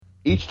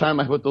each time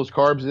I put those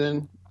carbs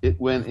in,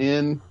 it went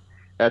in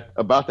at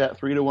about that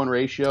 3-to-1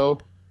 ratio.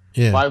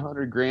 Yeah.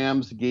 500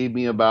 grams gave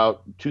me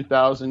about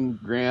 2,000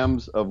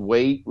 grams of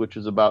weight, which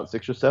is about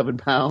 6 or 7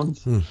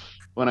 pounds.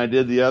 When I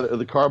did the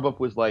carb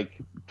up was like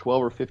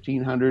 12 or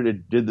 1,500.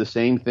 It did the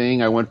same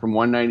thing. I went from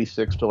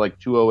 196 to like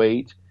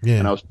 208, Yeah.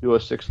 and I was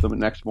 206 the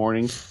next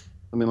morning,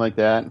 something like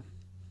that.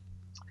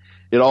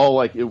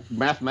 It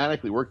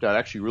mathematically worked out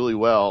actually really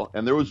well,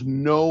 and there was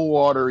no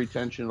water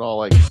retention at all.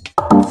 Like,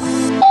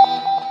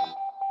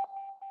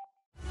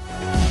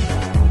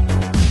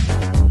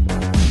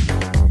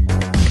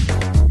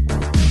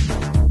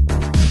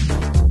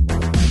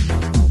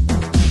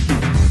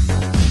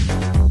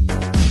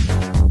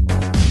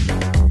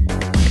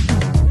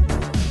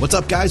 What's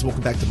up, guys?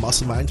 Welcome back to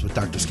Muscle Minds with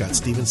Dr. Scott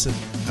Stevenson.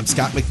 I'm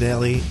Scott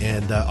McNally,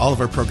 and all of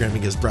our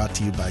programming is brought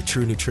to you by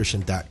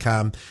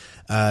TrueNutrition.com.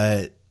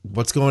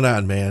 What's going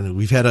on, man?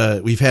 We've had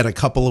a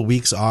couple of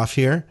weeks off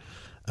here.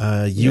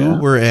 You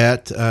were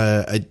at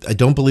I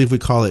don't believe we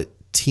call it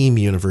Team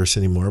Universe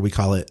anymore. We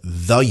call it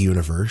The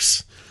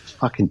Universe. It's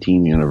fucking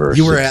Team Universe.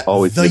 You were at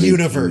The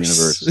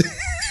Universe.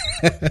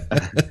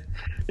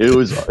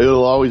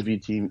 It'll always be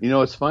Team. You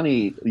know, it's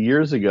funny.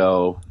 Years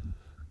ago,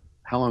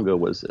 how long ago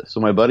was this? So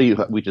my buddy,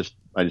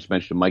 I just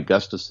mentioned, Mike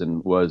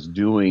Gustafson, was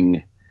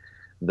doing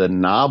the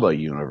NABA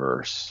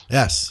Universe.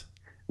 Yes.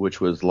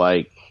 Which was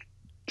like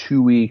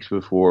 2 weeks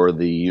before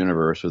the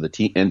Universe, or the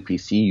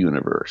NPC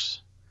Universe.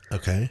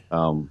 Okay.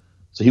 So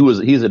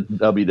he's a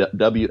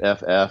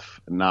WFF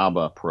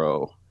NABA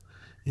pro.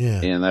 Yeah.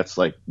 And that's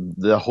like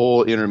the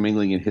whole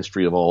intermingling in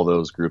history of all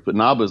those groups. But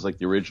NABA is like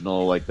the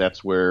original, like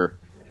that's where,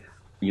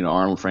 you know,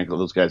 Arnold Franklin,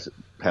 those guys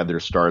had their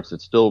starts.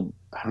 It's still,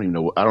 I don't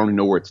even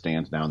know where it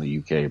stands now in the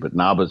UK, but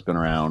NABA's been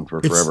around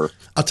for forever.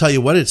 I'll tell you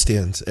what it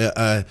stands.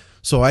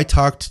 So I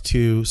talked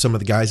to some of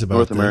the guys about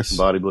North American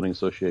Bodybuilding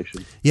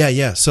Association.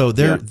 Yeah. So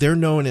they're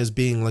known as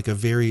being like a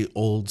very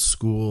old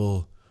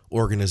school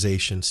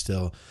organization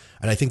still.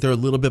 And I think they're a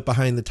little bit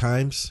behind the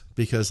times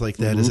because like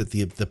that is at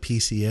the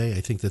PCA.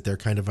 I think that they're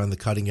kind of on the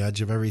cutting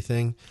edge of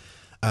everything.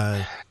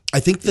 I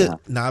think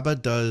that NABA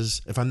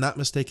does, if I'm not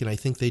mistaken, I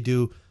think they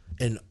do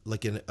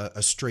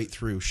a straight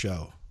through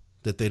show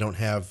that they don't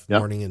have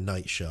morning and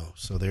night show.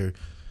 So they're,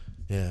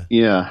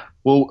 Yeah.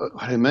 Well, what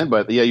I meant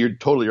by that, you're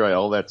totally right.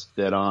 All that's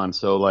dead on.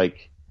 So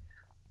like,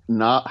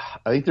 I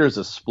think there's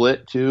a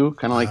split too,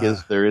 kind of like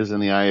as there is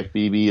in the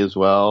IFBB as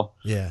well.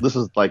 Yeah. This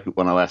is like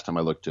when last time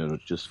I looked at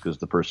it, just because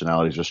the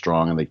personalities are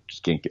strong and they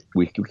just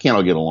we can't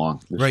all get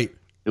along. Right.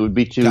 It would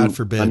be too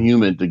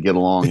unhuman to get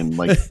along and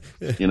like,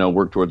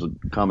 work towards a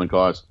common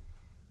cause.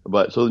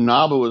 But so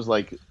NABA was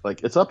like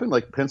it's up in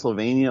like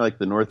Pennsylvania, like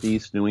the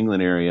Northeast New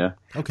England area.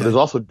 Okay. But there's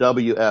also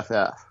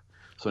WFF.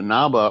 So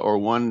NABA, or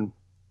one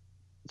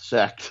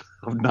sect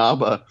of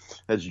NABA,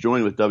 has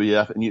joined with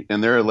WF,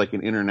 and they're like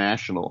an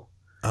international.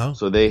 Oh.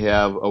 So they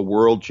have a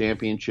world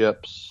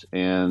championships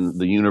and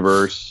the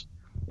Universe,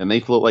 and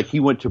they float like he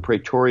went to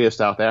Pretoria,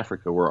 South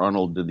Africa, where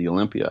Arnold did the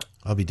Olympia.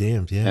 I'll be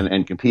damned, yeah.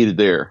 And competed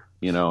there,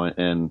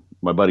 and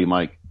my buddy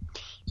Mike.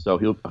 So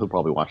he'll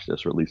probably watch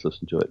this or at least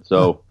listen to it.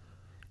 So.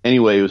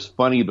 Anyway, it was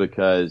funny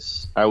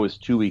because I was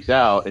 2 weeks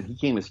out, and he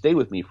came to stay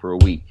with me for a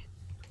week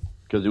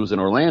because it was in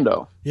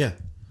Orlando. Yeah.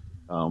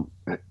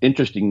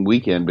 Interesting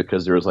weekend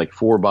because there was like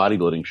 4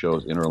 bodybuilding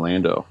shows in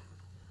Orlando.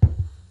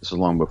 This is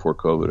long before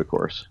COVID, of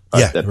course.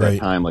 At that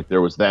time, like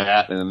there was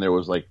that, and then there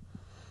was like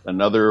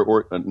another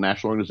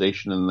national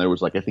organization, and there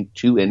was like I think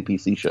 2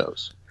 NPC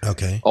shows.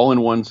 Okay. All in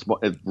one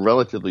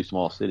relatively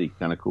small city,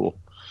 kind of cool.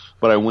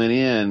 But I went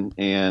in,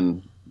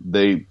 and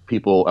it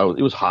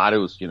was hot. It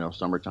was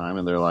summertime,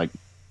 and they're like,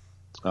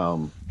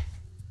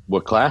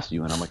 what class are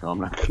you in? I'm like, I'm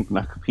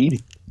not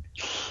competing.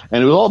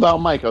 And it was all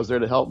about Mike. I was there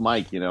to help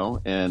Mike,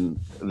 and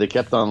they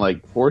kept on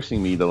like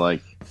forcing me to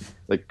like,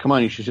 come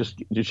on, you should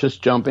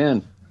just jump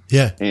in.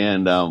 Yeah.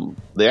 And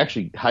they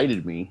actually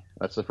heighted me.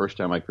 That's the first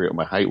time I figured out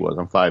what my height was.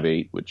 I'm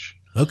 5'8", which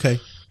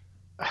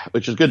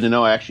is good to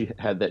know. I actually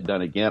had that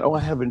done again. I don't know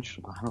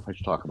if I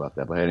should talk about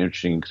that, but I had an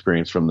interesting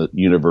experience from the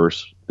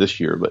Universe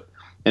this year. But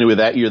anyway,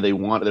 that year they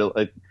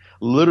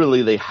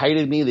literally they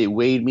heighted me, they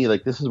weighed me,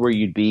 like this is where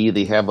you'd be.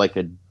 They have like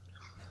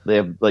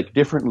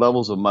different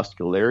levels of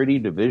muscularity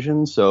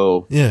divisions.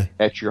 So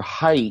at your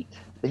height,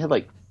 they had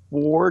like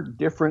 4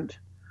 different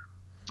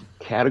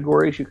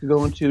categories you could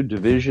go into,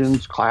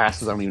 divisions,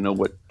 classes. I don't even know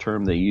what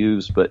term they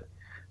use, but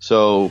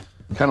so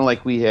kind of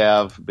like we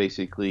have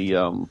basically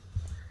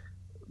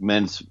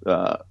men's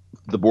the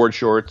board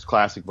shorts,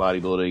 classic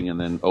bodybuilding, and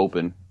then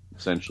open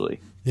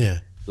essentially. Yeah.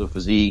 So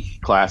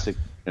physique, classic,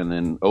 and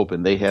then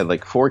open. They had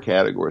like 4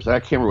 categories. I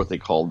can't remember what they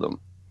called them.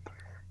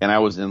 And I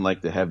was in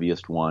like the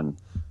heaviest one.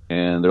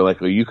 And they're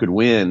like, "Oh, you could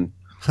win."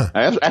 Huh.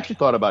 I actually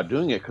thought about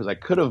doing it because I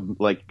could have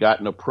like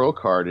gotten a pro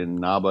card in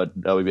NABA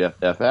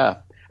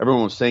WFF.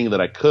 Everyone was saying that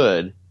I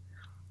could,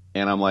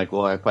 and I'm like,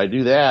 well, if I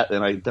do that,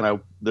 then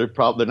they're not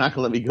going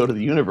to let me go to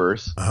the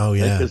Universe. Oh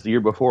yeah, because the year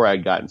before I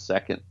had gotten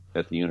second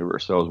at the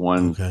Universe, so I was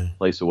one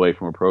place away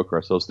from a pro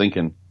card. So I was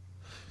thinking,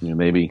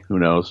 maybe, who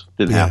knows?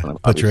 Didn't happen.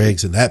 Put your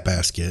eggs in that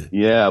basket.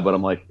 Yeah, but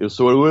I'm like, it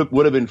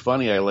would have been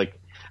funny.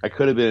 I I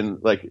could have been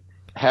like,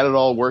 had it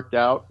all worked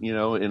out, you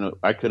know,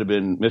 I could have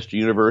been Mr.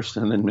 Universe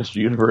and then Mr.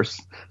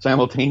 Universe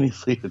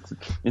simultaneously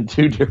in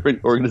two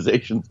different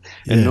organizations,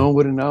 and no one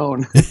would have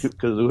known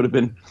because it would have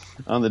been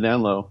on the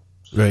down low.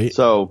 Right.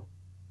 So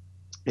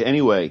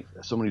anyway,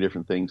 so many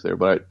different things there,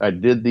 but I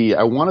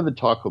wanted to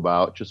talk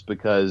about, just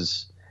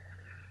because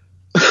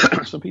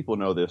some people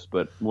know this,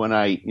 but when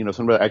I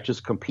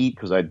just compete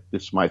because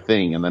it's my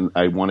thing, and then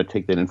I want to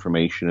take that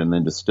information and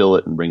then distill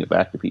it and bring it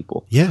back to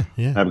people. Yeah,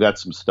 yeah. And I've got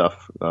some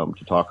stuff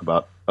to talk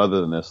about other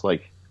than this.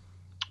 Like,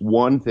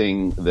 one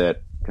thing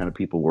that kind of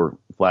people were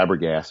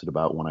flabbergasted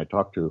about when I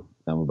talked to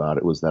them about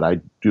it was that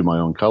I do my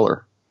own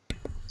color.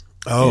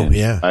 Oh, and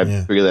yeah. I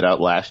figured that out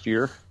last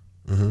year,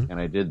 and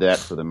I did that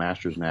for the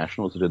Masters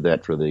Nationals. I did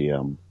that for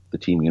the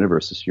Team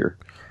Universe this year.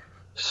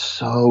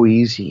 So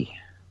easy.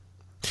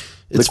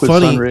 It's Liquid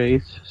funny. Sun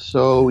rays,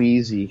 so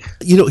easy.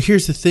 You know,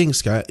 here's the thing,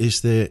 Scott,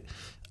 is that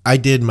I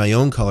did my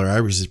own color.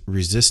 I was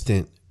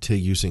resistant to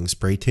using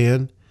spray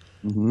tan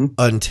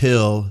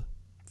until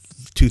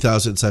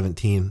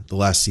 2017, the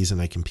last season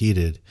I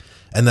competed.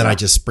 And then I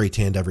just spray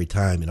tanned every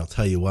time. And I'll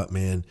tell you what,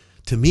 man,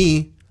 to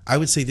me, I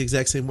would say the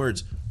exact same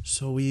words.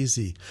 So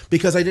easy,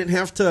 because I didn't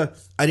have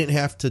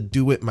to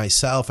do it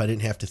myself. I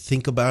didn't have to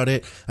think about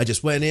it. I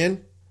just went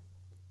in.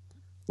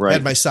 Right.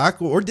 Had my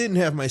sock or didn't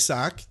have my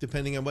sock,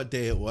 depending on what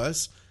day it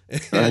was,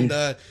 and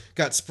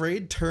got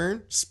sprayed,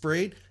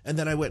 sprayed, and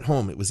then I went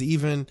home. It was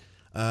even.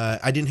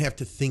 I didn't have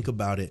to think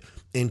about it.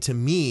 And to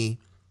me,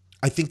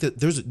 I think that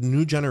there's a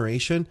new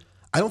generation.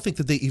 I don't think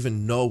that they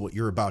even know what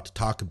you're about to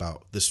talk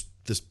about. This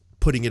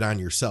putting it on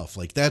yourself,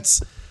 like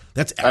that's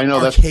I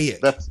know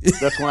archaic.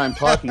 That's why I'm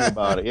talking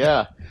about it.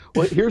 Yeah.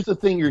 Well, here's the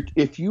thing: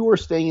 if you were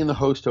staying in the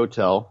host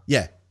hotel,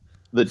 yeah.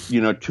 The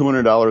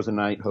 $200 a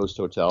night host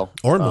hotel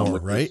or more,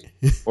 right?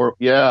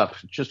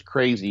 Just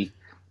crazy,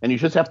 and you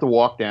just have to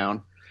walk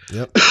down.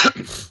 Yep.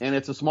 And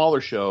it's a smaller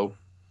show.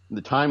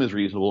 The time is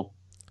reasonable.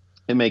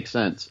 It makes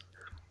sense.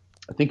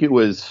 I think it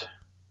was.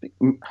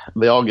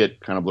 They all get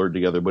kind of blurred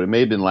together, but it may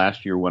have been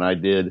last year when I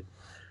did.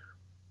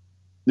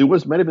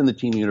 Might have been the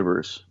Team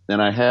Universe,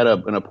 and I had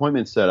an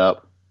appointment set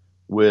up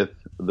with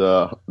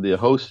the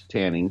host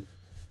tanning,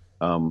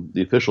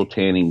 the official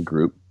tanning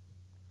group.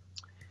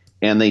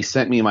 And they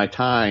sent me my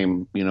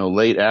time,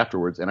 late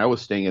afterwards, and I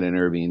was staying at an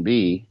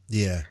Airbnb,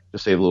 to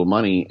save a little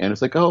money. And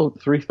it's like,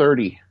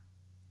 3:30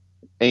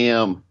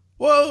 a.m.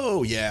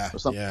 Whoa, yeah,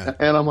 yeah.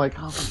 And I'm like,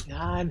 oh my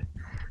god.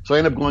 So I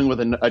ended up going with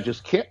I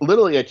just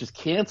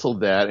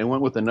canceled that and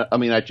went with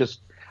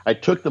I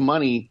took the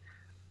money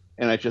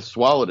and I just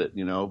swallowed it,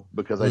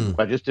 because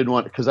I just didn't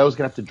want, because I was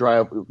gonna have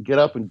to get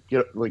up and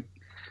get like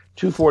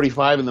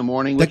 2:45 in the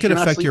morning. That could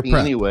affect your prep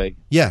anyway.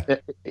 Yeah,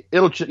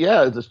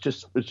 it's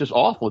just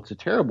awful. It's a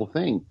terrible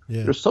thing.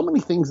 Yeah. There's so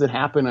many things that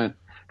happen. I don't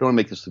want to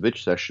make this a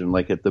bitch session.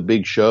 Like at the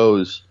big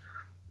shows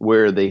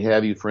where they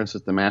have you, for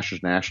instance, the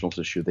Masters Nationals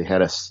this year, they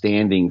had us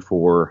standing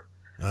for.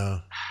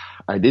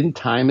 I didn't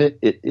time it.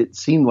 It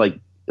seemed like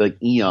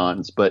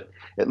eons, but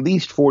at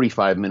least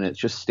 45 minutes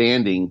just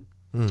standing.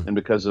 And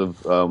because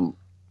of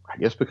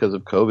because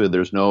of COVID,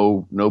 there's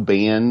no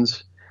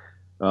bands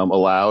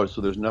allowed,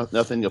 so there's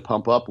nothing to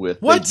pump up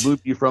with. What? They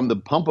moved you from the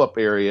pump up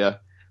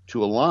area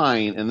to a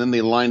line, and then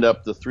they lined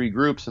up the three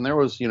groups, and there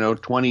was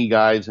 20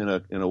 guys in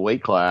a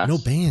weight class. No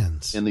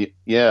bands.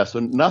 So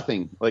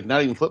nothing, like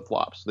not even flip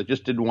flops. They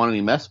just didn't want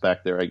any mess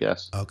back there, I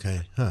guess.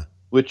 Okay, huh?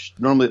 Which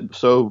normally,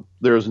 so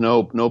there's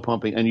no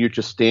pumping, and you're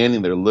just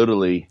standing there,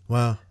 literally.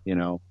 Wow.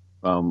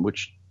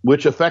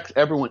 Which affects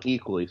everyone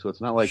equally. So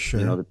it's not like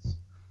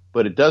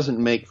but it doesn't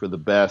make for the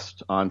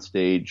best on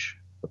stage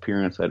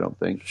appearance, I don't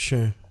think.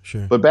 Sure.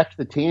 But back to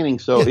the tanning.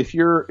 So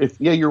you're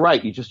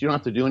right. You don't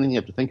have to do anything. You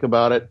have to think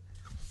about it.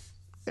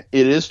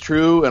 It is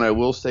true, and I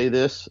will say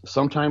this: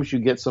 sometimes you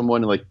get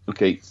someone like,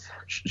 okay,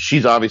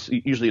 she's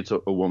obviously, usually it's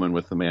a woman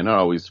with the man, not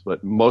always,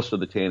 but most of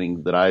the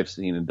tanning that I've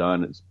seen and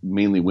done is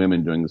mainly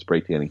women doing the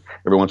spray tanning.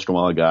 Every once in a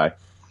while, a guy,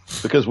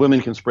 because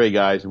women can spray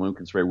guys and women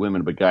can spray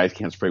women, but guys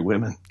can't spray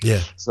women.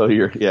 Yeah. So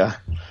you're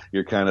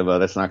kind of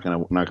that's not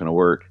gonna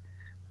work.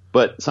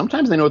 But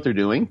sometimes they know what they're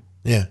doing.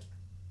 Yeah.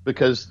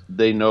 Because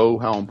they know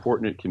how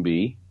important it can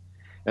be.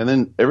 And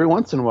then every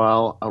once in a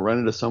while, I'll run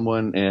into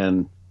someone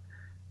and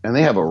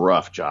they have a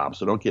rough job.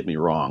 So don't get me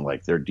wrong.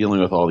 Like they're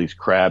dealing with all these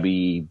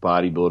crabby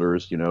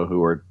bodybuilders,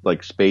 who are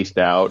like spaced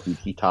out and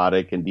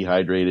ketotic and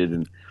dehydrated.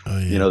 And,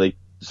 they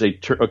say,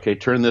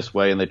 turn this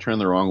way, and they turn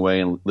the wrong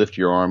way and lift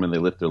your arm, and they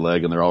lift their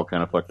leg, and they're all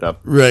kind of fucked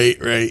up.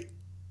 Right.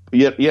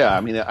 Yeah.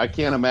 I mean, I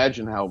can't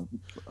imagine how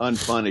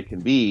unfun it can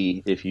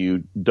be if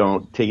you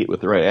don't take it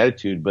with the right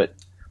attitude, but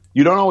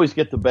you don't always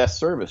get the best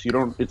service.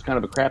 It's kind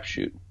of a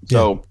crapshoot.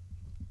 So,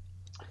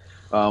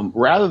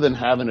 rather than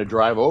having to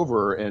drive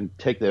over and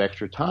take that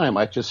extra time,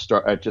 I think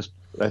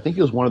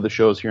it was one of the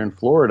shows here in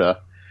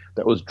Florida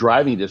that was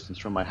driving distance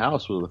from my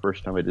house. Was the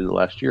first time I did it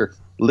last year.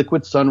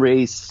 Liquid Sun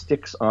rays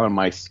sticks on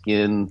my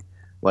skin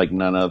like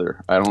none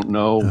other. I don't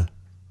know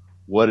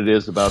what it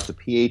is about the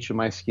pH of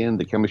my skin,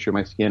 the chemistry of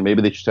my skin.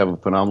 Maybe they just have a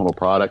phenomenal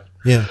product.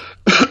 Yeah.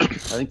 I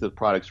think the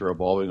products are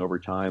evolving over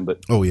time, but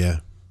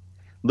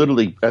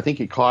literally, I think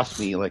it cost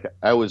me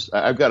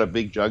I've got a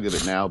big jug of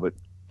it now, but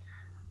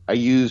I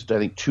used, I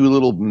think, 2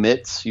 little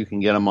mitts. You can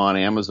get them on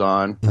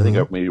Amazon. I think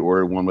I maybe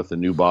ordered one with a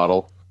new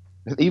bottle.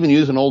 I even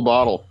used an old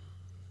bottle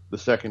the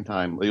second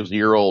time. It was a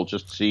year old,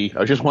 just to see.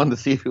 I just wanted to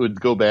see if it would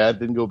go bad.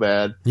 Didn't go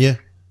bad. Yeah.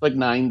 Like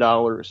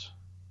 $9.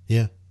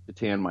 Yeah. To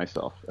tan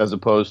myself, as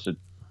opposed to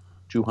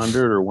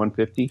 200 or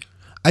 150.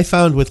 I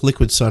found with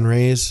Liquid Sun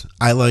Rays,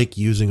 I like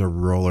using a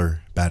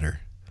roller better.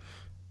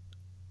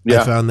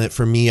 Yeah. I found that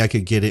for me, I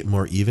could get it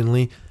more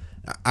evenly.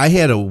 I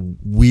had a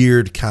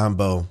weird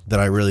combo that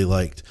I really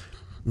liked.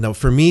 Now,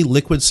 for me,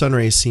 Liquid Sun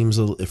Rays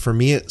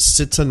it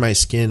sits on my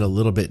skin a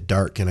little bit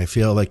dark, and I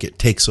feel like it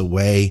takes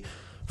away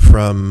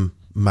from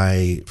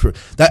I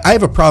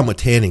have a problem with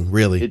tanning,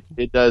 really.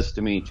 It does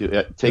to me, too.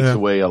 It takes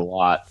away a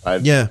lot. I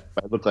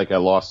look like I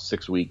lost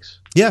 6 weeks.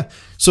 Yeah.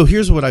 So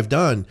here's what I've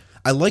done.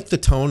 I like the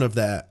tone of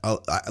that.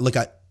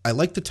 I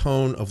like the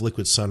tone of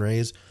Liquid Sun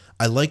Rays.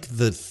 I like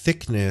the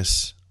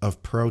thickness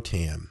of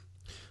Pro-Tan.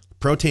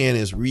 Pro-Tan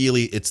is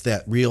it's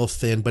that real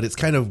thin, but it's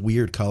kind of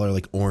weird color,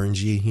 like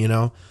orangey, you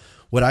know?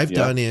 What I've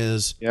done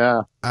is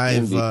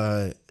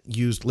I've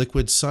used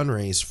Liquid Sun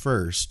Rays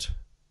first,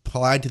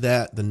 applied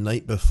that the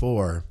night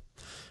before,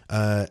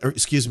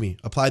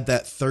 applied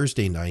that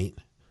Thursday night,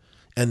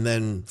 and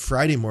then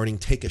Friday morning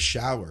take a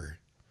shower,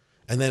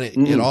 and then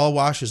it all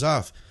washes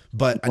off.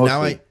 But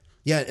now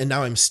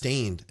I'm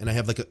stained, and I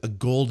have like a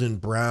golden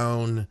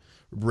brown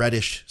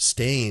reddish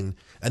stain,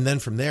 and then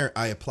from there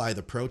I apply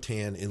the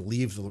Pro-Tan and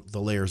leave the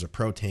layers of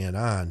Pro-Tan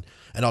on,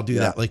 and I'll do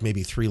that like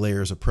maybe 3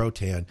 layers of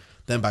Pro-Tan.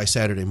 Then by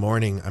Saturday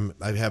morning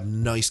I have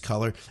nice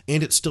color,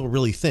 and it's still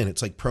really thin.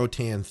 It's like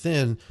Pro-Tan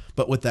thin,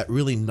 but with that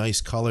really nice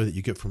color that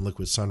you get from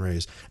Liquid Sun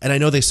Rays. And I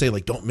know they say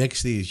like don't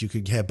mix these, you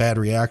could have bad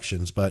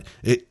reactions, but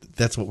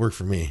that's what worked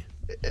for me.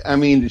 I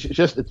mean,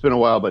 it's been a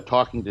while, but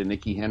talking to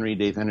Nikki Henry,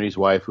 Dave Henry's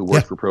wife, who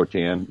worked for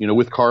Pro-Tan,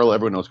 with Carla,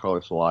 everyone knows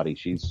Carla Salati.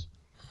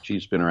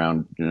 She's been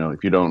around,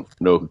 if you don't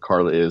know who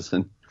Carla is,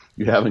 and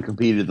you haven't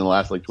competed in the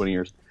last 20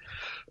 years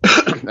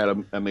at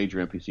a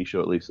major NPC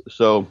show at least.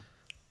 So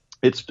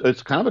it's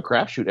kind of a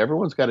crapshoot.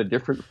 Everyone's got a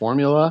different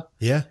formula.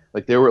 Yeah.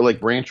 Like they were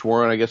Branch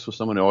Warren, I guess, was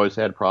someone who always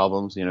had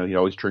problems. He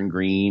always turned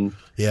green.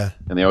 Yeah.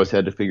 And they always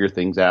had to figure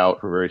things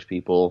out for various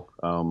people.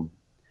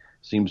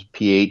 Seems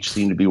pH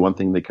seemed to be one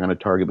thing they kind of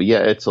target, but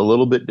it's a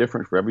little bit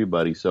different for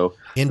everybody. So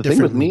the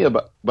thing with me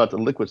about the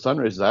Liquid Sun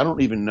Rays is I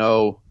don't even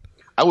know.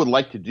 I would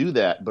like to do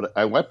that, but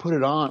I put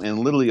it on, and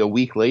literally a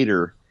week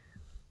later,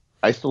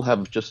 I still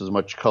have just as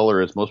much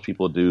color as most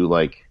people do.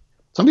 Like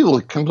some people,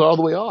 it comes all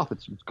the way off;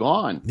 it's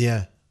gone.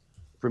 Yeah.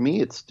 For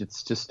me, it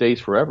just stays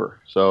forever.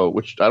 So,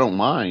 which I don't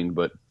mind,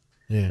 but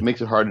it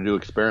makes it hard to do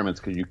experiments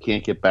because you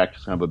can't get back to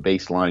kind of a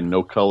baseline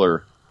no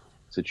color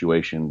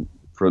situation.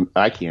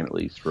 I can, at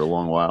least, for a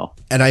long while.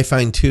 And I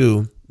find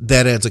too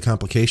that adds a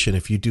complication.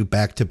 If you do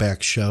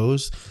back-to-back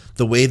shows,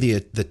 the way the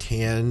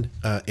tan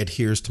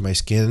adheres to my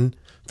skin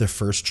the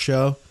first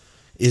show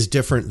is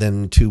different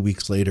than 2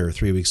 weeks later or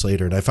 3 weeks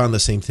later. And I found the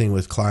same thing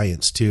with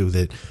clients too,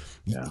 that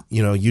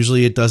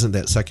usually it doesn't,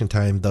 that second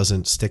time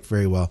doesn't stick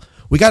very well.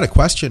 We got a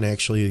question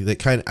actually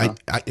that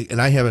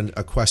I have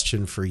a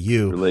question for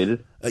you.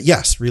 Related?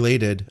 Yes,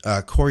 related.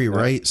 Corey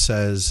Wright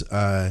says,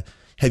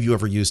 have you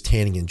ever used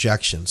tanning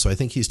injections? So I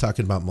think he's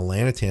talking about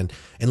Melanotan.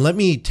 And let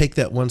me take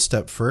that one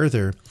step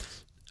further.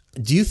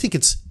 Do you think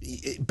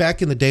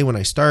back in the day when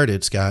I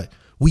started, Scott,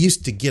 we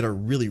used to get a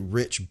really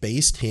rich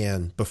base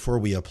tan before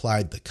we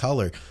applied the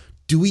color.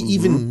 Do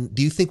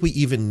you think we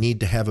even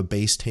need to have a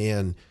base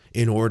tan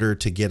in order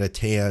to get a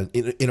tan,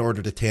 in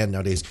order to tan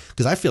nowadays?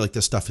 Because I feel like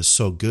this stuff is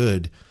so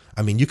good.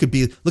 I mean,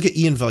 look at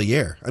Ian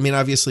Valliere. I mean,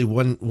 obviously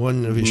one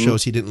of his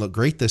shows, he didn't look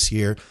great this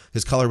year.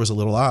 His color was a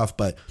little off,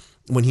 but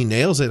when he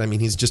nails it, I mean,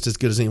 he's just as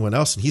good as anyone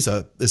else, and he's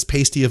as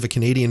pasty of a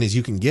Canadian as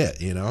you can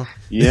get,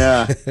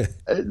 Yeah.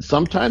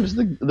 Sometimes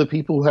the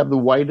people who have the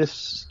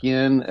whitest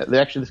skin,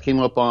 this came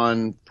up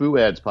on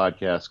Fouad's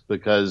podcast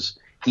because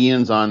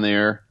Ian's on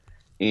there,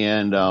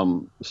 and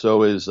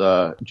so is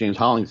James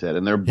Hollingshead,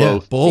 and they're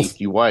both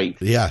pasty white.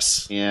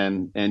 Yes.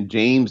 And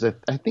James,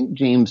 I think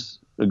James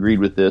agreed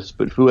with this,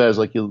 but Fouad's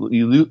like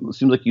you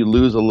seems like you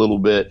lose a little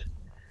bit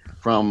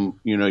from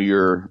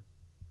your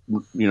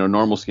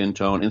normal skin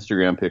tone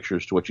Instagram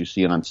pictures to what you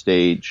see on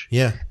stage.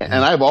 Yeah. And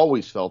I've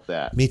always felt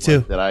that. Me too.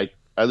 That I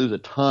lose a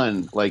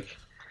ton,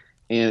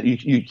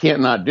 and you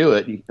can't not do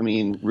it. I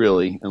mean,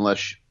 really,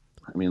 unless,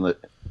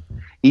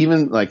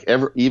 even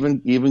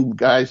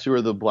guys who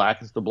are the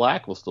blackest of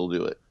black will still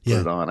do it. Put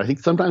it on. I think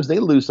sometimes they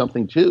lose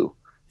something too.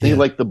 Think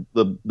like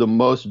the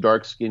most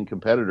dark skinned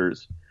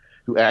competitors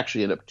who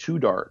actually end up too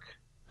dark.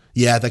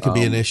 Yeah, that could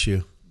be an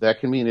issue. That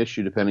can be an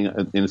issue depending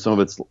on, some of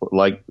it's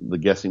like the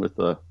guessing with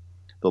the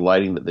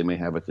lighting that they may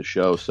have at the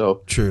show.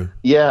 So true.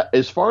 Yeah,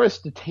 as far as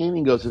the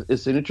tanning goes,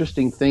 it's an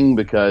interesting thing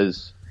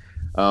because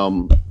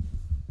tanning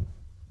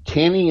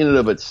in and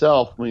of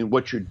itself, I mean,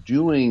 what you're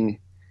doing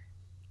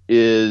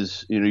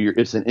is,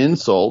 it's an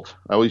insult.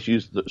 I always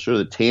use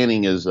the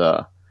tanning as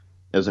an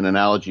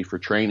analogy for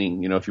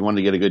training. If you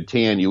wanted to get a good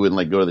tan, you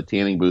wouldn't go to the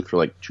tanning booth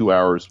for 2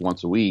 hours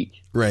once a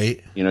week.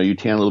 Right. You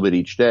tan a little bit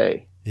each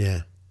day.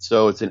 Yeah.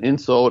 So it's an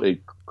insult.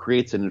 It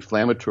creates an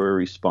inflammatory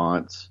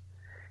response.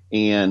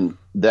 And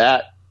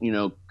that,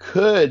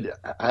 could,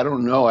 I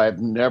don't know. I'd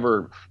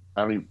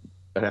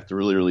have to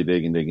really, really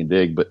dig and dig and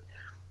dig, but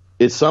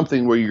it's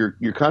something where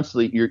you're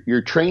constantly,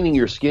 you're training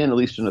your skin, at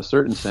least in a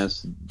certain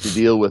sense, to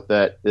deal with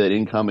that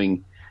incoming,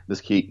 in this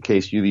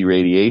case, UV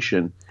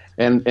radiation,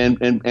 and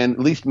at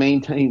least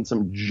maintain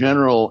some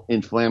general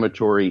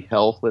inflammatory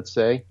health, let's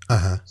say,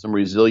 some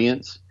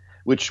resilience,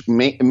 which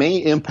may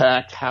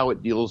impact how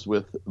it deals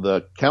with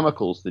the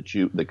chemicals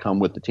that come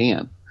with the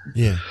tan.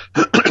 Yeah.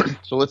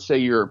 So let's say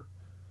you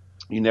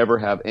never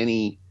have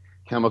any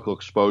chemical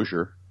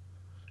exposure,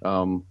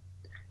 and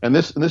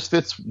this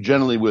fits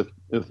generally with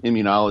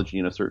immunology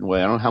in a certain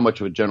way. I don't know how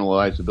much of a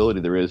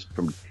generalizability there is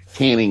from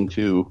tanning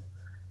to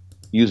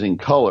using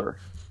color,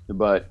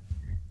 but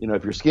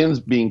if your skin's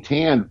being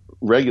tanned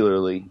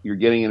regularly, you're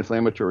getting an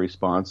inflammatory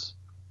response.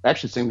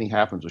 Actually, the same thing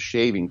happens with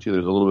shaving too.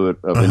 There's a little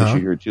bit of an issue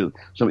here too.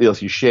 Somebody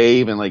else, you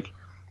shave, and like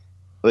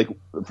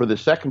for the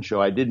second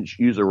show, I didn't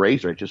use a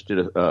razor. I just did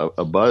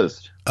a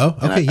buzzed. Oh,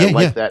 okay, I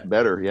like that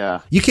better.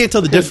 Yeah, you can't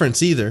tell the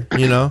difference either.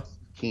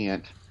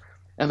 Can't.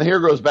 And the hair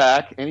grows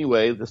back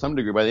anyway to some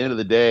degree. By the end of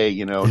the day,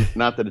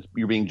 not that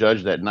you're being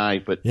judged that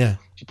night, but yeah.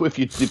 If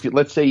you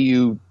let's say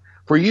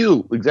for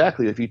you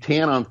exactly, if you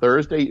tan on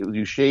Thursday,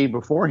 you shave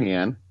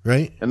beforehand,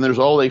 right? And there's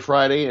all day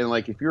Friday, and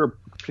like if you're a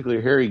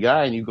particularly hairy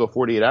guy and you go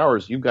 48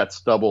 hours, you've got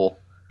stubble.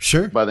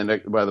 Sure. By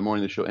the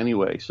morning of the show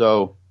anyway.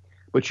 So,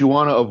 but you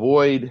want to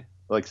avoid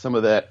like some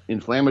of that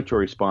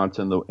inflammatory response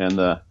and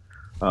the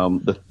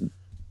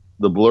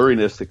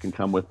blurriness that can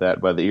come with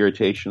that by the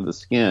irritation of the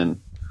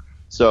skin.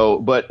 So,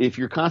 but if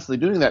you're constantly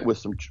doing that with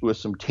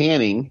some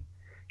tanning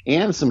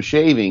and some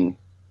shaving,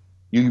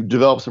 you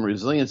develop some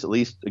resilience at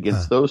least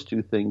against those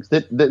two things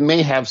that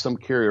may have some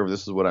carryover.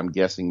 This is what I'm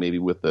guessing, maybe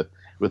with the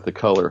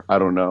color. I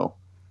don't know,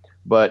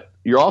 but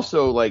you're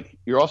also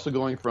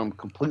going from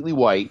completely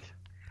white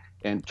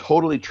and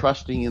totally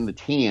trusting in the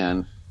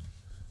tan,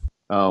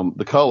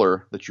 the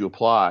color that you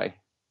apply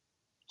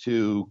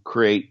to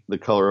create the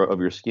color of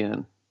your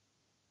skin.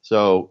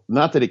 So,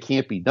 not that it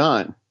can't be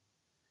done,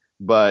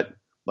 but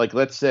like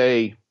let's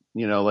say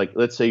you're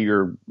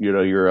going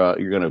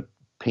to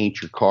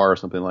paint your car or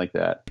something like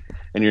that,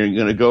 and you're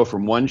going to go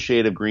from one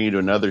shade of green to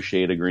another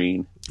shade of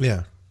green.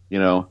 Yeah.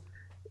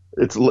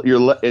 It's you're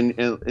not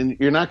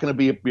going to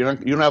be you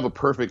don't have a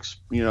perfect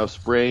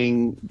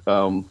spraying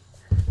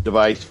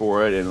device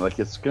for it, and like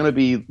it's going to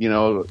be a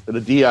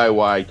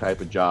DIY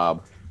type of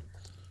job.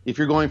 If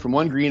you're going from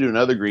one green to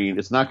another green,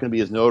 it's not going to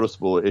be as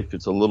noticeable if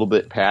it's a little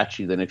bit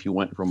patchy than if you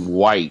went from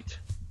white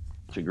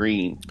to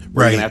green.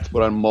 Right. You're going to have to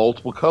put on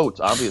multiple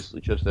coats,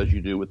 obviously, just as you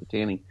do with the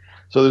tanning.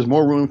 So there's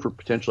more room for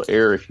potential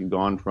error if you've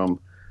gone from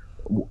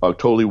a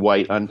totally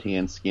white,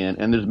 untanned skin.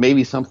 And there's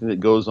maybe something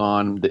that goes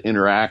on that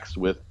interacts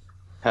with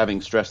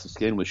having stressed the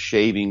skin with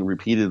shaving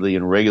repeatedly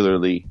and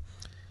regularly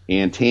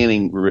and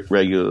tanning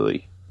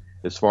regularly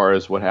as far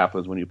as what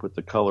happens when you put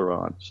the color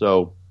on.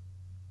 So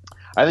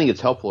I think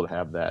it's helpful to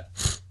have that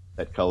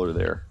color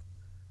there.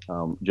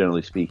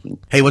 Generally speaking.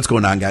 Hey, what's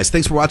going on, guys?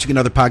 Thanks for watching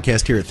another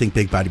podcast here at Think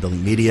Big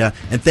Bodybuilding Media,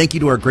 and thank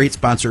you to our great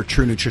sponsor,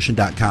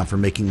 TrueNutrition.com, for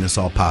making this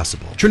all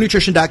possible.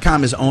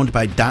 TrueNutrition.com is owned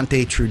by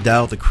Dante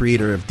Trudell, the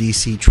creator of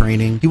DC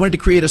Training. He wanted to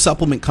create a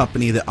supplement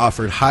company that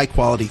offered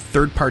high-quality,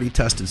 third-party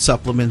tested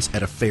supplements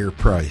at a fair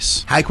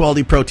price.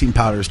 High-quality protein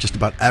powders, just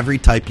about every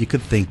type you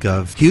could think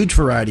of, huge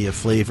variety of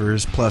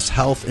flavors, plus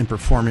health and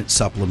performance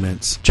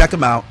supplements. Check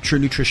them out,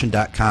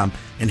 TrueNutrition.com.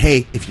 And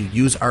hey, if you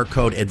use our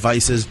code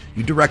ADVICES,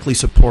 you directly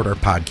support our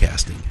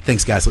podcasting.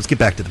 Thanks, guys. Let's get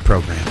back to the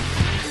program.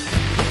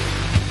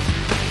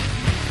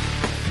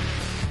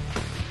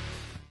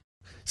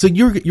 So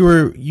you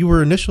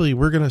were initially we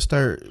were going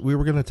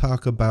to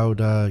talk about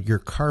your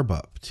carb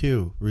up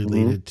too,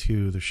 related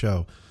to the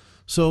show.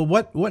 So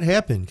what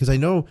happened? Because I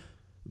know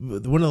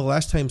one of the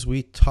last times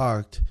we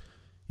talked,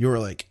 you were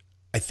like,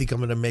 I think I'm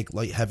going to make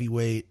light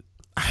heavyweight.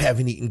 I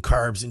haven't eaten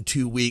carbs in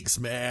 2 weeks,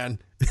 man.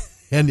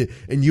 And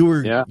you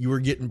were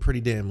getting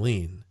pretty damn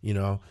lean,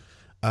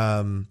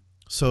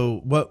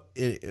 So where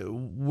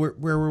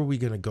were we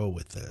going to go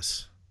with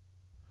this?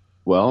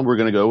 Well, we're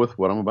going to go with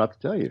what I'm about to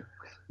tell you,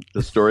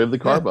 the story of the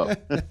carb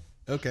up.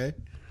 Okay.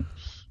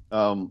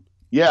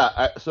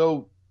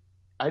 So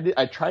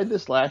I tried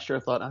this last year.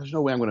 I thought, there's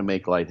no way I'm going to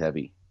make light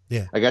heavy.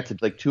 Yeah. I got to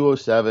like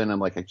 207. I'm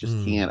like, I just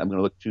can't. I'm going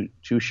to look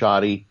too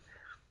shoddy.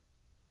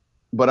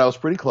 But I was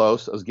pretty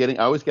close. I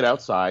always get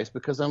outsized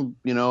because I'm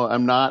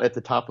not at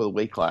the top of the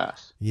weight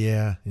class.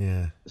 Yeah,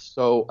 yeah.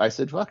 So I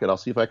said, fuck it. I'll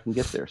see if I can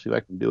get there. See if I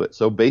can do it.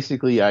 So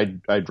basically, I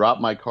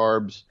dropped my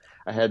carbs.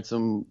 I had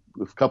a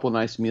couple of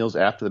nice meals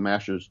after the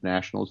Masters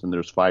Nationals, and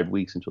there's 5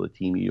 weeks until the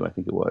Team EU, I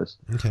think it was.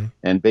 Okay.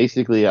 And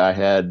basically, I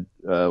had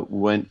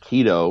went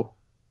keto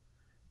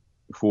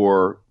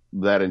for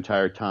that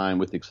entire time,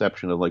 with the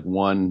exception of like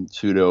one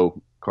pseudo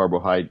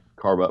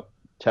carb up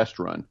test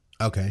run.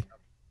 Okay.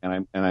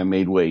 And I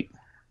made weight.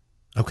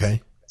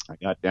 Okay. I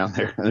got down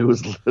there, and it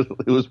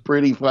was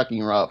pretty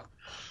fucking rough.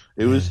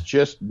 It was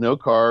just no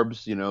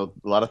carbs, a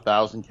lot of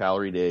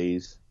 1,000-calorie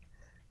days.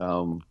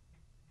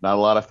 Not a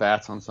lot of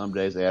fats on some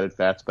days. I added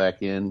fats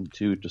back in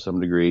to some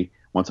degree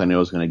once I knew I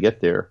was going to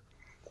get there.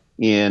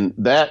 And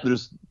that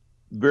there's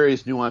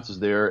various nuances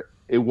there.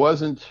 It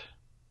wasn't.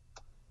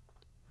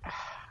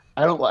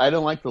 I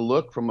don't like the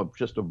look from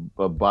just a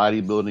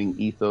bodybuilding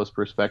ethos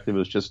perspective. It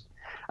was just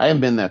I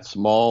haven't been that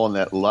small and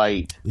that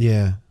light.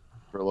 Yeah.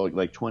 For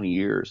like 20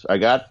 years. I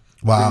got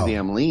pretty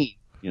damn lean.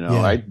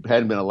 I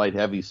hadn't been a light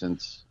heavy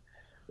since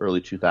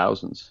early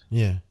 2000s.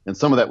 Yeah. And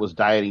some of that was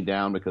dieting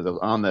down because I was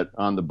on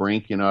the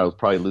brink. I was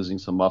probably losing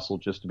some muscle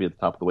just to be at the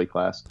top of the weight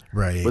class.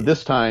 Right. But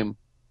this time,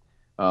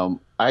 what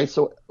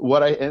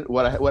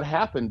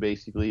happened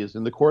basically is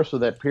in the course of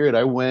that period,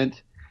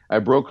 I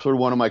broke sort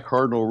of one of my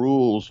cardinal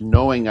rules,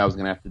 knowing I was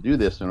going to have to do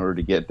this in order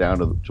to get down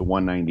to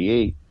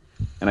 198,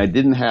 and I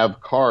didn't have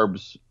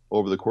carbs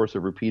over the course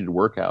of repeated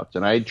workouts.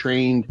 And I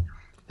trained,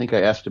 I think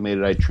I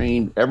estimated, I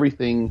trained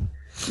everything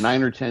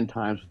 9 or 10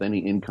 times with any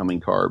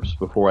incoming carbs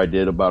before I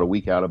did about a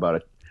week out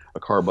about a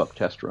carb up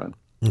test run.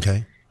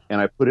 Okay.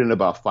 And I put in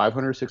about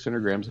 500,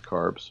 600 grams of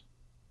carbs.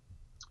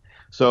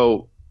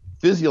 So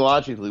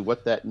physiologically,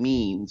 what that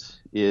means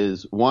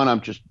is, one,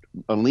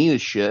 I'm lean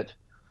as shit.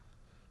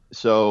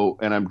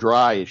 And I'm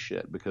dry as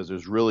shit because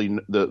there's really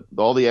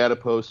all the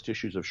adipose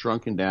tissues have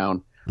shrunken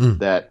down.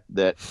 That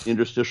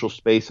interstitial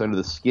space under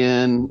the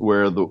skin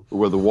where the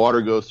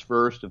water goes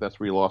first, if that's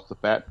where you lost the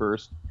fat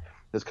first,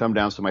 has come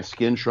down. So my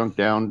skin shrunk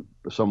down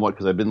somewhat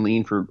because I've been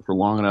lean for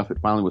long enough. It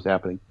finally was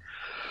happening.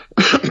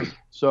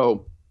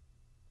 So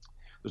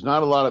there's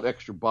not a lot of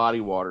extra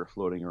body water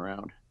floating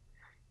around.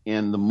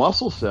 And the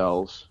muscle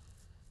cells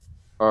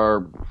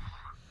are,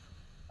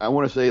 I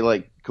want to say,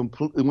 like,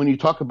 completely, when you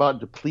talk about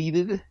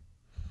depleted,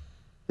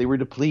 they were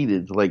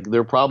depleted. Like,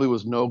 there probably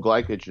was no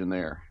glycogen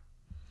there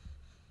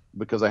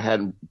because I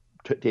hadn't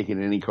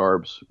taken any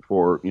carbs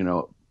for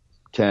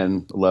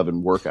 10,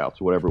 11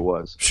 workouts, whatever it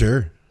was.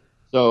 Sure.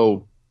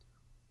 So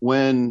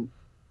when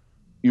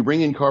you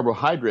bring in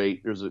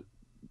carbohydrate, there's a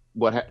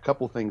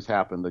couple of things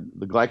happen.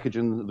 The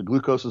glycogen, the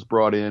glucose is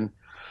brought in.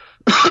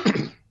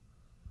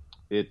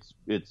 It's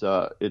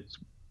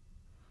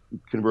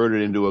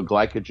converted into a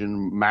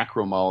glycogen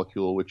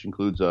macromolecule, which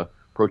includes a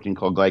protein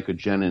called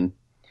glycogenin.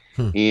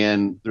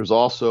 And there's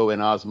also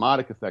an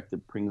osmotic effect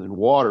that brings in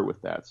water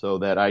with that. So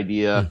that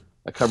idea,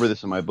 I cover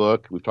this in my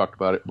book. We've talked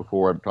about it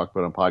before. I've talked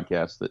about it on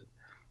podcasts that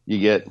you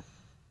get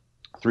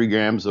 3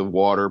 grams of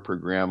water per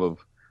gram of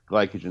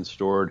glycogen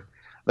stored.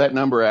 That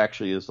number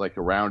actually is like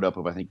a roundup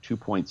of, I think,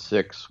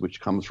 2.6, which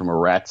comes from a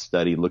rat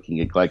study looking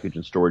at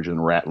glycogen storage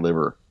in rat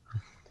liver.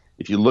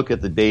 If you look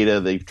at the data,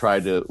 they've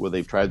tried to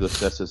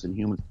assess this in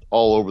humans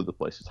all over the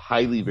place. It's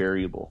highly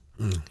variable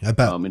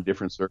in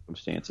different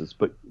circumstances.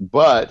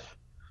 But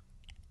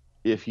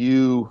if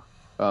you,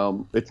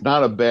 it's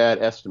not a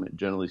bad estimate,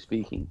 generally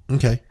speaking.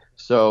 Okay.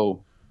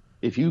 So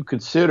if you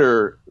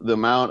consider the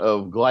amount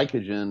of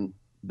glycogen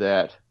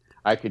that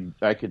I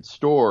could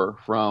store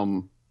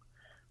from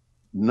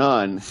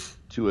none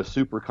to a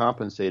super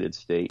compensated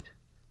state,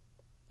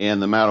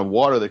 and the amount of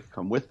water that could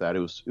come with that, it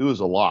was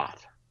a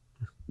lot,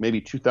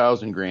 maybe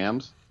 2,000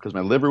 grams, because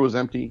my liver was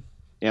empty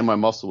and my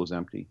muscle was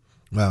empty.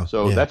 Wow.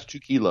 So that's 2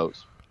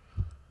 kilos.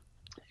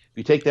 If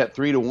you take that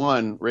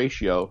 3-to-1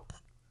 ratio,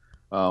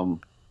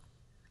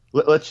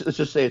 let's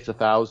just say it's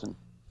 1,000.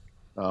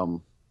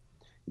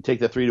 You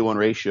take that 3-to-1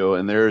 ratio,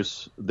 and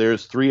there's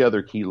 3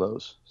 other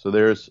kilos. So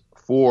there's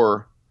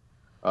 4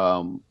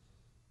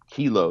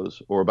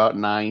 kilos, or about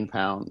 9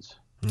 pounds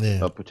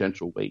of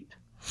potential weight.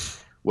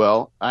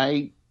 Well,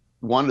 I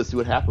wanted to see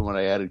what happened when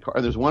I added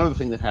carbs. There's one other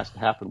thing that has to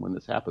happen when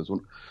this happens.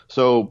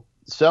 So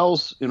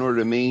cells, in order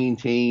to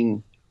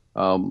maintain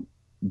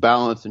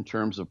balance in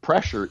terms of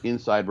pressure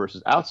inside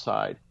versus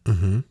outside,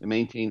 and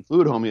maintain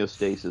fluid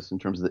homeostasis in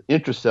terms of the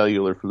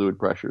intracellular fluid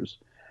pressures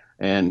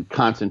and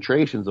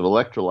concentrations of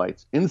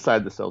electrolytes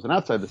inside the cells and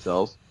outside the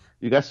cells,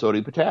 you got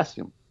sodium,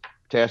 potassium.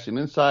 Potassium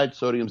inside,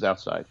 sodium's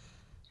outside.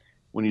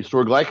 When you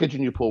store glycogen,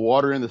 you pull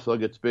water in, the cell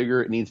gets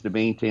bigger. It needs to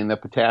maintain the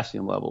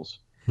potassium levels.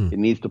 It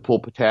needs to pull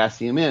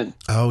potassium in.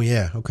 Oh,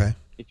 yeah. Okay.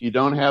 If you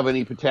don't have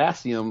any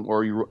potassium,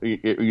 or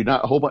don't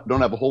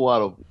have a whole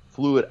lot of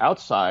fluid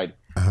outside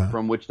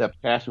from which that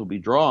potassium will be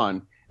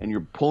drawn, and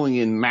you're pulling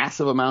in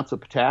massive amounts of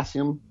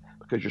potassium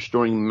because you're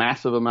storing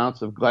massive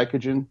amounts of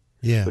glycogen,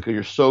 because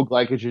you're so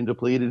glycogen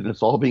depleted and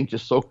it's all being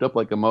just soaked up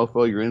like a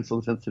mofo, your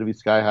insulin sensitivity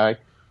sky high.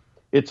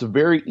 It's a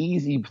very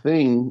easy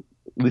thing,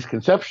 at least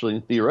conceptually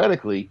and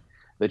theoretically,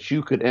 that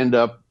you could end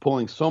up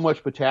pulling so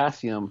much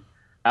potassium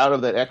out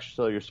of that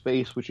extracellular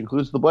space, which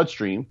includes the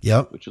bloodstream,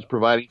 which is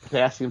providing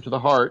potassium to the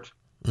heart.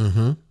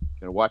 Got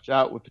to watch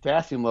out with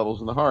potassium levels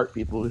in the heart.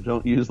 People who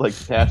don't use like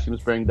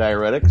potassium-sparing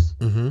diuretics,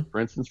 for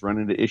instance, run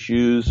into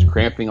issues,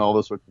 cramping, all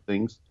those sorts of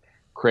things.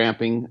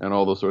 Cramping and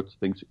all those sorts of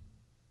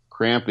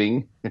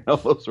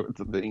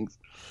things.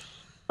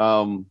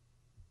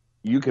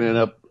 You can end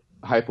up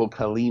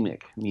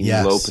hypokalemic, meaning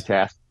low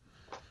potassium.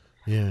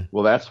 Yeah.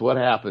 Well, that's what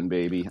happened,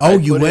 baby. Oh,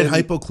 you went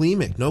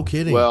hypokalemic. No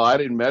kidding. Well, I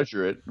didn't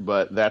measure it,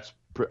 but that's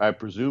I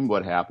presume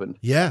what happened.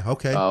 Yeah.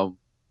 Okay.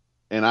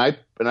 And I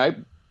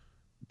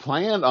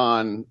planned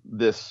on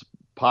this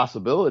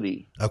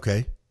possibility.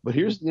 Okay. But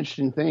here's the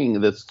interesting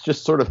thing that's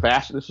just sort of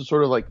fascinating. This is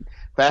sort of like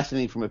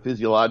fascinating from a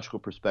physiological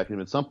perspective.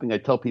 It's something I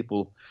tell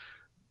people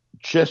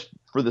just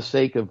for the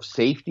sake of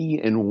safety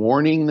and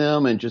warning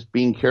them and just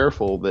being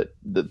careful that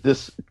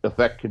this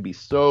effect can be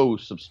so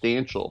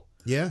substantial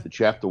that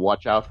you have to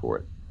watch out for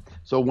it.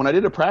 So when I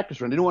did a practice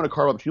run, I didn't want to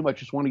carb up too much,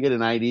 just want to get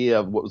an idea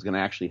of what was going to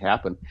actually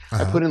happen.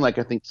 I put in I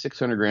think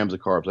 600 grams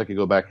of carbs. I could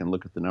go back and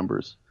look at the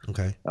numbers.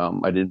 Okay.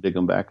 I didn't dig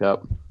them back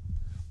up.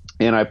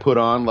 And I put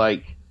on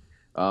I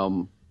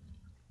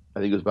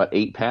think it was about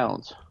 8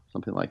 pounds,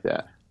 something like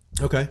that.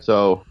 Okay.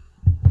 So,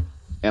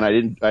 and I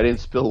didn't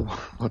spill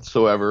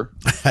whatsoever.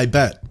 I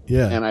bet.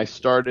 Yeah. And I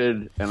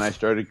started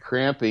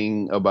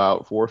cramping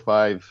about 4 or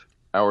 5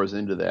 hours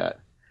into that.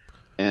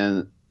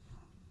 And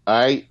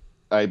I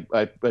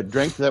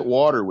drank that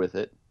water with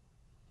it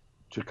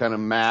to kind of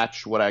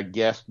match what I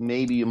guessed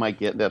maybe you might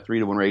get, that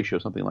 3-to-1 ratio,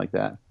 something like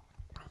that.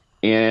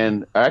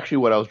 And actually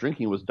what I was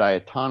drinking was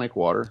diatonic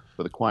water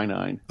for the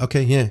quinine.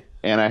 Okay, yeah.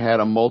 And I had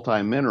a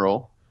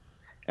multi-mineral,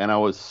 and I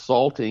was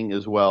salting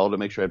as well to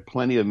make sure I had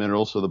plenty of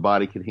minerals so the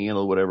body could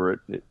handle whatever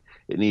it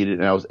needed.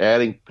 And I was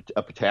adding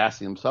a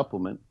potassium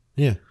supplement.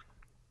 Yeah.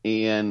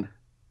 And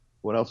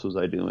what else was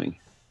I doing?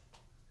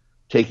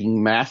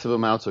 Taking massive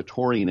amounts of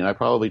taurine, and I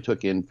probably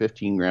took in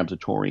 15 grams of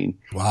taurine.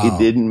 Wow. It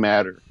didn't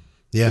matter.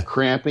 Yeah. The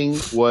cramping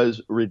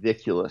was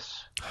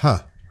ridiculous. Huh.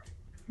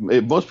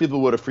 Most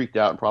people would have freaked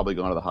out and probably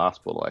gone to the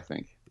hospital, I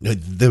think.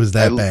 It was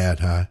that bad,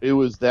 huh? It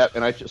was that,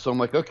 and so I'm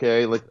like,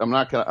 okay, I'm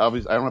not gonna,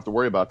 obviously, I don't have to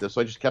worry about this.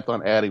 So I just kept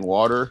on adding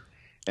water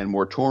and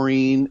more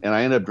taurine, and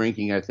I ended up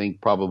drinking, I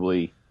think,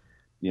 probably,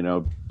 10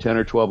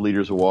 or 12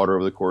 liters of water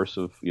over the course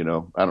of,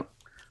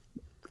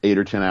 8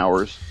 or 10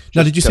 hours.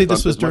 Now, did you say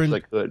this was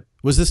during?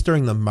 Was this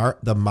during the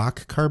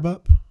mock carb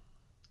up?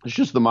 It's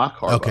just the mock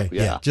carb. Okay, up,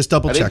 yeah. Just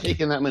double checking. I didn't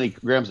take in that many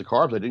grams of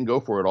carbs. I didn't go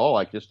for it all.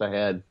 I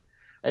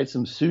had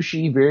some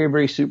sushi, very,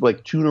 very soup,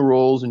 like tuna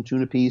rolls and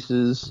tuna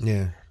pieces.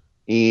 Yeah.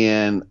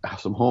 And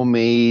some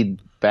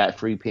homemade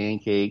fat-free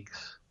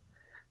pancakes.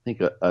 I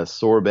think a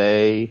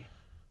sorbet.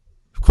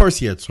 Of course,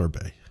 he had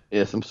sorbet.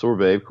 Yeah, some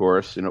sorbet, of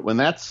course. When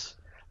that's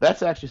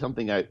actually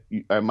something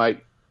I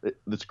might.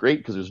 That's great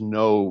because there's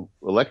no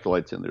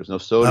electrolytes in there. There's no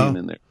sodium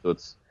in there. So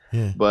it's.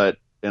 Yeah.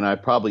 And I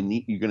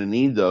probably you're going to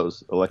need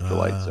those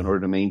electrolytes in order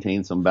to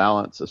maintain some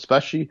balance,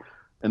 especially.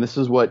 And this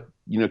is what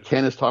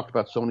Ken has talked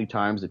about so many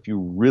times. If you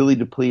really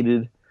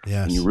depleted.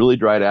 Yes. And you really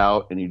dried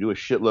out and you do a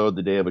shitload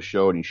the day of a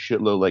show and you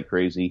shitload like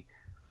crazy,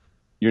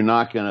 you're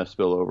not going to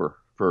spill over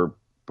for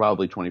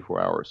probably 24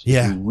 hours.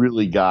 Yeah. You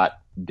really got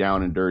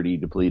down and dirty,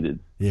 depleted.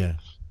 Yeah.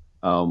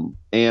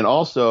 And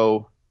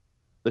also,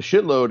 the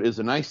shitload is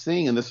a nice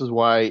thing, and this is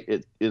why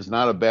it is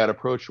not a bad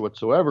approach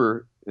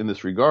whatsoever in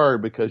this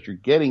regard, because you're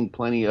getting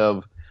plenty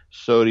of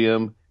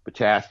sodium,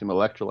 potassium,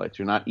 electrolytes.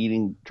 You're not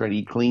trying to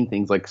eat clean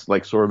things like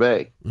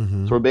sorbet.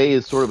 Mm-hmm. Sorbet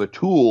is sort of a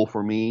tool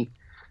for me,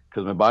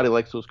 because my body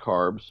likes those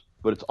carbs,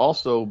 but it's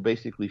also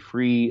basically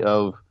free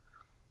of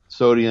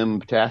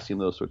sodium, potassium,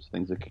 those sorts of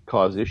things that could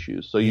cause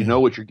issues. So you know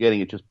what you're getting.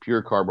 It's just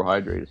pure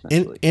carbohydrate,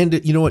 essentially. And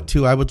you know what,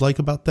 too, I would like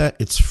about that?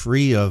 It's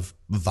free of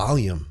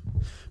volume.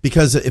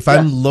 Because if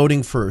I'm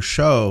loading for a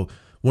show,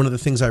 one of the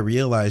things I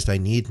realized I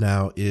need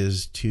now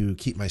is to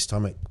keep my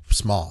stomach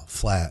small,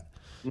 flat.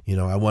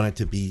 I want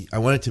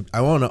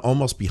to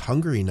almost be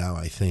hungry now,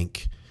 I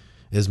think,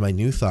 is my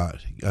new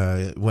thought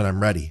when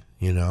I'm ready,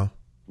 A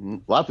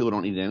lot of people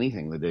don't eat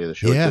anything the day of the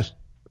show. Yeah. It's just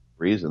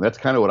reason. That's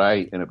kind of what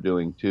I end up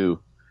doing too.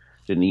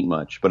 Didn't eat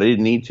much, but I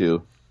didn't need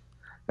to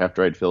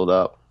after I'd filled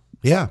up.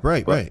 Yeah,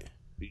 right.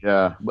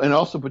 Yeah, and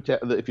also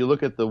if you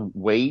look at the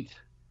weight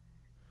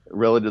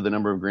relative to the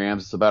number of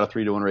grams, it's about a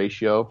 3-to-1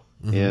 ratio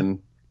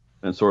in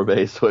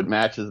sorbet, so it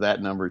matches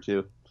that number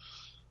too.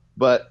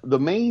 But the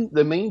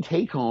main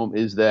take home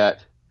is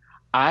that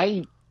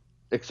I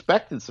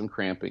expected some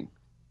cramping.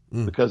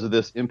 Because of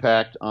this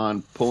impact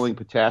on pulling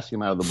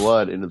potassium out of the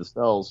blood into the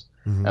cells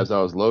as I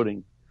was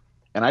loading.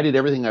 And I did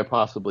everything I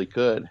possibly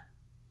could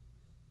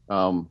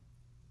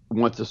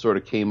once this sort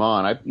of came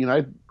on.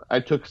 I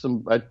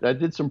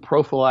did some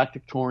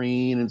prophylactic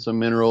taurine and some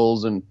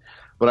minerals,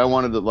 but I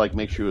wanted to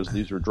make sure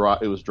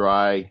it was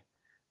dry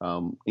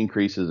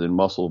increases in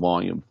muscle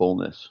volume,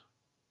 fullness,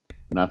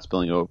 not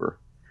spilling over.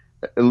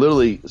 And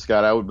literally,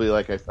 Scott, I would be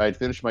like, I'd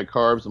finish my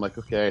carbs. I'm like,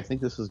 okay, I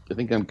think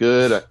I'm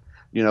good.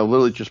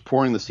 Literally just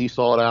pouring the sea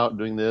salt out and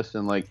doing this,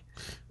 and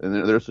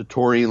there's a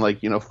taurine,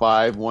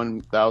 5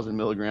 1,000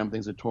 milligram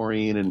things of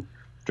taurine, and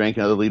drank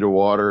another liter of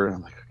water. And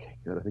I'm like, okay,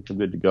 good. I think I'm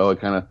good to go. I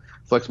kind of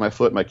flex my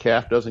foot. My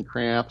calf doesn't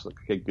cramp. It's like,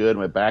 okay, good.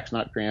 My back's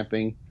not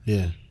cramping.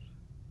 Yeah.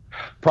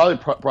 Probably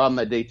problem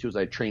that day too is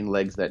I trained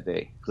legs that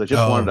day because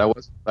I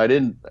just I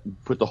didn't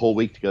put the whole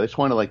week together. I just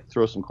wanted to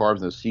throw some carbs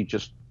in the seat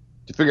just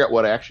to figure out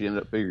what I actually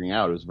ended up figuring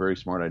out. It was a very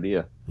smart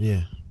idea.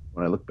 Yeah.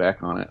 When I look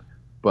back on it,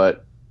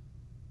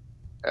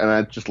 and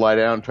I just lie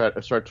down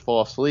and start to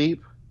fall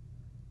asleep,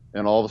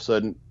 and all of a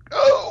sudden,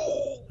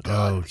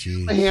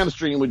 geez. My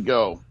hamstring would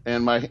go,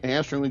 and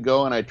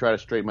I'd try to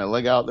straighten my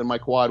leg out, then my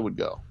quad would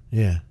go.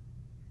 Yeah.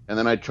 And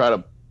then I'd try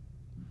to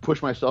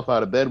push myself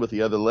out of bed with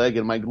the other leg,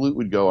 and my glute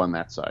would go on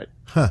that side.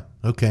 Huh,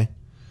 okay.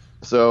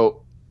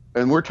 So,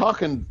 and we're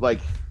talking like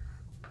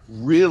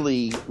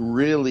really,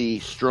 really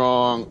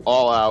strong,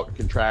 all-out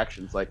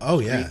contractions, like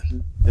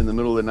in the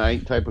middle of the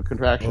night type of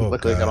contractions.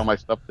 Luckily, I got all my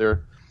stuff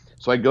there.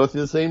 So I go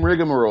through the same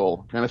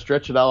rigmarole, kind of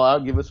stretch it all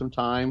out, give it some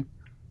time,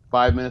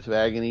 5 minutes of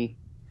agony,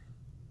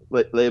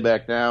 lay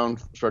back down,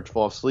 start to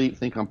fall asleep,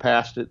 think I'm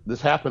past it.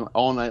 This happened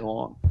all night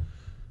long,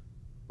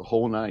 the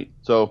whole night.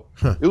 So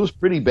it was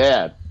pretty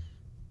bad.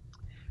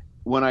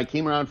 When I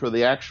came around for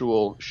the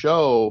actual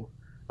show,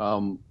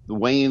 the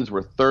weigh-ins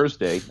were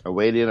Thursday. I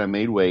weighed in, I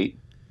made weight,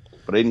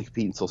 but I didn't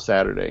compete until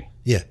Saturday.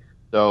 Yeah.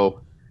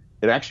 So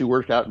it actually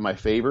worked out in my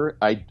favor.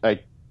 I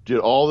did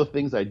all the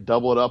things. I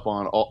doubled up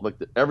on all, like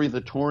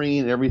the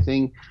taurine and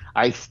everything.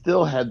 I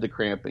still had the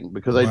cramping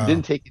because I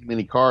didn't take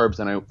many carbs,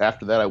 and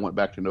after that I went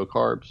back to no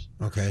carbs.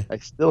 Okay. I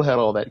still had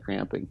all that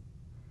cramping.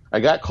 I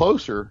got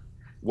closer.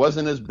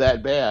 Wasn't as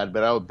that bad,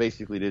 but I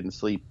basically didn't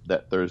sleep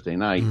that Thursday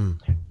night,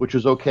 which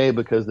was okay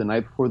because the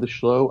night before the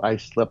show, I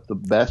slept the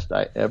best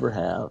I ever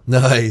have.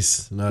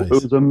 Nice. It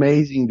was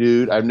amazing,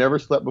 dude. I've never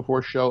slept before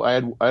a show. I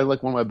had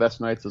like one of my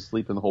best nights of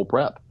sleep in the whole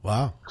prep.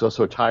 Wow. Because I was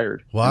so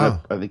tired. Wow.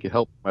 I think it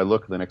helped my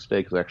look the next day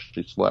because I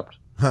actually slept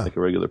like a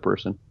regular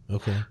person.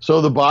 Okay.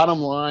 So the bottom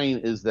line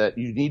is that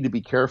you need to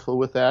be careful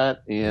with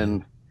that,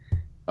 and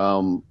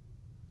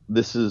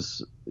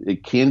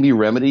it can be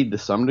remedied to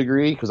some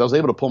degree because I was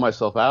able to pull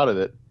myself out of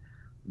it,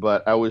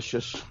 but I was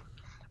so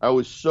I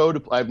was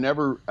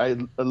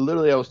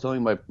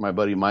telling my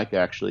buddy Mike,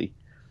 actually,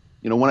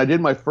 when I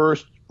did my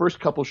first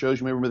couple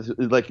shows, you may remember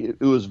this, like it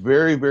was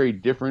very, very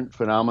different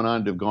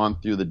phenomenon to have gone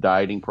through the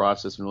dieting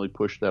process and really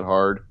pushed that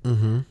hard.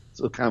 Mm-hmm.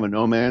 It's kind of a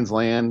no man's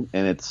land,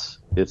 and it's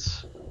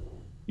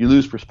you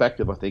lose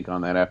perspective, I think,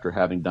 on that after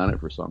having done it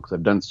for so long, because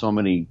I've done so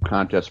many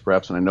contest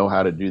preps and I know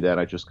how to do that.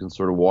 I just can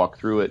sort of walk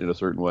through it in a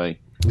certain way.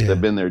 Yeah.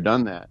 I've been there,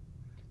 done that.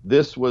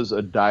 This was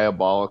a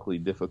diabolically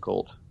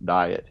difficult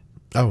diet.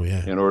 Oh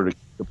yeah. In order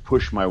to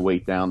push my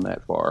weight down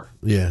that far.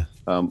 Yeah.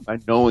 I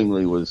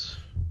knowingly was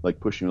like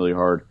pushing really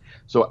hard.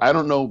 So I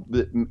don't know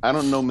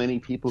many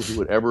people who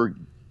would ever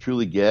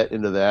truly get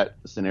into that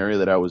scenario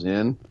that I was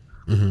in,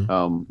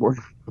 where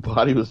the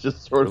body was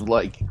just sort of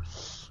like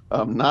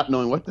not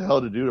knowing what the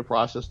hell to do to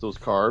process those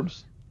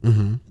carbs.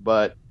 Mm-hmm.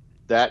 But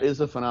that is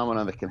a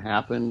phenomenon that can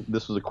happen.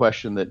 This was a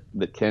question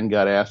that Ken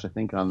got asked, I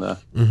think, on the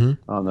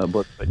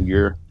Blood, Sweat, and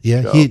Gear.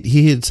 Yeah, show.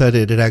 he had said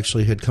it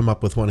actually had come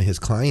up with one of his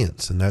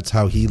clients, and that's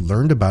how he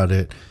learned about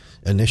it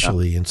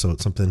initially, and so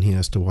it's something he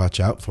has to watch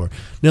out for.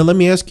 Now, let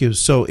me ask you: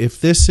 so if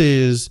this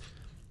is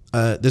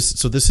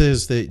this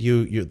is that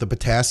you the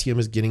potassium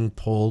is getting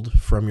pulled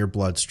from your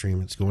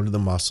bloodstream, it's going to the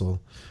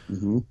muscle,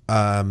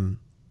 and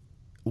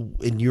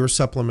you're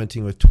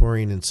supplementing with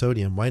taurine and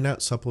sodium. Why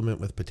not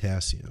supplement with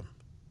potassium?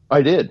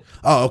 I did.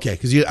 Oh, okay.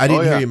 Because I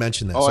didn't hear you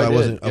mention that, so I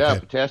wasn't. Okay. Yeah,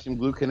 potassium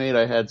gluconate.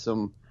 I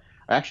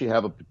actually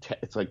have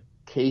it's like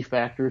K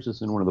factors.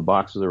 It's in one of the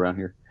boxes around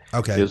here.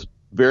 Okay. There's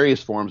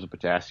various forms of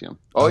potassium.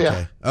 Oh okay.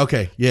 yeah.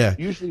 Okay. Yeah.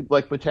 Usually,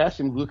 like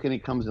potassium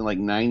gluconate comes in like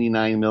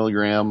 99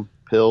 milligram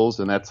pills,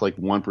 and that's like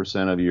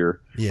 1% of your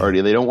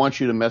already. They don't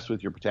want you to mess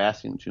with your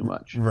potassium too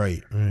much.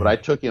 Right. But I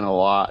took in a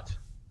lot.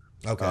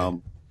 Okay.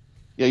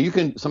 Yeah, you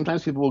can.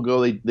 Sometimes people will go.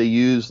 They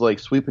use like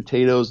sweet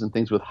potatoes and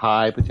things with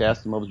high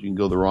potassium levels. You can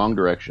go the wrong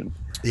direction.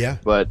 Yeah.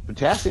 But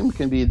potassium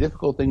can be a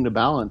difficult thing to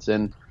balance,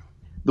 and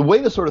the way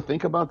to sort of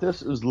think about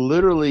this is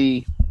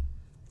literally,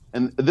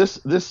 and this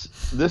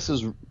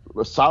is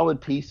a solid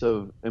piece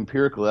of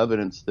empirical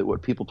evidence that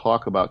what people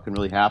talk about can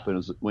really happen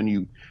is when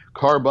you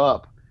carb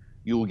up,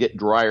 you will get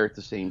drier at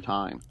the same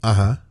time.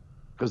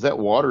 Because that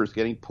water is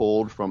getting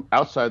pulled from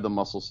outside the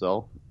muscle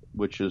cell,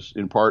 which is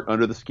in part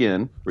under the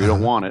skin, where you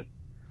don't want it,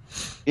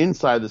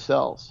 inside the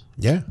cells.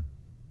 Yeah.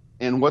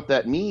 And what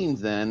that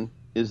means then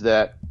is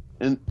that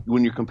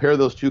when you compare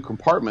those two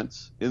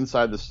compartments,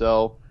 inside the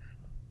cell,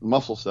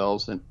 muscle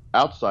cells, and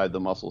outside the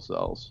muscle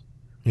cells,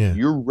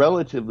 you're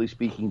relatively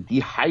speaking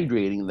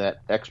dehydrating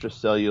that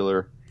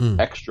extracellular,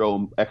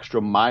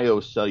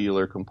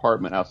 extramyocellular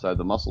compartment outside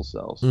the muscle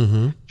cells.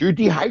 You're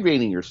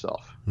dehydrating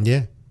yourself.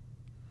 Yeah.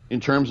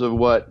 In terms of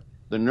what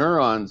the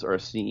neurons are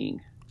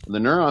seeing. The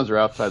neurons are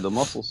outside the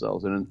muscle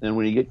cells, and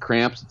when you get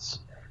cramps,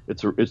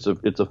 it's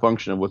a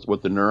function of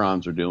what the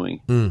neurons are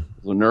doing. The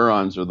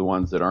neurons are the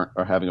ones that are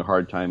having a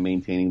hard time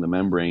maintaining the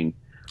membrane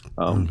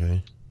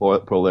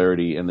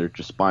polarity, and they're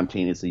just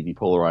spontaneously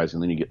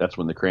depolarizing. Then that's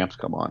when the cramps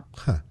come on.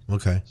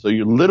 Okay. So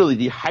you're literally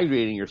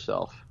dehydrating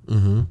yourself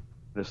in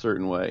a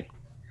certain way.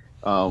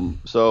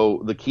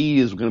 So the key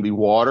is going to be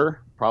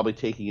water. Probably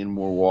taking in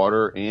more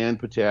water and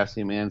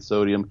potassium and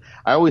sodium.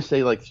 I always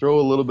say like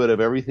throw a little bit of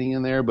everything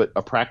in there, but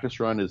a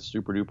practice run is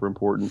super duper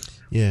important.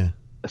 Yeah.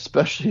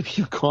 Especially if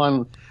you've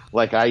gone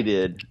like I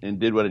did and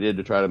did what I did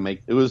to try to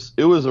make it was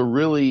a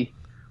really,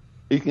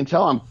 you can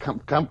tell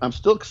I'm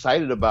still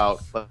excited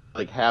about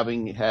like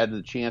having had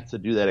the chance to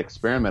do that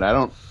experiment. I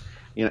don't,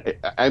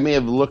 I may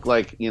have looked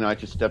like, I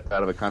just stepped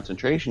out of a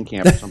concentration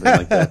camp or something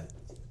like that.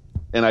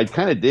 And I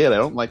kind of did. I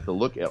don't like the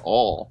look at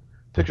all.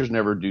 Pictures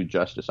never do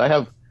justice. I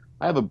have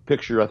a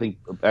picture, I think,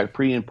 at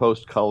pre and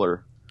post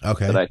color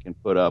that I can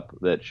put up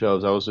that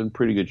shows I was in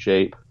pretty good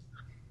shape.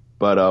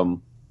 But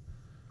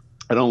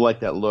I don't like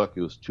that look.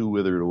 It was too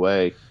withered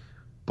away.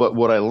 But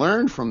what I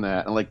learned from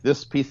that, and like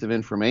this piece of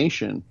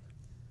information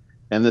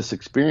and this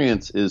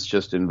experience is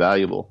just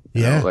invaluable.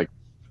 Yeah. Like,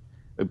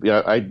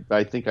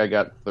 I think I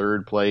got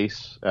third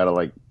place out of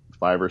like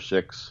 5 or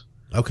 6.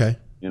 Okay.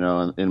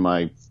 In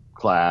my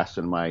class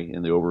and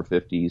in the over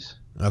 50s.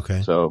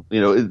 Okay. So,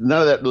 none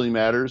of that really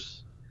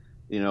matters.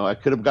 I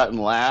could have gotten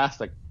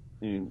last. I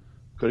could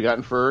have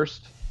gotten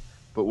first.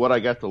 But what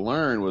I got to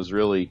learn was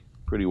really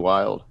pretty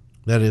wild.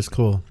 That is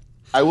cool.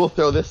 I will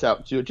throw this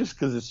out too, just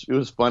because it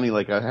was funny.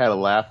 Like I had a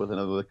laugh with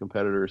another of the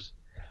competitors.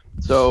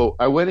 So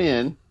I went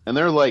in, and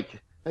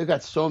they've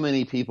got so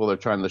many people they're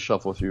trying to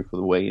shuffle through for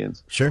the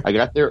weigh-ins. Sure. I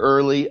got there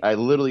early. I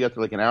literally got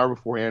there like an hour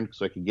beforehand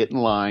so I could get in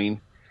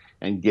line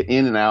and get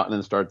in and out and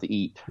then start to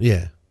eat.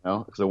 Yeah.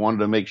 Because I wanted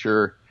to make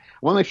sure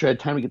I had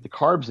time to get the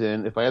carbs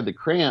in. If I had the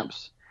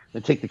cramps,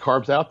 then take the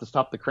carbs out to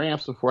stop the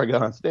cramps before I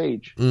got on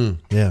stage. Yeah.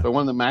 So I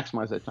wanted to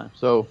maximize that time.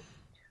 So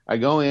I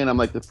go in, I'm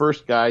like the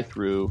first guy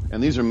through,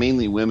 and these are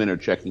mainly women are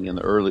checking in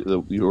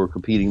you were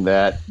competing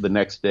the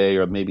next day,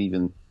 or maybe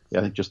even,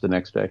 I think just the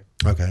next day.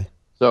 Okay.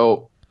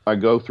 So I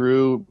go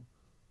through,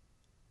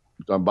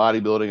 I'm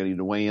bodybuilding, I need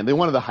to weigh in. They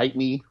wanted to height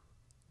me.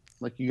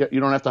 Like, you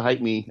don't have to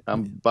height me.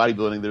 I'm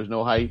bodybuilding. There's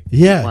no height.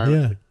 Yeah,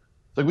 yeah.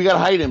 It's like, we got to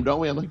height him, don't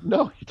we? I'm like,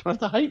 no, you don't have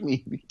to height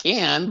me. You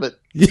can, but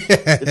yeah.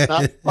 It's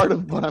not part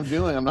of what I'm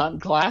doing. I'm not in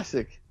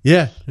classic.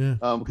 Yeah, yeah.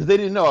 Because they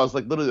didn't know. I was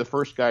like literally the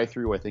first guy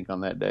through, I think,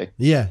 on that day.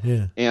 Yeah,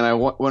 yeah. And I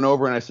went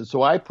over and I said,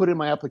 so I put in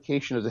my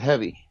application as a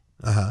heavy.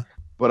 Uh-huh.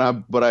 But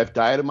I've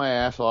dieted my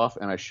ass off,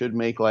 and I should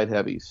make light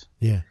heavies.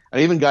 Yeah.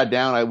 I even got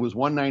down. I was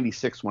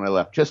 196 when I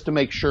left, just to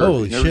make sure.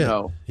 Holy shit!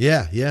 Know.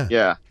 Yeah, yeah,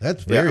 yeah.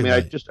 That's very.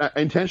 I I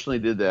intentionally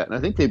did that, and I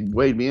think they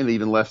weighed me in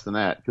even less than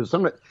that because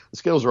the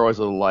scales are always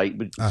a little light,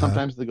 but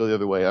sometimes they go the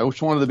other way. I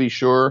just wanted to be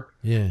sure.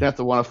 Yeah. Didn't have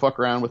to want to fuck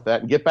around with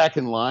that and get back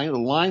in line. The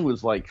line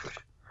was like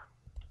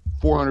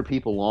 400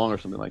 people long or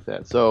something like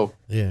that. So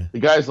yeah, the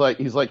guy's like,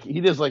 he's like,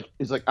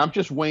 I'm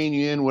just weighing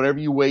you in. Whatever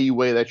you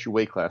weigh. That's your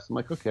weight class. I'm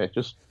like, okay,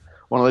 just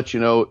want to let you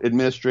know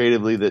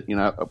administratively that I'm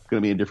going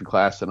to be in a different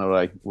class than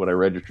what I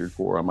registered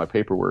for on my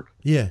paperwork.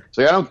 Yeah.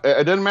 So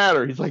it doesn't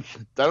matter. He's like,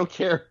 I don't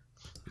care.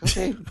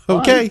 Okay.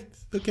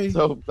 Okay.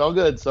 So it's all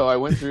good. So I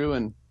went through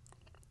and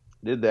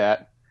did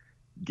that.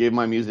 Gave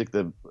my music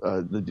the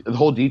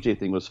whole DJ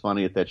thing was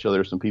funny at that show.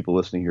 There's some people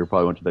listening here who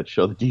probably went to that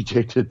show. The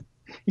DJ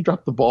he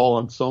dropped the ball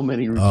on so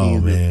many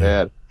routines. Oh, man. It was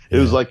bad. It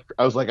was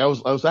like I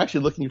was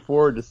actually looking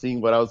forward to seeing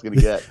what I was going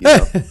to get.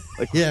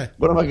 Like, yeah,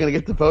 what am I going to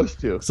get to post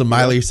to? Some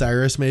Miley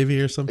Cyrus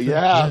maybe or something.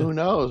 Yeah, who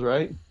knows,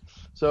 right?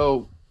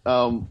 So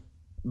the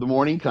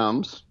morning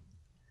comes.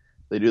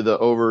 They do the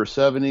over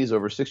 70s,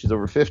 over 60s,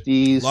 over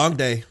 50s.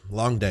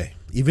 Long day.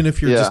 Even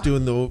if you're just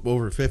doing the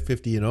over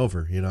 50 and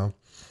over,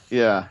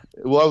 Yeah.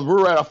 Well,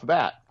 we're right off the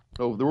bat.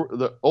 So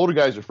the older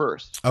guys are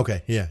first.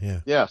 Okay. Yeah.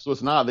 Yeah. So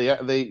it's not they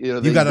got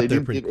up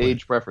there pretty quick.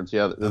 Age preference.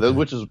 Yeah,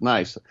 which is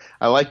nice.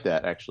 I like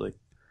that actually.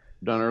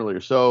 Done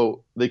earlier.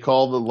 So they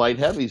call the light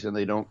heavies and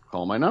they don't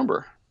call my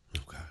number.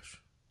 Oh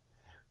gosh.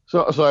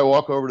 So I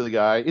walk over to the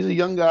guy. He's a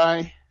young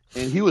guy,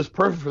 and he was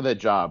perfect for that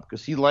job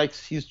because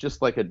he's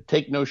just like a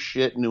take no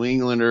shit New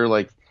Englander.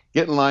 Like,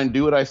 get in line,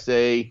 do what I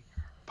say,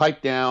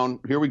 pipe down.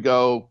 Here we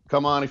go.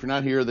 Come on. If you're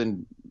not here,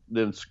 then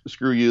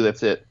screw you.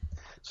 That's it.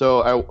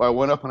 So I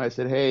went up and I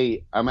said,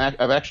 hey, I've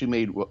actually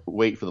made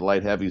weight for the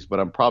light heavies,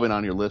 but I'm probably not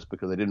on your list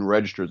because I didn't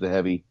register as a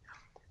heavy.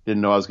 Didn't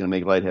know I was going to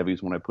make light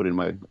heavies when I put in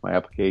my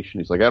application.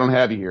 He's like, I don't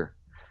have you here.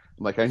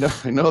 I'm like, I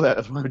know that.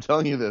 That's why I'm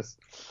telling you this.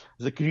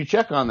 He's like, could you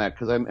check on that?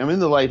 Because I'm in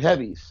the light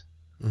heavies.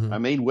 Mm-hmm. I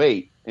made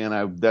weight,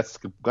 and that's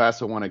the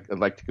class I'd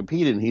like to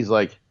compete in. He's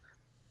like,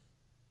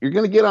 you're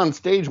going to get on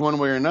stage one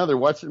way or another.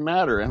 What's it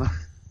matter? And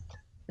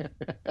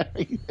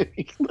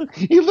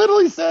he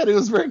literally said it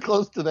was very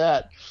close to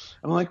that.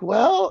 I'm like,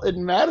 well, it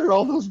mattered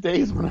all those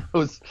days when I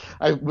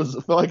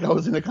felt like I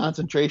was in a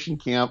concentration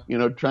camp,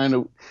 trying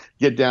to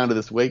get down to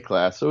this weight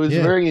class. So it was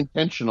very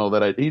intentional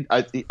that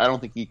I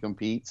don't think he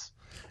competes.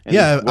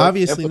 And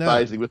obviously not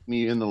empathizing with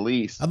me in the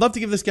least. I'd love to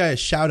give this guy a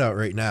shout out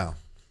right now.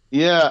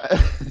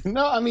 Yeah,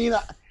 no, I mean,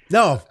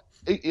 no,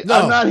 I'm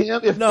not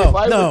him.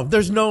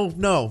 There's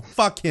no,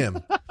 fuck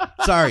him.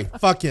 Sorry,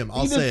 fuck him.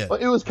 I'll say it.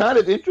 It was kind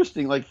of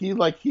interesting.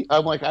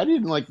 I'm like, I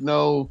didn't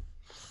know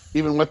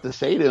even what to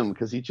say to him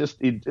because he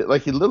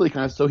literally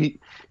kind of, so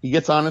he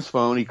gets on his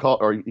phone,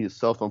 or his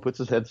cell phone, puts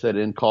his headset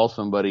in, calls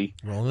somebody,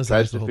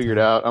 tries to figure it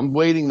out. I'm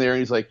waiting there.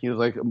 He's like,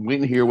 I'm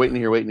waiting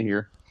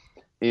here.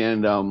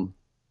 And,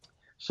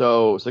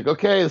 so it's like,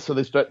 okay, so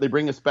they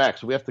bring us back.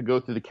 So we have to go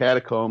through the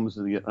catacombs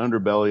and the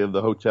underbelly of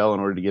the hotel in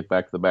order to get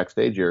back to the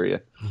backstage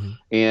area. Mm-hmm.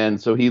 And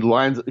so he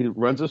runs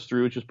us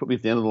through, just put me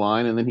at the end of the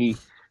line. And then he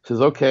says,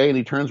 okay. And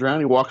he turns around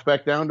and he walks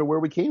back down to where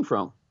we came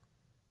from.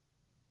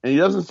 And he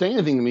doesn't say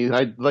anything to me.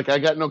 I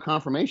got no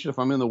confirmation if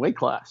I'm in the weight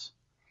class.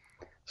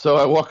 So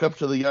I walk up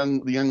to the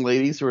young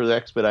ladies who are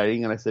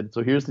expediting. And I said,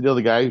 so here's the deal.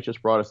 The guy who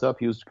just brought us up,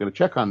 he was going to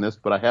check on this,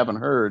 but I haven't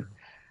heard.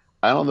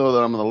 I don't know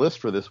that I'm on the list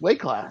for this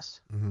weight class.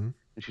 Mm-hmm.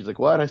 she's like,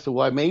 what? I said,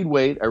 well, I made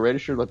weight. I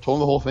registered. I told him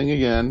the whole thing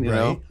again, you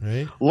know.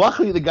 Right.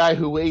 Luckily, the guy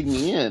who weighed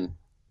me in.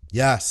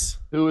 Yes.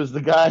 Who was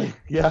the guy,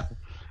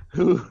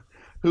 who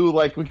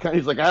like,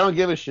 he's like, I don't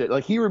give a shit.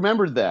 Like, he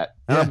remembered that.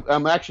 And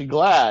I'm actually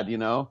glad, you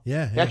know.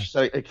 Yeah. He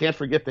actually said, I can't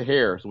forget the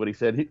hair, is what he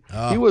said.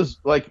 He was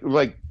like,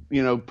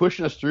 you know,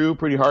 pushing us through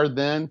pretty hard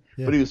then,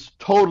 but he was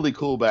totally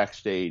cool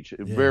backstage,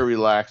 very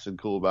relaxed and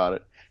cool about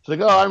it. He's like,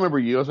 oh, I remember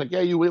you. I was like,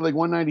 yeah, you weigh like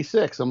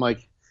 196. I'm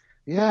like,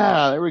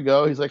 yeah, there we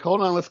go. He's like,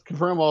 hold on, let's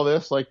confirm all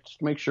this, like, just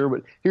to make sure.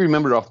 But he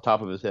remembered off the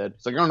top of his head.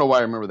 It's like, I don't know why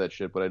I remember that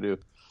shit, but I do.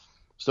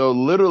 So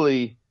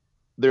literally,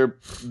 they're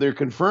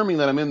confirming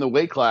that I'm in the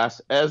weight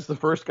class as the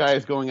first guy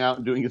is going out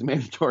and doing his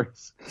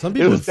mandatories. Some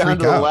people would freak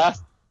out.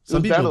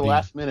 Down to the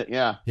last minute,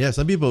 yeah. Yeah,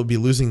 some people would be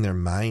losing their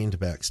mind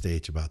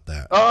backstage about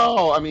that.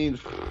 Oh, I mean,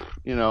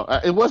 you know,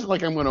 it wasn't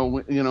like I'm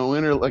going to, you know,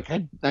 win or like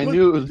I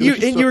knew it was.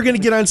 You were going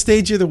to get on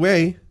stage either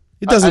way.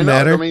 It doesn't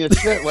matter. I mean, it's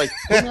shit. Like,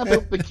 we have the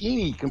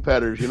bikini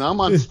competitors. You know,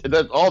 I'm on.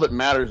 All that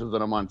matters is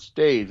that I'm on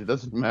stage. It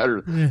doesn't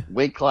matter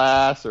weight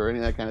class or any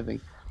of that kind of thing.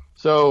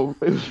 So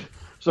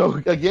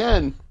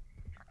again,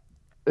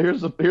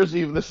 here's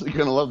even. This is you're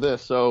gonna love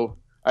this. So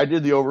I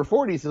did the over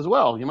 40s as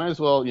well. You might as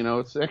well, you know,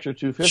 it's extra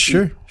 250.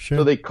 Sure.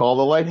 So they call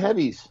the light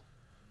heavies,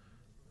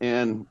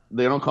 and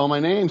they don't call my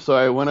name. So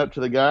I went up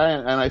to the guy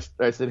and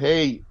I said,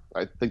 hey,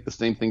 I think the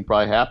same thing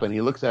probably happened. He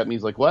looks at me.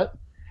 He's like, what?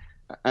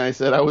 And I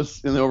said, I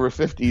was in the over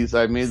 50s.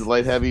 I made the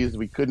light heavies.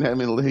 We couldn't have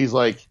me. He's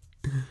like,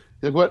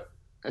 what?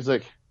 I was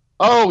like,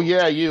 oh,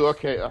 yeah, you.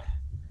 Okay.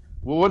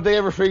 Well, what did they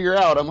ever figure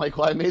out? I'm like,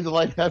 well, I made the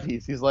light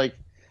heavies. He's like,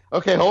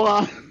 okay, hold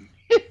on.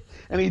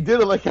 And he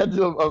did it like had to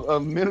do a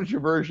miniature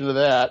version of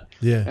that.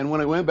 Yeah. And when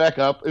it went back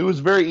up, it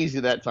was very easy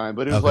that time.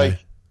 But it was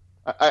like,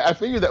 I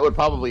figured that would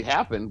probably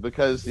happen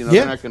because, you know,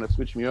 they're not going to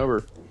switch me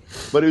over.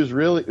 But it was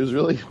really,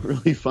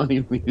 really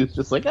funny. He was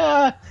just like,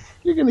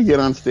 you're going to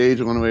get on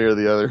stage one way or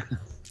the other.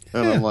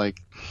 And I'm like,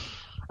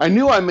 I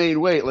knew I made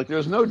weight. Like, there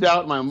was no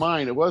doubt in my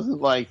mind. It wasn't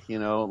like, you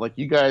know, like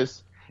you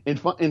guys. In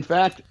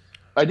fact,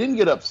 I didn't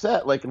get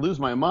upset, like lose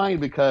my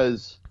mind,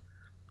 because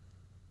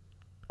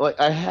like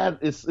I had.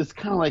 It's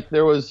kind of like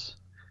there was.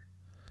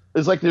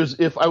 It's like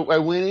if I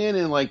went in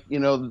and like, you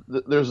know,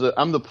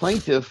 I'm the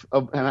plaintiff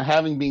and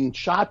having been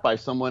shot by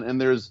someone, and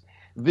there's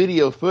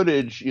video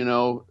footage, you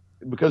know,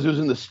 because it was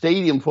in the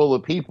stadium full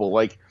of people.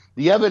 Like,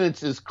 the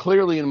evidence is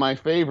clearly in my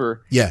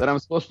favor that I'm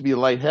supposed to be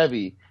light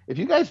heavy. If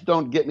you guys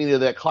don't get me to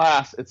that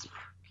class,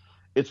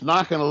 it's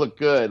not going to look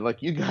good.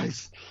 Like, you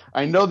guys,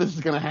 I know this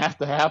is going to have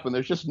to happen.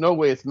 There's just no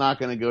way it's not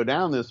going to go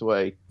down this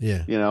way.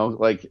 Yeah. You know,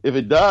 like if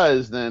it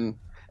does, then,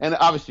 and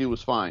obviously it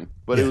was fine,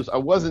 but I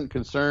wasn't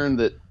concerned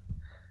that,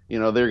 you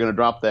know, they're going to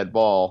drop that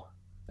ball.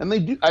 And they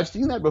do. I've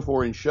seen that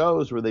before in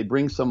shows where they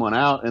bring someone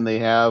out and they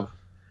have,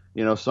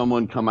 you know,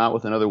 someone come out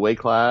with another weight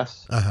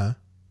class.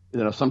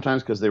 You know,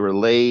 sometimes because they were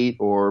late,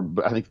 or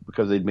I think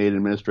because they'd made an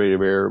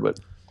administrative error. But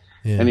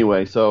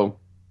anyway, so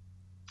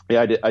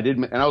yeah, I did,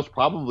 and I was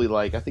probably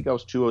like, I think I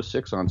was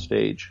 206 on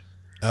stage.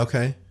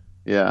 Okay.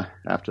 Yeah,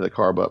 after the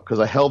carb up, because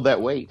I held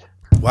that weight.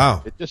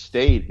 Wow. It just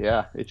stayed.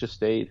 Yeah, it just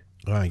stayed.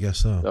 Oh, I guess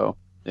so. So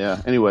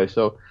yeah. Anyway,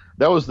 so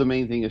that was the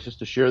main thing, is just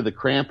to share the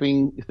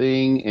cramping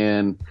thing,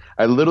 and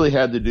I literally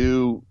had to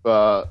do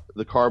the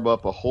carb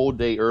up a whole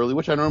day early,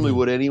 which I normally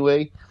would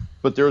anyway,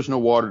 but there was no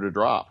water to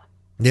drop.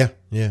 Yeah.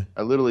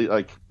 I literally,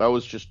 like, I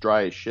was just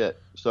dry as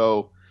shit.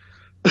 So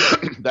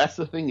that's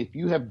the thing. If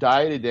you have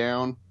dieted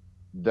down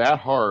that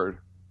hard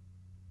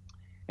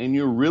and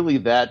you're really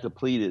that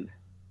depleted,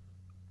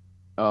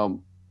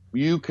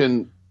 you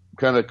can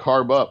kind of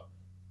carb up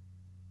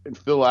and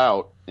fill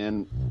out.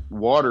 And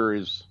water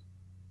is,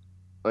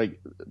 like,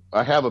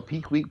 I have a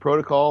peak week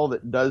protocol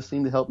that does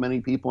seem to help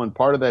many people. And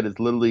part of that is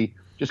literally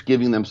just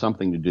giving them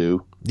something to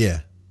do.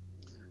 Yeah.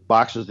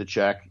 Boxes to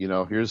check, you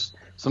know, here's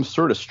some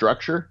sort of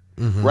structure.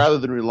 Rather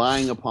than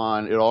relying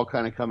upon it all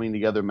kind of coming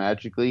together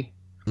magically,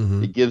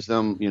 it gives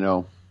them, you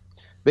know,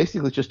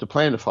 basically just a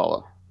plan to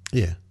follow.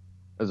 Yeah.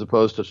 As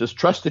opposed to just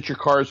trust that your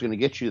car is going to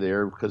get you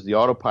there, because the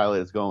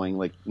autopilot is going.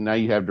 Like, now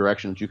you have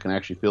directions, you can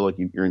actually feel like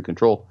you're in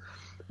control.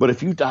 But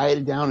if you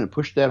dieted down and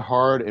pushed that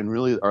hard and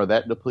really are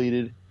that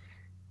depleted,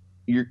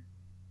 you're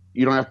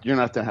not going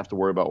to have to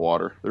worry about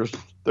water.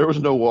 There was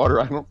no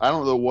water. I don't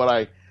know what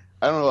I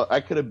don't know.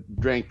 I could have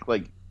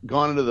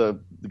gone into the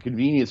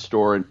convenience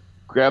store and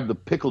grab the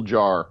pickle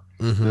jar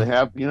they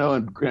have, you know,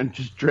 and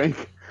just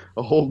drank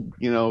a whole,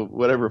 you know,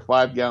 whatever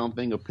 5-gallon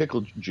thing of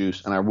pickle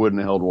juice, and I wouldn't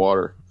have held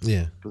water.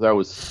 Yeah, because I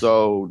was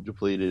so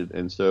depleted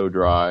and so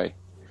dry.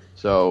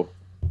 So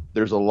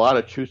there's a lot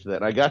of truth to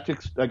that. And I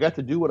got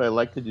to do what I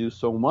like to do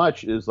so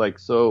much, is like,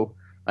 so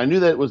I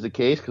knew that was the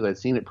case because I'd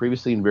seen it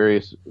previously in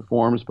various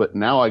forms, but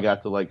now I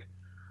got to like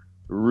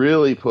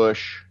really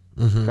push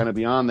kind of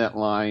beyond that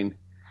line.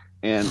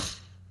 And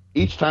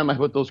each time I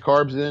put those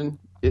carbs in,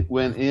 it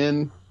went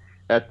in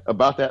at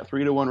about that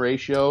 3-to-1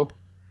 ratio.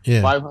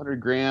 500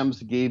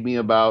 grams gave me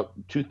about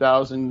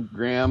 2,000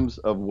 grams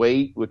of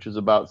weight, which is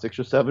about 6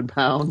 or 7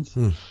 pounds.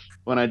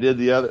 When I did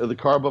the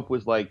carb up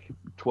was like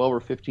 12 or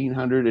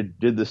 1500, it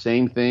did the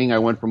same thing. I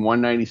went from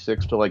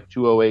 196 to like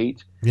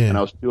 208, and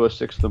I was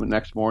 206 the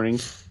next morning,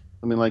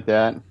 something like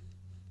that.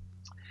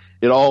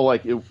 It all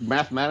it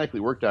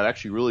mathematically worked out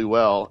actually really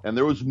well, and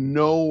there was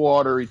no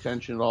water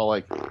retention at all.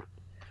 Like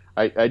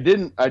I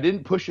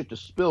didn't push it to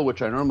spill,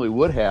 which I normally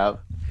would have.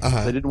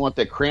 I didn't want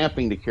that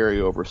cramping to carry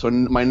over. So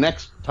my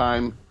next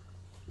time,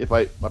 if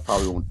I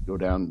probably won't go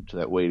down to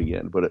that weight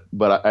again,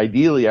 but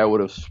ideally I would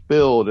have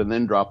spilled and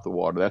then dropped the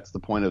water. That's the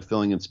point of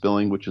filling and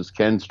spilling, which is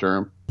Ken's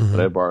term that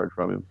I borrowed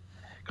from him.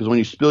 Because when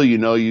you spill,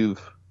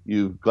 you've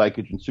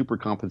glycogen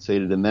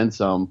supercompensated and then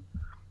some,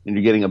 and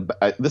you're getting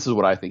this is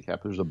what I think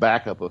happens. There's a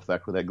backup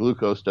effect where that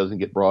glucose doesn't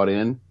get brought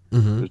in.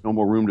 There's no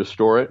more room to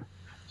store it,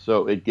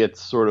 so it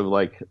gets sort of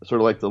like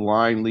the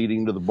line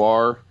leading to the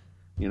bar,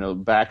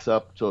 backs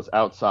up till it's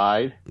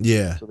outside.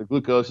 Yeah. So the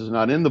glucose is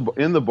not in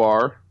the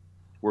bar,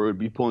 where it would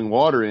be pulling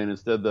water in.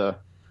 Instead,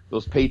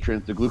 those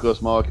patrons, the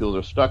glucose molecules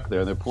are stuck there,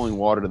 and they're pulling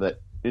water to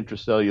that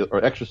intracellular or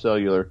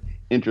extracellular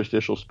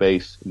interstitial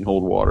space and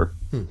hold water.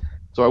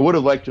 So I would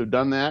have liked to have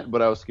done that,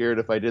 but I was scared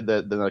if I did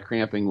that, then the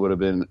cramping would have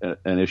been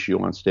an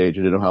issue on stage.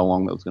 I didn't know how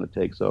long that was going to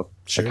take, so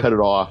I cut it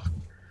off.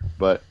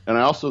 And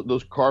I also,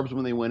 those carbs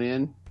when they went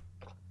in,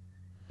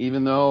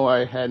 even though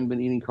I hadn't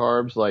been eating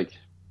carbs, like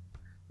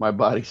my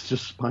body's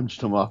just sponged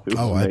them up. It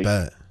was amazing. I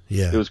bet.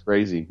 Yeah. It was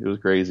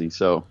crazy.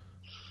 So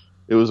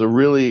it was a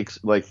really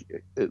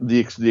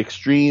the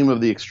extreme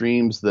of the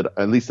extremes that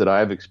at least that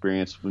I've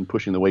experienced when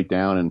pushing the weight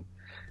down and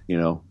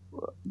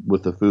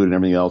with the food and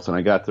everything else. And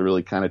I got to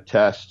really kind of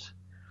test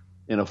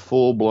in a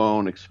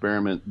full-blown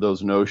experiment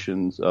those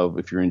notions of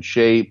if you're in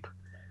shape,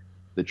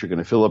 that you're going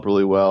to fill up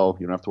really well,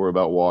 you don't have to worry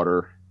about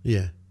water.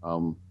 Yeah.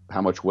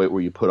 How much weight will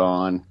you put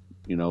on,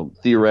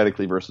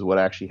 theoretically versus what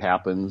actually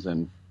happens,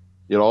 and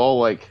it all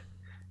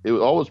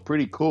was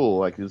pretty cool.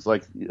 Like it's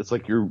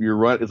like you're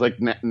run. It's like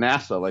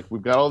NASA. Like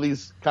we've got all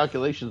these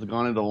calculations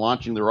gone into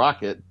launching the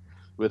rocket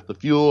with the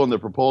fuel and the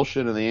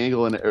propulsion and the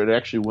angle, and it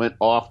actually went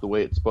off the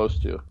way it's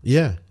supposed to.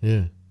 Yeah,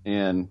 yeah.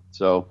 And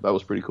so that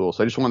was pretty cool.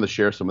 So I just wanted to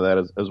share some of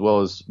that as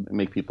well as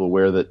make people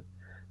aware that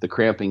the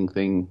cramping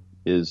thing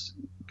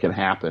can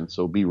happen.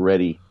 So be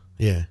ready.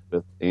 Yeah.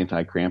 With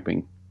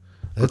anti-cramping.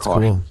 That's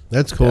cool.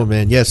 That's cool,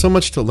 man. Yeah, so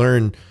much to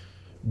learn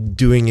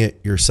doing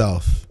it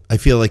yourself. I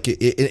feel like and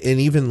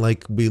even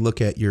like we look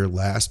at your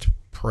last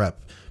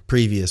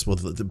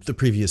the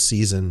previous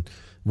season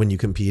when you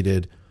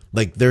competed,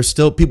 like we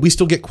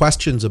still get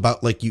questions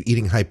about like you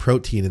eating high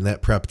protein in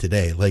that prep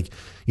today. Like,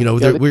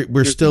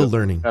 we're still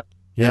learning.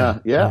 Yeah.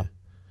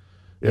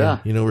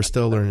 We're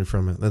still learning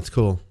from it. That's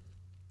cool.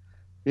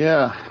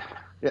 Yeah.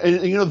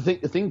 And the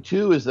thing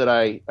too is that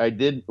I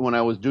did when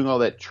I was doing all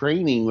that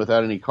training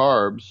without any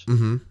carbs.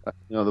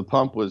 The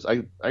pump was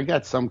I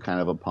got some kind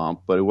of a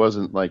pump, but it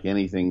wasn't like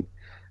anything.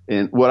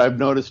 And what I've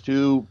noticed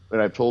too,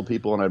 and I've told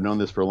people, and I've known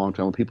this for a long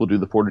time, when people do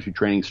the fortitude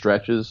training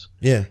stretches,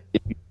 you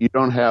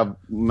don't have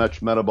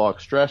much metabolic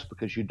stress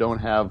because you don't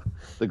have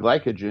the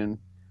glycogen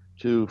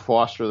to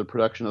foster the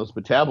production of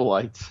those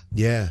metabolites.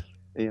 Yeah.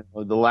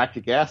 The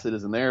lactic acid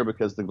isn't there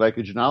because the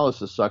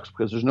glycogenolysis sucks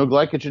because there's no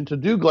glycogen to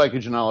do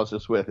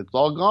glycogenolysis with. It's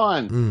all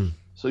gone.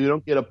 So you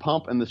don't get a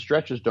pump and the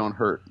stretches don't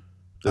hurt.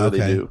 So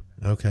they do.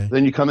 Okay.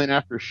 Then you come in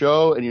after a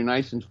show and you're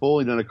nice and full.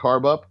 You've done a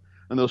carb up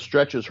and those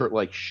stretches hurt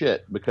like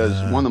shit because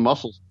the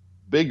muscle's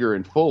bigger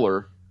and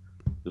fuller.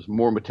 There's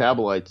more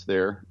metabolites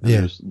there. And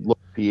there's low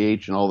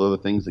pH and all the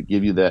other things that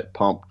give you that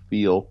pump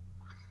feel.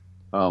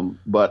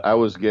 But I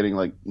was getting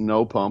like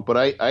no pump. But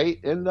I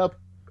ended up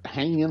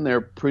hanging in there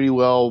pretty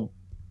well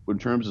in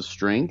terms of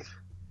strength.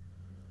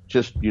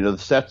 Just, the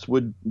sets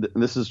would,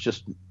 and this is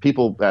just,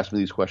 people ask me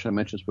these questions, I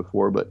mentioned this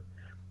before, but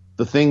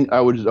the thing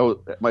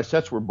my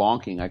sets were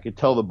bonking. I could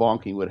tell the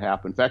bonking would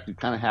happen. In fact, it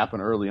kind of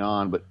happened early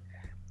on, but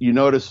you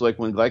notice like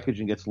when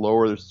glycogen gets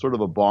lower, there's sort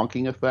of a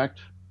bonking effect.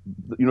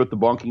 You know what the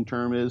bonking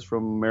term is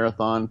from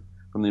marathon,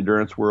 from the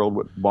endurance world,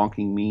 what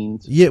bonking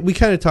means? Yeah, we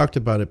kind of talked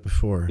about it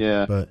before.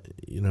 Yeah. But,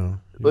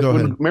 But go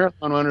when ahead.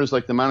 marathon runners,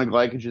 like the amount of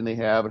glycogen they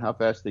have and how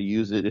fast they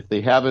use it, if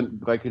they haven't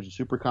glycogen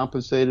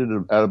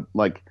supercompensated at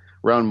like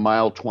around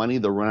mile 20,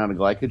 they'll run out of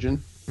glycogen.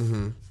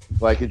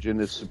 Glycogen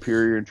is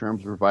superior in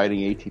terms of providing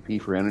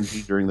ATP for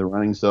energy during the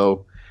running.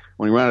 So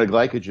when you run out of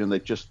glycogen,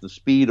 that just the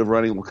speed of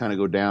running will kind of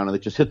go down and they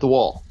just hit the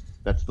wall.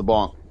 That's the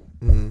bonk.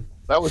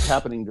 That was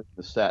happening during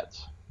the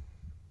sets.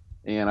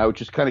 And I would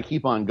just kind of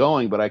keep on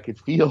going, but I could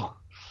feel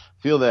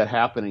that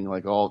happening.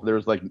 Like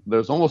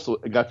there's almost,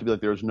 it got to be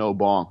like there was no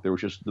bonk. There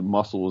was just, the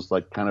muscle was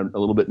like kind of a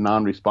little bit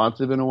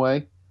non-responsive in a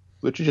way,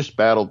 which you just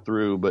battled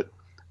through. But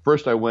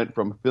first I went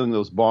from feeling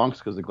those bonks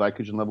because the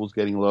glycogen level was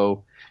getting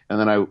low. And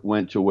then I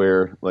went to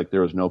where like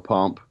there was no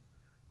pump,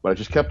 but I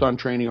just kept on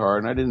training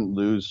hard and I didn't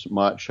lose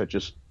much. I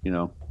just,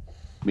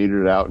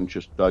 metered it out and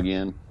just dug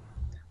in,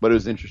 but it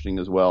was interesting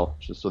as well.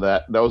 Just so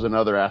that was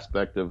another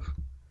aspect of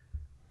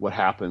what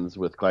happens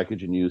with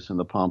glycogen use and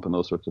the pump and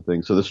those sorts of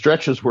things. So the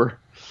stretches were,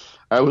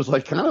 I was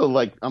like, kind of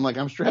like,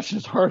 I'm stretching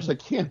as hard as I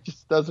can. It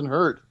just doesn't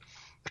hurt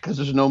because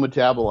there's no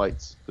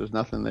metabolites. There's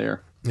nothing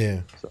there.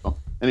 Yeah. So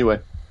anyway,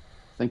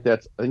 think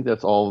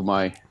that's all of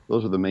my.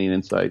 Those are the main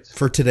insights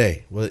for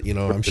today. Well,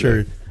 I'm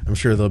sure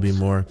there'll be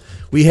more.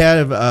 We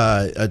have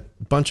a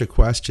bunch of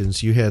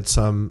questions. You had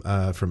some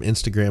from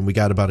Instagram. We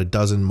got about a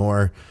dozen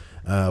more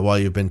while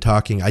you've been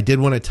talking. I did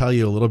want to tell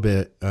you a little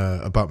bit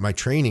about my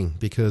training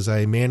because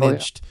I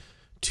managed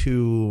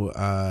to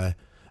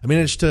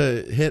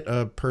hit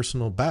a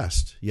personal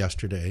best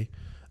yesterday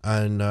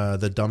on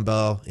the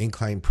dumbbell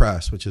incline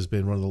press, which has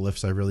been one of the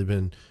lifts I've really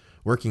been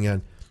working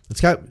on.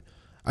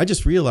 I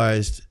just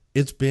realized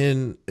it's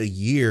been a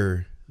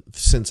year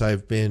since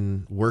I've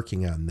been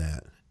working on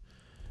that.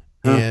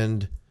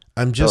 And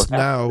I'm just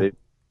now,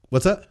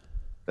 what's that?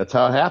 That's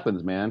how it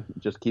happens, man.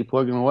 Just keep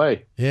plugging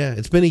away. Yeah.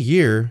 It's been a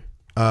year.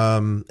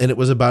 And it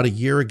was about a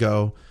year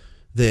ago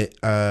that,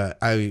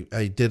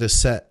 I did a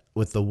set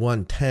with the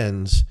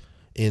 110s,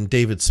 and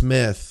David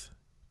Smith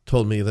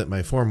told me that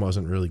my form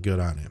wasn't really good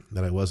on it,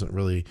 that I wasn't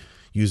really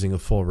using a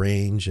full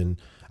range. And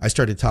I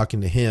started talking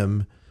to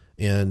him,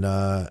 and,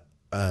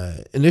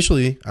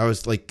 initially I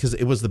was like, cause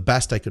it was the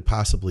best I could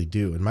possibly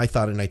do. And my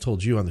thought, and I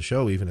told you on the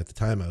show, even at the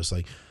time, I was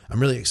like, I'm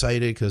really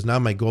excited because now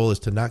my goal is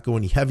to not go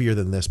any heavier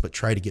than this, but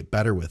try to get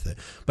better with it.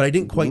 But I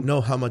didn't quite know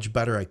how much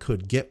better I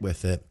could get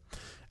with it.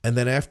 And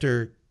then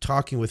after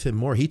talking with him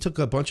more, he took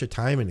a bunch of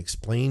time and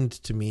explained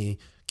to me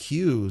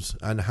cues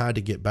on how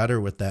to get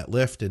better with that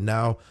lift. And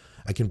now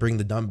I can bring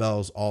the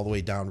dumbbells all the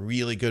way down,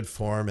 really good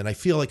form. And I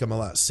feel like I'm a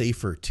lot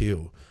safer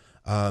too.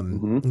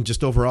 And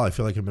just overall, I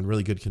feel like I'm in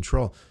really good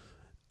control.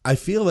 I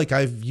feel like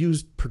I've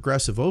used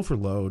progressive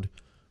overload,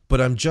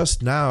 but I'm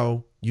just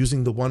now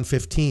using the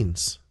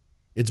 115s.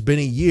 It's been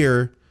a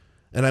year,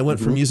 and I went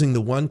from using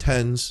the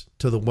 110s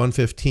to the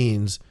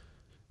 115s,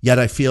 yet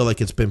I feel like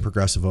it's been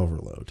progressive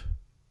overload.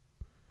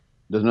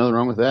 There's nothing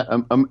wrong with that.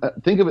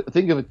 Think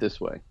of it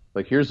this way.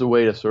 Like, here's a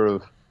way to sort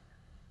of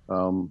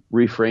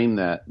reframe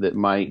that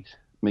might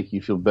make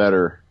you feel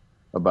better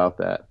about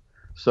that.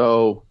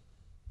 So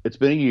it's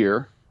been a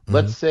year.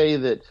 Let's say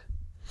that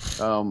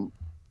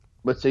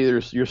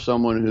you're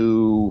someone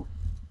who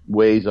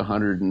weighs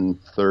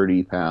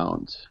 130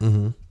 pounds.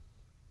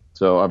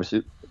 So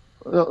obviously,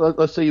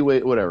 let's say you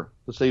weigh whatever.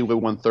 Let's say you weigh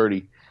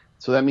 130.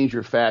 So that means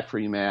your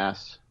fat-free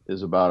mass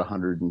is about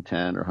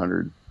 110 or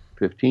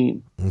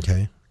 115.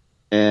 Okay.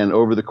 And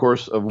over the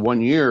course of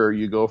 1 year,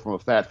 you go from a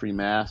fat-free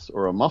mass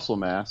or a muscle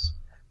mass,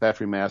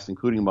 fat-free mass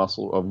including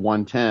muscle, of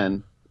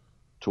 110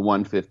 to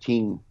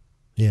 115.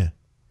 Yeah.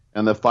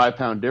 And the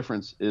 5-pound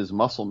difference is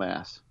muscle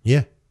mass.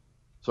 Yeah.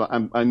 So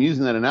I'm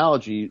using that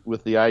analogy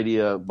with the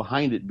idea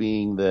behind it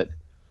being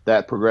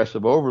that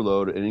progressive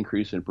overload, an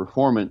increase in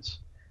performance,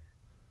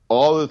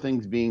 all the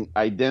things being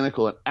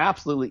identical and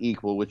absolutely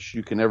equal, which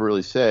you can never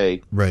really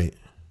say, right,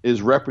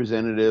 is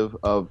representative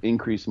of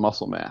increased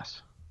muscle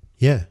mass.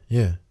 Yeah,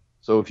 yeah.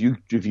 So if your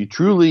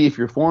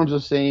form's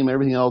the same,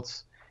 everything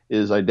else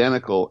is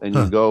identical, and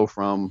you go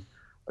from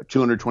a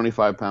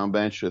 225-pound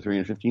bench to a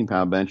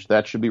 315-pound bench,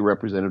 that should be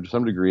representative to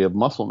some degree of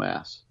muscle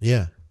mass.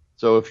 Yeah.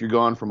 So if you're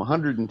going from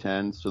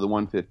 110s to the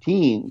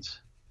 115s,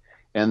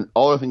 and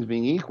all other things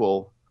being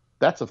equal,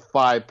 that's a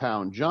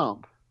 5-pound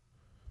jump.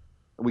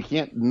 We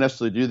can't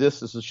necessarily do this.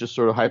 This is just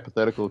sort of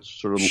hypothetical. It's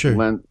sort of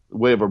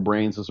way of our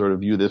brains to sort of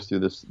view this through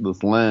this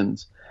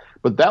lens.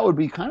 But that would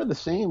be kind of the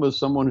same as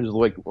someone who's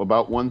like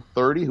about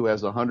 130, who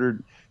has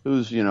 100,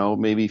 who's,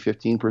 maybe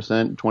 15%,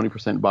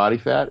 20% body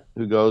fat,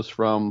 who goes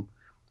from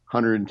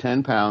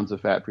 110 pounds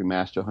of fat-free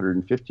mass to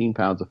 115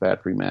 pounds of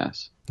fat-free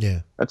mass.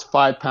 Yeah. That's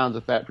 5 pounds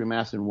of fat-free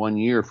mass in 1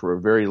 year for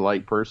a very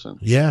light person.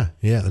 Yeah,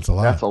 that's a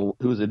lot.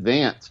 Who's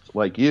advanced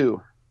like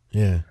you.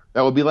 Yeah.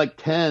 That would be like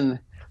 10.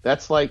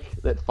 That's like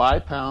that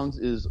 5 pounds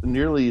is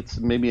it's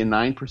maybe a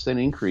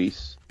 9%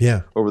 increase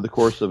over the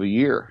course of a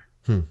year.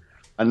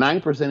 A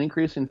 9%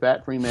 increase in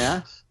fat-free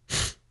mass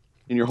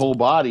in your whole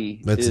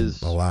body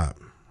is a lot.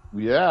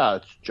 Yeah,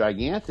 it's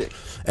gigantic.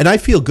 And I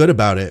feel good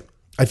about it.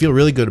 I feel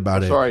really good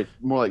about it. Sorry,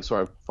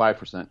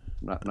 5%,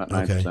 not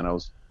 9%. Okay. I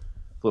was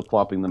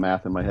flip-flopping the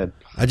math in my head.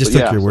 I just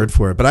took your word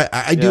for it. But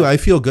I do. I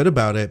feel good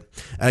about it.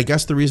 And I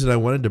guess the reason I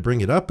wanted to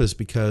bring it up is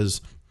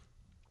because,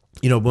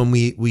 when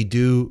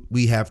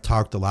we have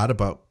talked a lot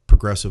about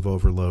progressive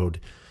overload.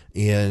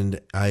 And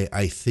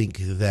I think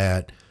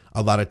that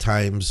a lot of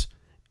times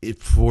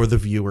for the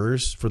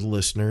viewers, for the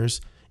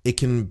listeners, it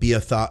can be a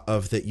thought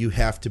of that you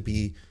have to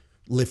be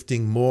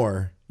lifting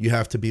more. You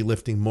have to be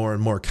lifting more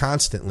and more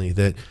constantly,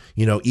 that,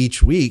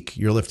 each week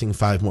you're lifting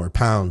 5 more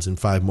pounds and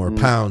 5 more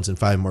pounds and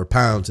 5 more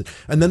pounds.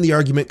 And then the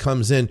argument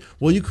comes in,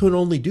 well, you could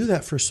only do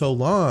that for so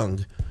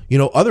long.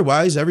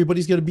 Otherwise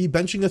everybody's going to be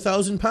benching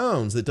 1,000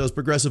 pounds that does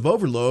progressive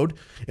overload.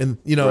 And,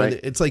 right.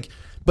 It's like,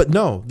 but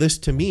no, this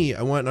to me,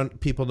 I want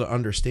people to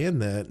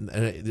understand that. And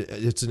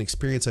it's an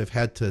experience I've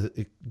had to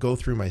go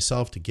through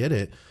myself to get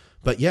it.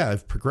 But yeah,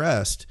 I've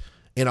progressed.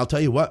 And I'll tell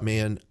you what,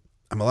 man,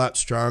 I'm a lot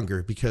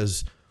stronger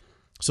because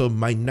so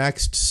my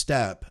next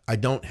step, I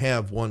don't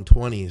have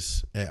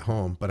 120s at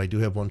home, but I do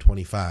have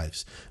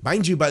 125s.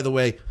 Mind you, by the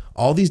way,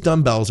 all these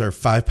dumbbells are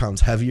 5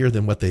 pounds heavier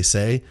than what they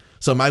say.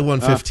 So my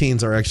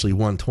 115s are actually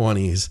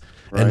 120s.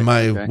 and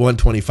my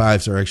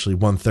 125s are actually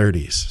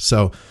 130s.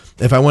 So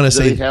if I want to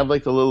say, do they have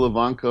like the little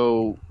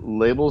Ivanko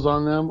labels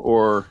on them,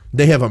 or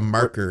they have a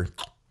marker,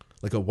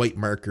 like a white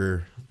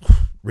marker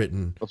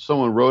written? If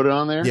someone wrote it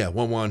on there, yeah,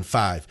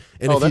 115.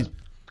 And that's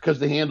because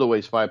the handle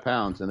weighs 5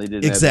 pounds, and they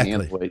didn't have the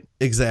handle weight.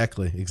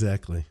 Exactly.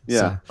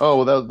 Yeah.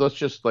 So, that's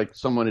just like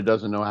someone who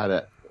doesn't know how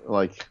to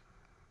like.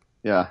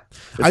 Yeah.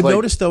 I've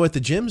noticed though at the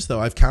gyms though,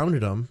 I've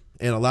counted them,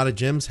 and a lot of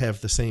gyms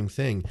have the same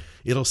thing.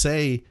 It'll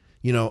say,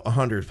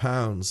 100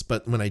 pounds,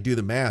 but when I do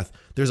the math,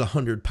 there's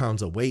 100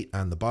 pounds of weight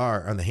on the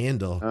bar, on the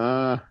handle,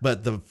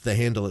 but the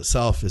handle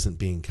itself isn't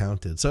being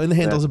counted. So, and the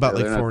handle's about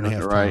like 4.5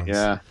 pounds. Right.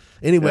 Yeah.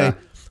 Anyway,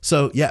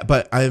 so yeah,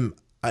 but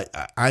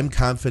I'm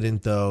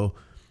confident though.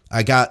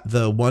 I got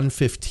the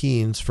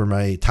 115s for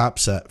my top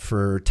set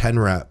for 10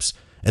 reps,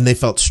 and they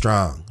felt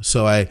strong.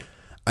 So I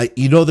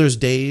there's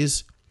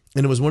days,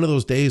 and it was one of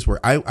those days where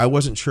I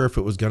wasn't sure if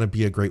it was going to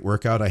be a great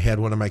workout. I had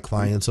one of my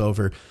clients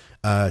over,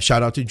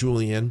 shout out to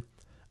Julian.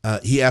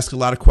 He asked a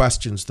lot of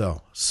questions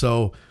though.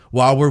 So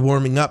while we're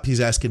warming up, he's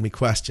asking me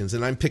questions,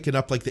 and I'm picking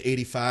up like the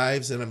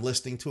 85s, and I'm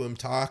listening to him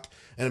talk,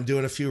 and I'm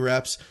doing a few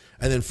reps.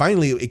 And then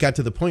finally it got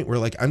to the point where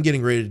like I'm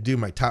getting ready to do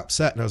my top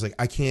set, and I was like,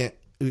 I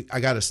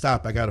got to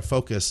stop. I got to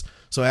focus.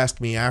 So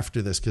ask me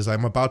after this, because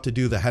I'm about to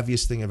do the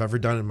heaviest thing I've ever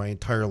done in my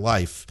entire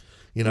life,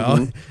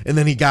 and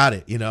then he got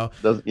it,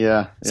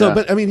 So,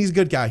 but I mean, he's a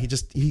good guy. He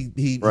just,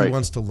 he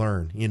wants to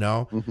learn,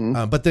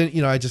 but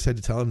then, I just had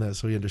to tell him that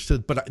so he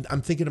understood. But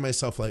I'm thinking to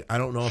myself, like, I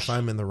don't know if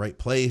I'm in the right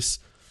place,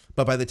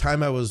 but by the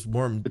time I was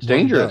it's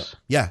dangerous. Up,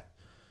 yeah.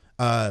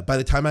 By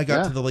the time I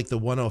got to the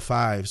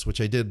 105s, which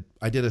I did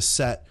a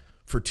set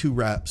for 2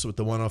 reps with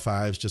the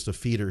 105s, just a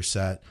feeder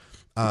set.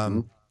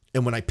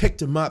 And when I picked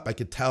them up, I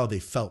could tell they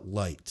felt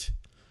light.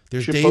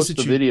 There's you should days post that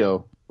the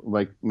video,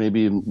 like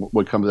maybe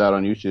what comes out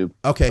on YouTube.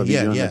 Okay,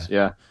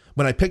 yeah.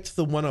 When I picked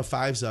the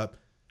 105s up,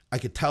 I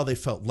could tell they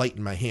felt light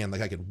in my hand,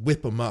 like I could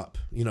whip them up,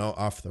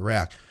 off the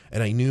rack.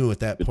 And I knew at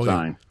that point,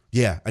 sign.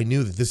 Yeah, I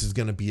knew that this is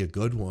going to be a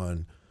good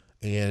one.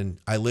 And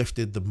I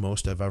lifted the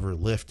most I've ever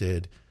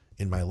lifted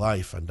in my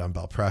life on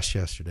dumbbell press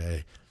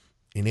yesterday,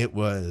 and it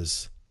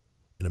was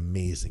an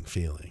amazing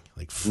feeling,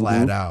 like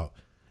flat out.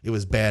 It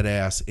was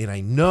badass, and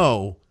I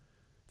know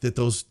that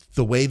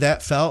the way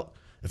that felt,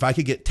 if I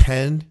could get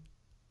 10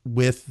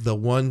 with the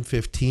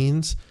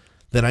 115s,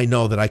 then I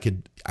know that I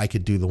could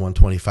do the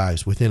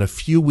 125s. Within a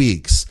few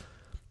weeks,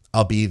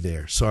 I'll be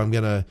there. So I'm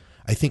gonna,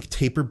 I think,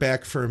 taper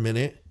back for a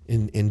minute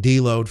and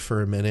deload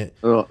for a minute.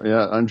 Oh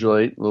yeah,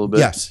 undulate a little bit.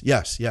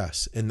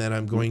 Yes, and then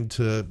I'm going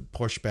to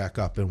push back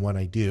up. And when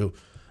I do,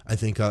 I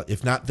think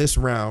if not this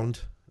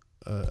round,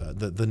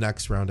 the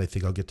next round, I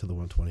think I'll get to the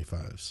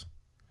 125s.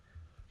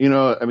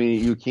 I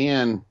mean, you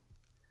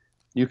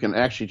can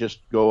actually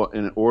just go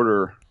and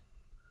order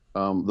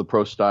the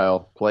Pro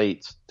Style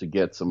plates to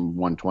get some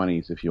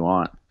 120s if you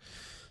want.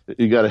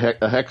 You got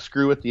a hex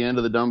screw at the end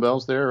of the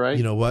dumbbells there, right?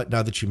 You know what?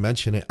 Now that you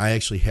mention it, I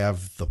actually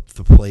have the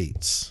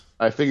plates.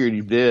 I figured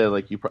you did.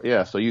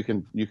 So you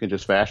can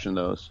just fashion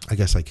those. I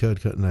guess I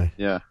could, couldn't I?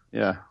 Yeah.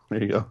 There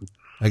you go.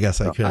 I guess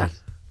I could.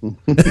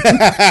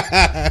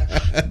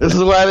 This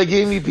is why they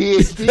gave me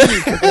PhD,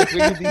 because I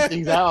figured these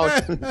things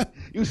out.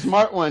 You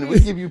smart one, we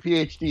give you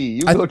PhD.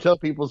 You go tell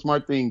people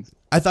smart things.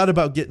 I thought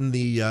about getting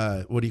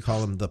the what do you call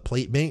them, the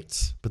plate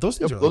mates, but those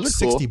things are like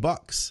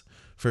 $60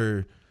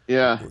 for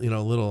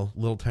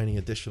little tiny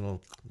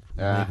additional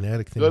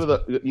magnetic things.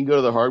 You can go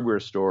to the hardware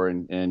store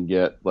and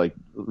get like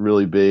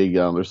really big.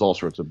 There's all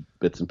sorts of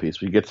bits and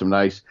pieces. You get some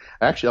nice.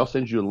 Actually, I'll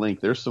send you a link.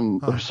 There's some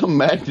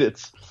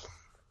magnets.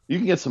 You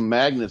can get some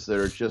magnets that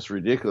are just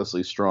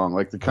ridiculously strong,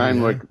 like the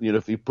kind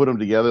if you put them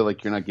together,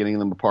 like you're not getting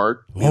them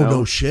apart.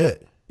 No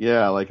shit.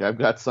 Yeah, like I've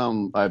got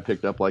some I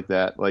picked up like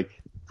that, like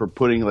for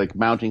putting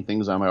mounting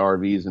things on my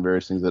RVs and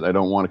various things that I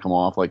don't want to come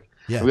off. Like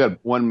I've got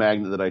one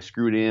magnet that I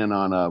screwed in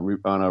on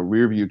a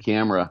rear view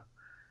camera.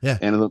 Yeah,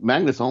 and the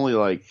magnet's only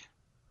it's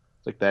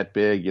like that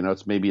big.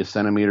 It's maybe a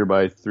centimeter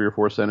by 3 or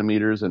 4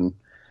 centimeters, and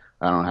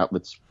I don't know how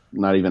it's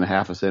not even a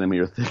half a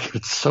centimeter thick.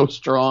 It's so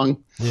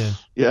strong.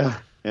 Yeah.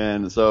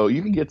 And so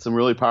you can get some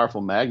really powerful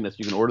magnets.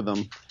 You can order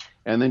them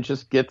and then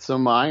just get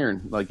some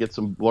iron, like get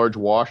some large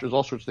washers,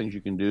 all sorts of things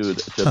you can do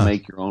to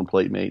make your own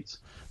plate mates.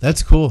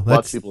 That's cool.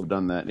 Lots of people have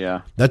done that,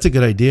 yeah. That's a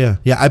good idea.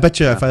 Yeah, I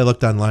bet you if I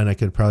looked online, I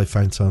could probably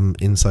find some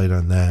insight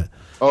on that.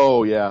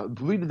 Oh, yeah.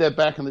 We did that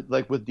back in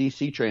with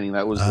DC training.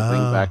 That was the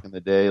thing back in the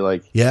day.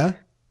 Yeah?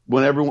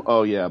 When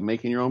everyone,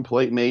 making your own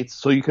plate mates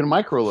so you can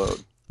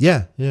microload.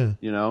 Yeah.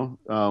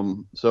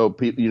 So,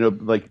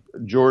 like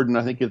Jordan,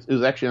 I think it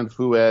was actually on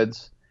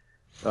Fuad's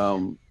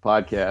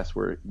podcast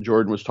where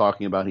Jordan was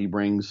talking about he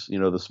brings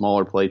the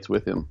smaller plates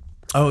with him.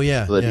 Oh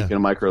yeah, so that he can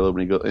microload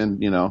when he goes.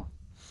 And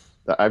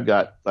I've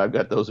got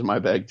those in my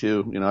bag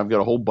too. I've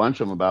got a whole bunch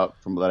of them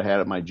from that I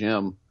had at my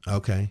gym.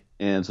 Okay.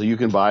 And so you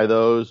can buy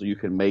those, or you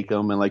can make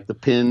them, and like the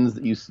pins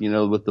that you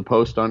with the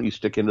post on it, you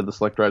stick into the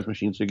Select Drives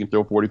machine so you can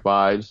throw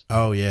 45s.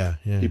 Oh yeah.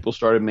 People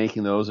started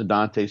making those, and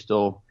Dante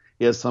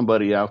he has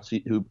somebody out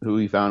who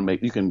he found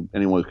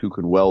anyone who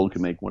could weld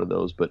can make one of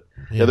those. But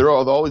they're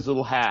all these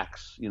little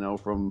hacks,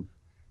 from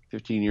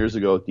 15 years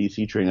ago at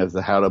DC training as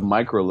to how to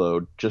micro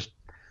load, just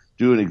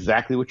doing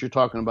exactly what you're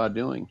talking about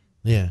doing.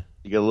 Yeah.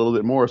 You get a little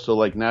bit more. So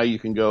like now you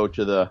can go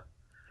to the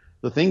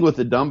thing with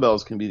the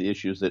dumbbells can be the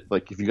issue is that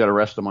like if you got to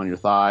rest them on your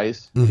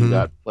thighs, you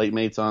got plate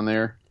mates on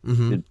there,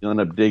 you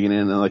end up digging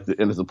in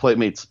and as the plate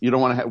mates, you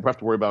don't want to have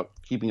to worry about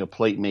keeping a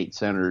plate mate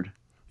centered.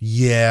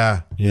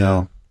 Yeah. You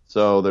know?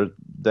 So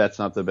that's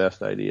not the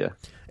best idea.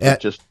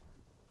 Just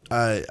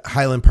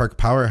Highland Park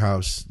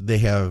Powerhouse, they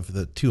have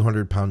the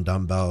 200-pound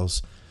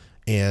dumbbells,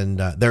 and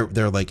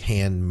they're like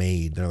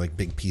handmade. They're like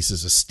big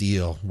pieces of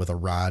steel with a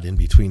rod in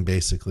between,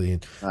 basically.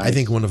 And nice. I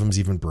think one of them's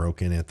even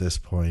broken at this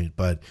point.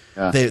 But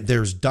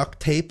there's duct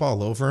tape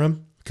all over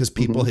them because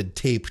people had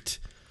taped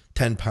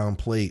 10-pound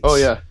plates.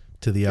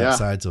 To the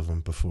outsides of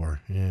them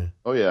before. Yeah.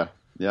 Oh yeah.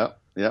 Yep.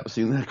 I've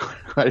seen that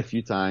quite a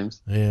few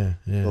times. Yeah.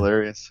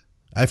 Hilarious.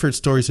 I've heard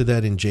stories of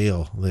that in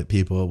jail that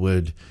people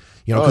would,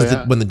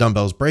 because when the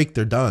dumbbells break,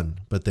 they're done,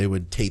 but they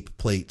would tape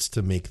plates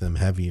to make them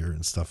heavier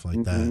and stuff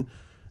like that.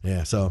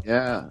 Yeah. So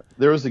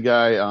there was a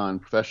guy on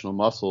Professional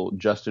Muscle,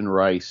 Justin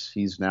Rice.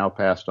 He's now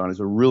passed on. He's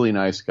a really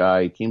nice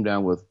guy. He came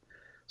down with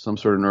some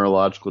sort of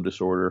neurological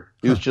disorder.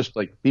 He was just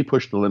like, he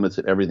pushed the limits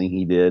at everything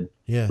he did.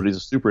 Yeah. But he's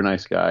a super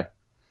nice guy.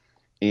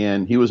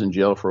 And he was in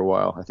jail for a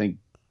while. I think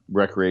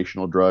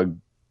recreational drug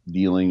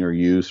dealing or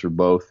use or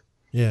both.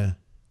 Yeah.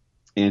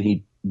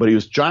 But he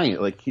was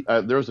giant. Like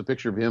there was a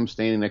picture of him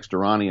standing next to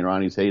Ronnie in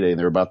Ronnie's heyday, and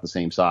they were about the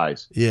same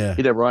size. Yeah.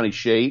 He'd have Ronnie's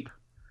shape,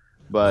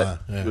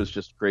 but it was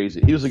just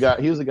crazy. He was the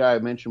guy I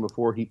mentioned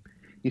before. He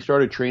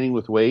started training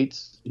with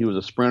weights. He was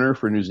a sprinter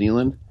for New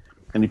Zealand,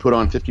 and he put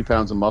on 50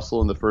 pounds of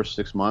muscle in the first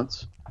 6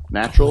 months.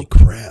 Natural. Holy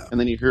crap. And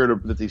then you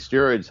heard that these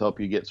steroids help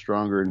you get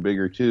stronger and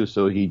bigger too.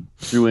 So he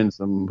threw in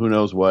some who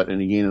knows what,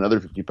 and he gained another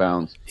 50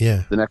 pounds.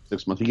 Yeah. The next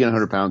 6 months, he gained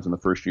 100 pounds in the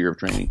first year of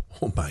training.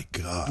 Oh my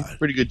God.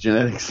 Pretty good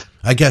genetics.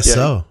 I guess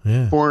so.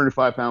 Yeah.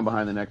 405 pound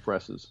behind the neck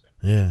presses.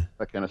 Yeah.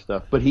 That kind of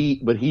stuff. But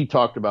he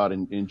talked about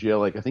in jail,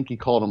 like I think he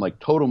called them like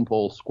totem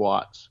pole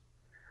squats.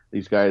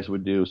 These guys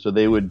would do. So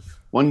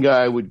one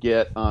guy would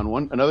get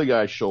on another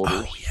guy's shoulders.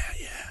 Oh yeah.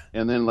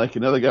 And then like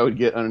another guy would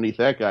get underneath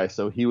that guy.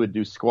 So he would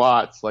do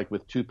squats like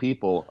with two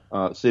people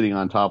sitting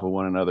on top of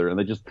one another. And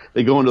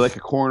they go into like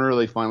a corner.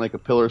 They find like a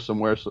pillar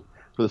somewhere for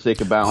the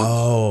sake of balance.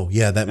 Oh,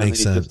 yeah, that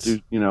makes sense.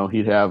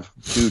 He'd have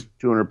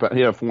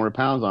 400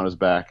 pounds on his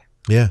back.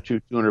 Yeah.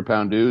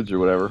 200-pound dudes or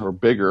whatever, or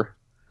bigger.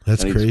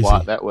 That's and crazy. He'd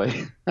squat that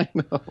way. I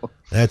know.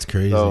 That's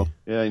crazy. So,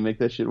 you make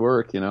that shit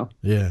work,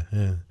 Yeah.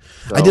 So.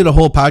 I did a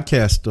whole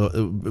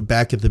podcast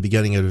back at the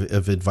beginning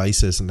of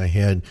Advices, and I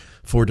had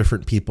 4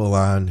 different people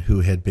on who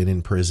had been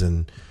in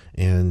prison.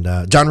 And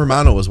John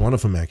Romano was one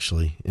of them,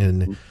 actually.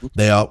 And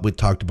we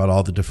talked about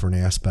all the different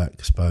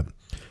aspects. But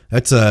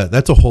that's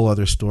a whole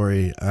other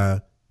story.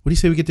 What do you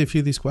say we get to a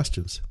few of these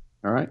questions?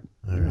 All right.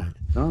 Been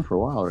on for a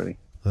while already.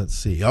 Let's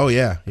see. Oh,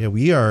 yeah. Yeah,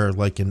 we are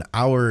like an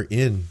hour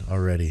in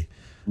already.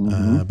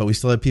 But we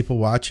still have people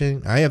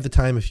watching. I have the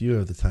time if you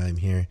have the time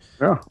here.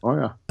 Yeah. Oh,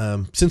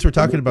 yeah. Since we're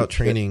talking about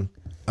training,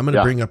 I'm going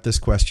to bring up this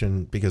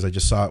question because I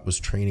just saw it was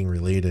training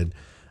related.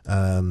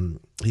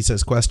 He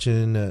says,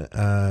 question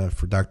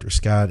for Dr.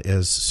 Scott,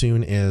 as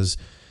soon as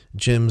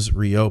gyms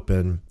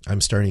reopen,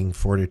 I'm starting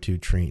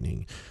fortitude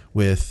training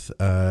with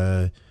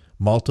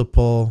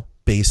multiple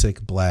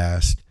basic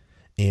blast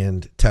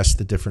and test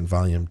the different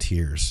volume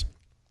tiers.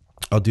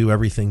 I'll do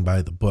everything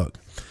by the book,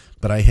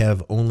 but I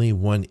have only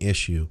one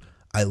issue.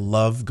 I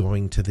love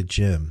going to the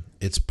gym.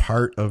 It's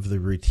part of the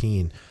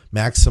routine,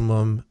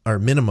 minimum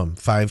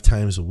 5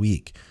 times a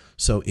week.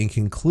 So in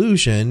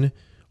conclusion,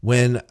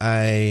 when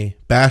I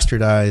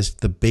bastardized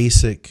the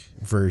basic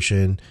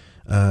version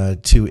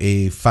to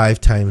a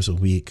 5 times a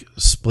week,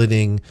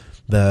 splitting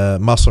the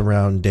muscle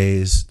round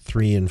days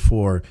 3 and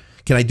 4,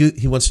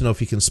 he wants to know if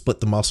he can split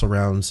the muscle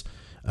rounds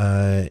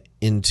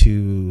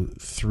into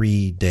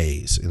 3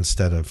 days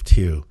instead of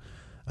 2.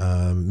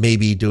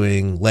 Maybe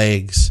doing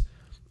legs,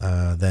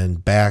 then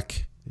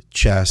back,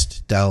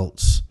 chest,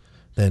 delts,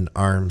 then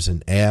arms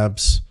and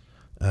abs.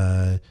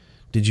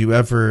 Did you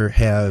ever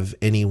have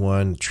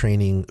anyone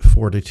training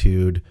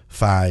fortitude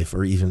 5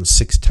 or even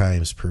 6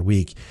 times per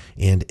week?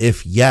 And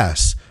if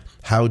yes,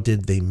 how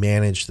did they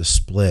manage the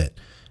split?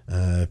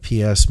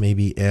 P.S.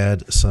 Maybe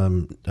add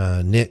some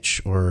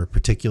niche or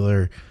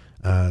particular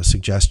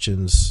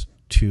suggestions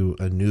to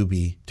a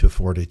newbie to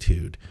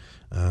fortitude.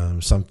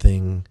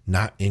 Something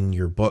not in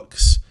your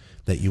books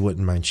that you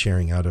wouldn't mind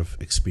sharing out of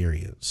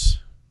experience.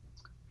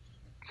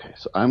 Okay,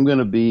 so I'm going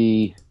to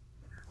be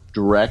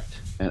direct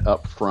and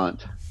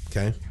upfront.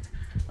 Okay.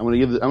 I'm going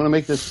to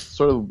make this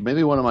sort of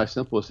maybe one of my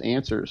simplest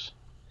answers.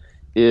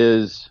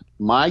 Is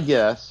my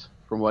guess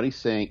from what he's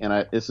saying, and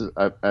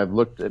I've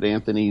looked at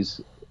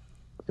Anthony's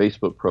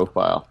Facebook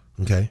profile.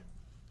 Okay.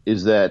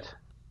 Is that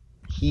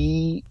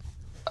short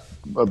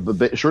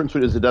and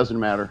sweet is it doesn't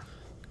matter.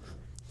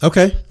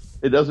 Okay.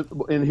 It doesn't,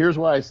 and here's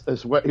why I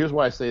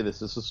say this.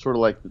 This is sort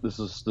of like this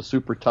is the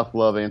super tough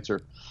love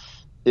answer.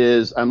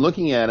 Is I'm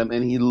looking at him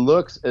and he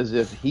looks as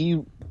if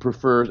he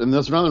prefers, and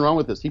there's nothing wrong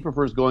with this. He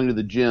prefers going to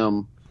the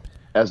gym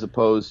as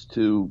opposed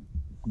to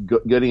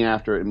getting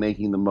after it and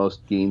making the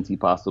most gains he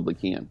possibly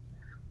can.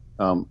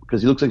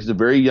 Because he looks like he's a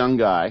very young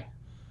guy.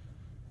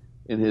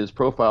 In his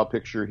profile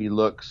picture, he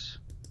looks,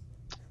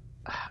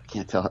 I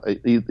can't tell.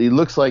 He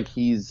looks like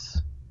he's.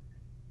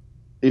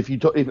 If you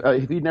told me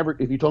he never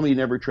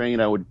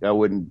trained, I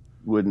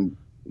wouldn't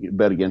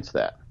bet against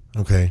that.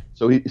 Okay.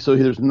 So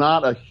there's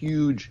not a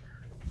huge.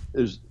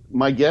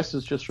 My guess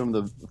is just from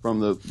the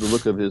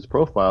look of his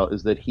profile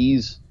is that he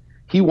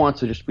wants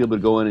to just be able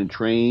to go in and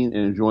train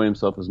and enjoy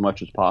himself as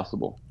much as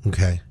possible.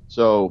 Okay.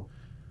 So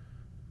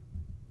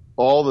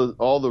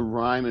all the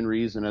rhyme and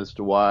reason as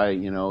to why,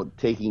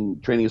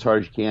 training as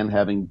hard as you can,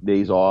 having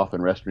days off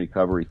and rest and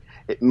recovery,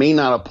 it may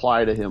not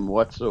apply to him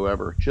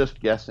whatsoever. Just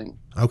guessing.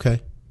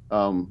 Okay.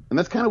 And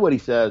that's kind of what he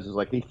says is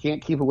like he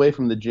can't keep away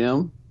from the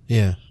gym.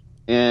 Yeah.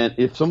 And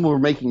if someone were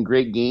making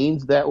great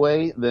gains that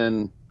way,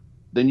 then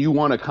you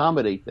want to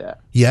accommodate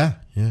that. Yeah.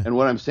 Yeah. And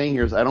what I'm saying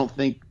here is I don't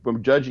think,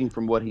 from judging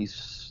from what he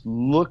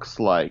looks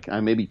like, I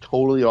may be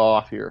totally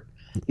off here.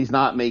 He's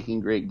not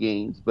making great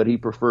gains, but he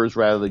prefers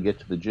rather to get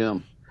to the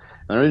gym.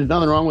 And there's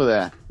nothing wrong with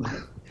that.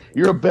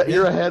 You're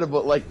ahead of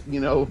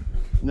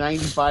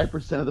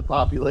 95% of the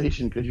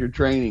population because you're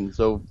training.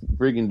 So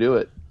friggin' do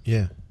it.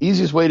 Yeah.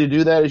 Easiest way to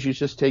do that is you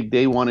just take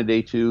day 1 and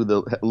day 2,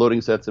 the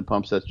loading sets and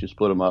pump sets, you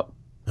split them up.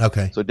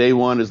 Okay. So day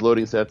 1 is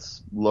loading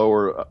sets,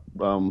 lower,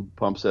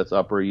 pump sets,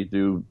 upper. You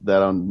do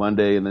that on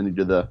Monday, and then you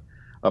do the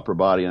upper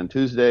body on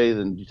Tuesday.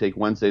 Then you take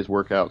Wednesday's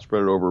workout,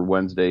 spread it over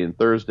Wednesday and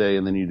Thursday,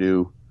 and then you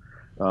do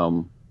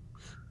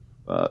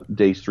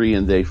days 3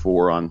 and day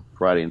 4 on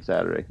Friday and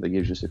Saturday. That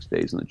gives you 6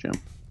 days in the gym.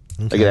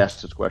 Okay. I get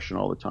asked this question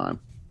all the time.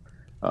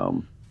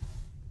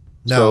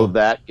 So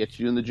that gets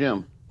you in the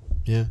gym.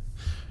 Yeah.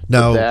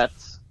 No.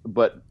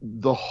 But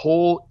the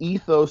whole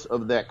ethos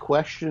of that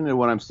question and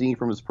what I'm seeing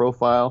from his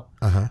profile,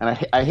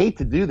 and I hate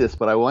to do this,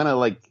 but I want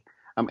to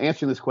I'm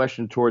answering this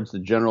question towards the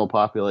general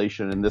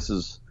population, and this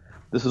is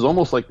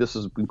almost like this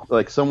is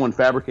like someone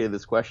fabricated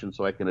this question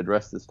so I can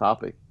address this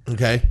topic.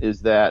 Okay.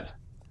 Is that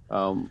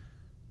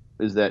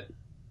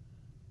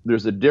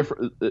there's a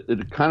different.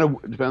 It kind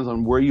of depends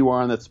on where you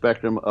are on that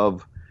spectrum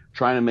of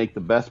trying to make the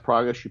best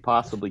progress you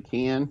possibly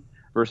can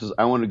versus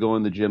I want to go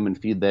in the gym and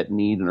feed that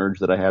need and urge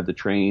that I have to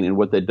train and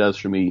what that does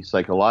for me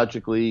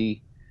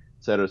psychologically,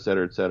 et cetera, et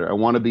cetera, et cetera. I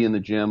want to be in the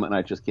gym and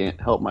I just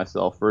can't help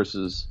myself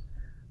versus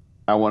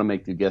I want to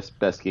make the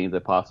best gains I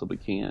possibly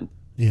can.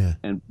 Yeah.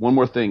 And one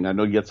more thing, I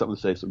know you got something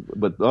to say,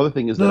 but the other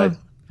thing is that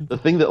the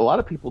thing that a lot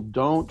of people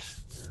don't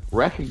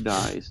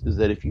recognize is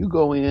that if you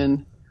go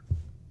in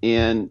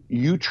and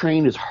you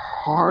train as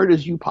hard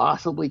as you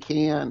possibly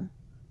can,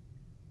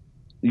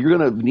 you're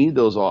going to need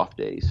those off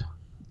days.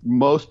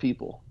 Most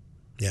people.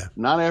 Yeah.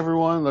 Not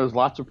everyone. There's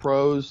lots of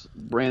pros.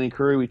 Brandon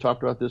Curry, we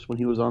talked about this when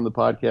he was on the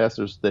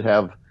podcast. That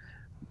have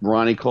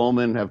Ronnie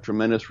Coleman, have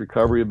tremendous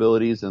recovery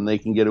abilities, and they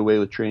can get away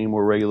with training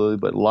more regularly.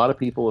 But a lot of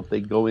people, if they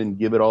go in and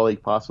give it all they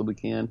possibly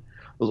can,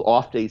 those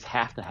off days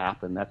have to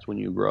happen. That's when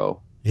you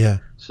grow. Yeah.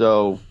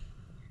 So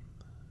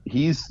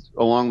he's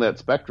along that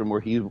spectrum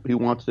where he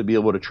wants to be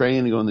able to train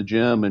and go in the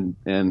gym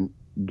and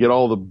get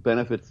all the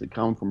benefits that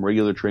come from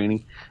regular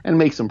training and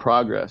make some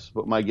progress.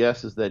 But my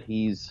guess is that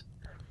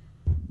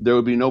there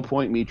would be no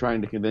point in me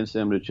trying to convince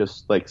him to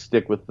just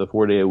stick with the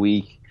 4 day a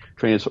week,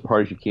 train as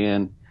hard as you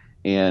can,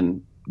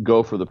 and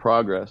go for the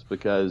progress,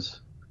 because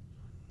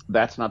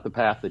that's not the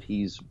path that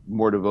he's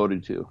more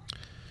devoted to.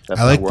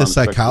 I like the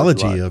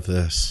psychology of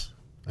this.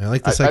 I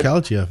like the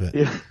psychology of it.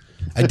 Yeah.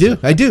 I do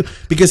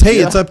because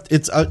hey,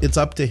 it's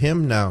up to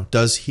him now.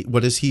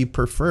 What does he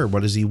prefer?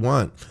 What does he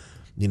want?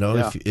 And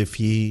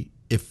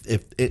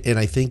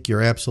I think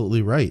you're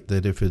absolutely right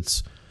that if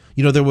it's,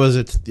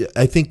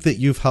 I think that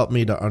you've helped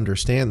me to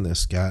understand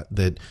this, Scott,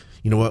 that,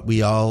 what,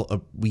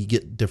 we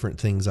get different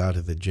things out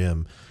of the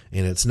gym,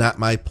 and it's not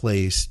my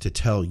place to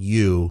tell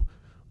you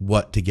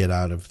what to get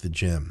out of the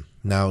gym.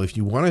 Now, if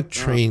you want to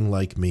train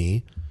like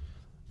me,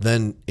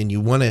 and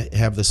you want to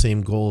have the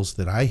same goals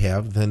that I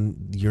have,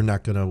 then you're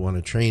not going to want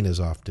to train as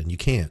often. You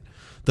can't.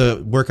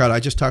 The workout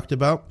I just talked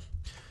about,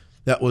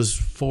 that was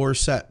 4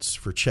 sets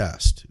for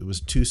chest. It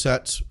was 2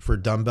 sets for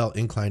dumbbell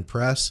incline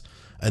press,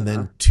 and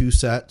then 2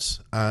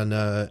 sets on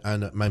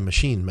my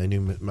machine, my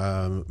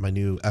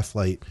new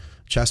F-Lite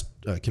chest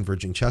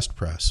converging chest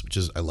press, which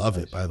is, I love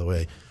it, by the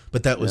way.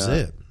 But that was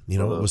it. It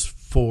was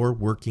 4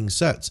 working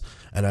sets,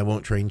 and I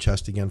won't train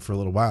chest again for a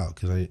little while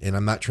and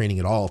I'm not training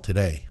at all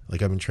today. I've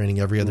been training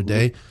every other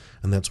day,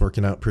 and that's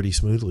working out pretty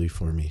smoothly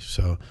for me.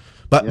 So,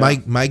 but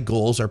my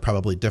goals are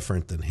probably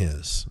different than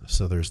his.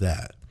 So there's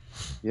that.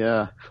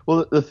 Yeah.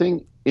 Well, the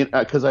thing,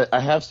 because I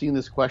have seen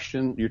this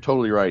question. You're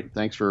totally right.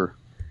 Thanks for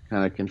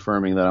kind of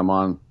confirming that I'm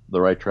on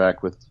the right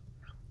track with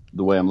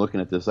the way I'm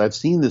looking at this. I've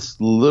seen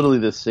literally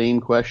the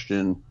same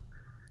question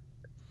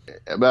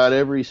about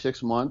every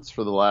 6 months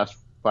for the last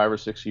 5 or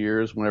 6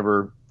 years,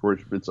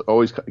 it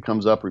always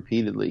comes up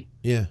repeatedly.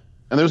 Yeah.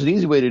 And there's an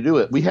easy way to do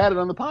it. We had it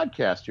on the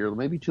podcast here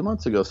maybe 2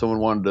 months ago. Someone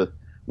wanted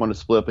want to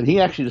split up, and he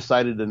actually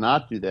decided to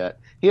not do that.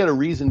 He had a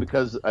reason,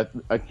 because I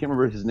can't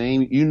remember his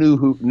name. You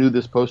knew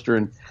this poster,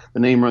 and the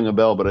name rang a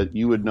bell, but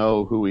you would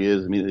know who he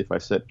is immediately if I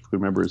could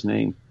remember his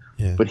name.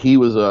 Yeah. But he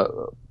was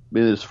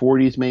in his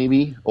 40s,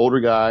 maybe, older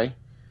guy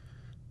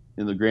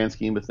in the grand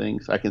scheme of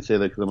things. I can say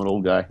that because I'm an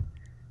old guy.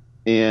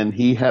 And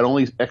he had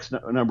only X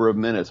number of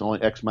minutes,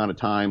 only X amount of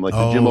time. Like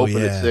the gym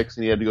opened at 6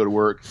 and he had to go to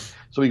work.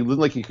 So he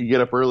looked like he could get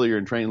up earlier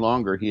and train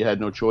longer. He had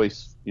no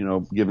choice,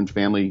 given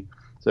family,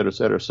 et cetera, et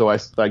cetera. So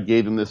I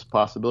gave him this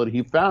possibility.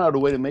 He found out a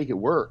way to make it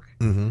work.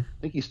 Mm-hmm.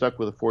 I think he stuck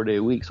with a 4-day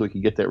a week so he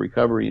could get that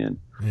recovery in.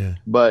 Yeah.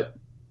 But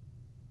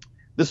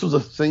this was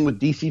a thing with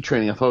DC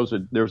training. I thought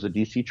there was a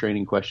DC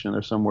training question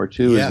there somewhere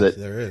too. Yeah, is that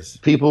there is.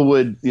 People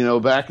would,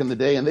 back in the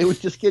day, and they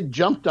would just get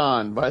jumped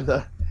on by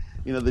the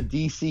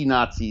DC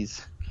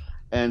Nazis.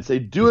 And say,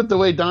 do it the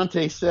way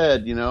Dante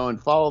said,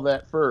 and follow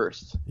that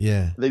first.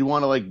 Yeah. They'd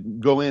want to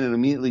go in and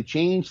immediately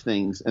change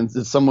things. And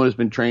someone has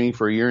been training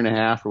for a year and a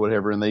half or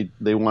whatever, and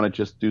they want to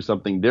just do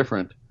something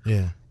different.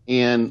 Yeah.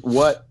 And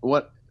what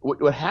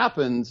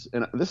happens,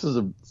 and this is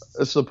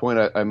a point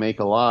I make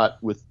a lot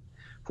with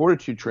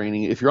fortitude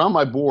training. If you're on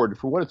my board,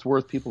 for what it's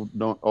worth, people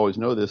don't always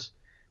know this.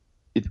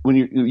 If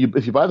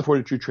you buy the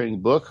fortitude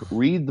training book,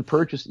 read the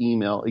purchase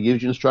email. It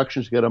gives you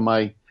instructions to get on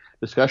my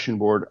discussion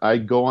board. I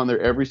go on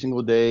there every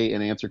single day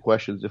and answer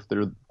questions if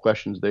there are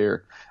questions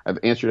there. I've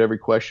answered every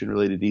question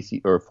related to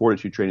DC or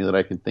fortitude training that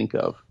I can think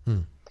of.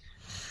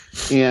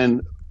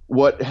 And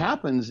what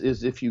happens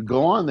is if you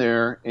go on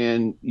there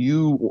and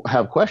you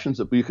have questions,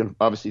 that you can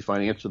obviously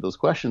find answers to those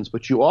questions,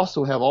 but you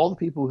also have all the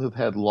people who have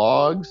had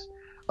logs,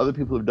 other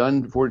people who have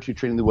done fortitude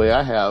training the way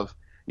I have.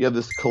 You have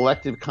this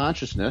collective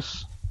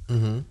consciousness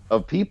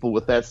of people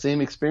with that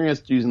same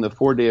experience using the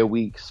 4-day a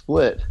week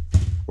split.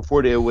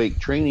 4-day a week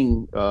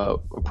training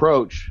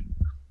approach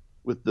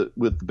with the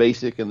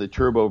basic and the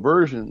turbo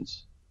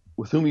versions,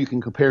 with whom you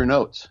can compare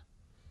notes.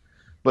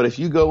 But if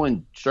you go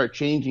and start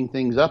changing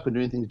things up and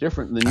doing things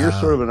different, then you're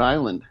sort of an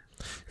island.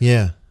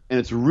 Yeah. And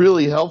it's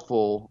really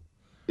helpful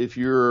if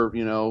you're,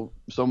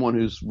 someone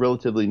who's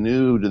relatively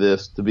new to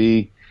this, to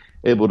be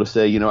able to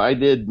say, I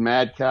did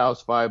Mad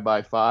Cow's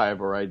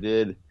 5x5, or I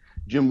did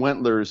Jim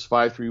Wentler's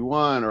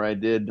 531, or I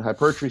did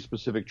hypertrophy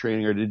specific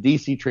training, or I did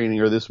DC training,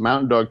 or this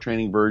mountain dog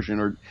training version,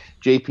 or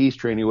JP's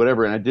training,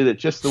 whatever. And I did it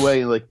just the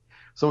way,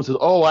 someone says,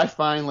 oh, I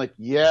find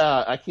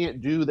I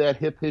can't do that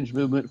hip hinge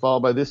movement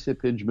followed by this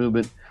hip hinge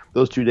movement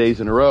those 2 days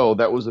in a row.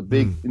 That was a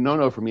big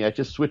no-no for me. I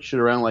just switched it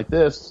around like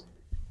this.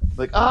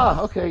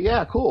 Okay,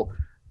 yeah, cool.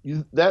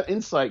 That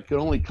insight can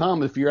only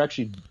come if you're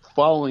actually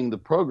following the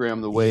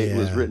program the way it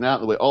was written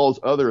out, the way all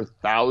those other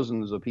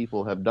thousands of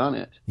people have done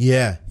it.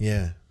 Yeah,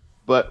 yeah.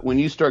 But when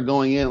you start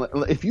going in,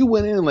 if you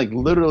went in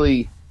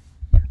literally,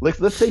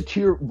 let's say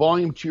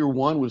volume tier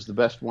 1 was the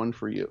best one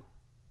for you,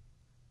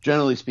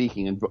 generally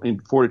speaking, in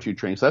fortitude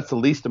training. So that's the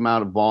least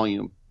amount of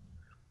volume.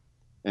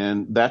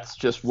 And that's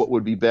just what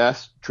would be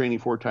best, training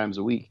 4 times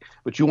a week.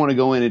 But you want to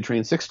go in and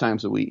train 6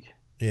 times a week.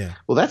 Yeah.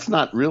 Well, that's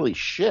not really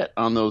shit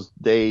on those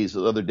days,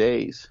 other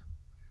days.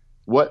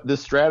 What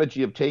this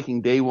strategy of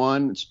taking day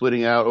 1 and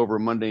splitting out over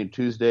Monday and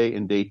Tuesday,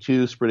 and day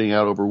 2 splitting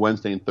out over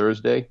Wednesday and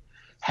Thursday,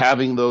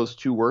 having those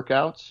 2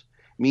 workouts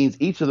means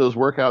each of those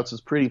workouts is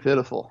pretty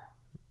pitiful.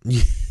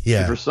 Yeah.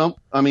 And for some,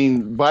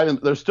 by them,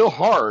 they're still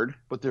hard,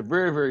 but they're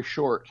very, very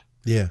short.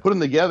 Yeah. Put them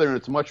together and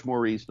it's much more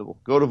reasonable.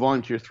 Go to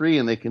volume tier 3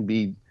 and they can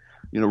be,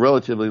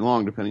 relatively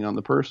long depending on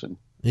the person.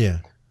 Yeah.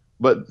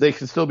 But they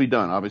can still be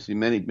done. Obviously,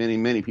 many, many,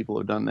 many people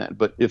have done that.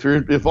 But if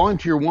volume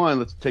tier 1,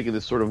 let's take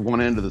this sort of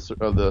one end of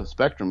the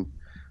spectrum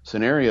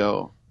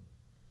scenario,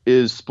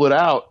 is split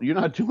out, you're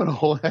not doing a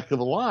whole heck of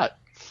a lot.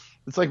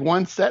 It's like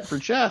 1 set for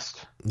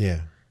chest. Yeah.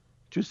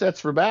 2 sets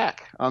for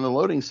back on the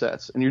loading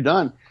sets, and you're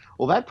done.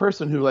 Well, that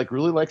person who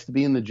really likes to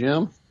be in the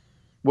gym,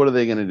 what are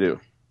they going to do?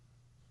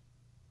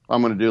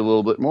 I'm going to do a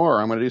little bit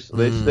more. They just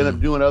end up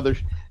doing others.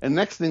 And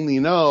next thing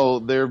you know,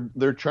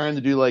 they're trying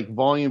to do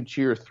volume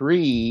tier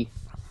 3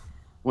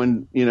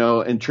 when,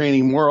 and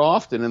training more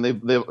often. And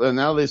and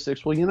now they say,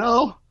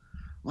 well,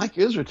 Mike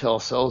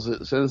Israetel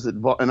says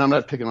that, and I'm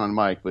not picking on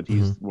Mike, but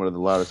he's one of the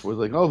loudest. Was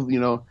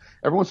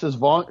everyone says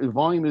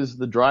volume is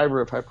the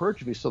driver of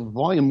hypertrophy, so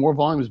more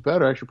volume is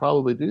better. I should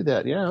probably do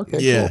that. Yeah, okay,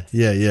 yeah,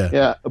 cool.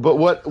 Yeah. But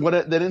what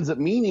that ends up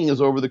meaning is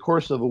over the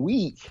course of a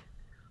week,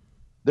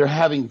 they're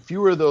having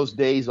fewer of those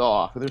days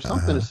off. And there's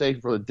something to say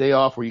for a day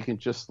off where you can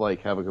just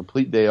have a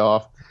complete day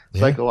off,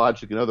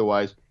 psychologically and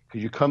otherwise,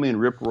 because you come in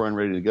rip roaring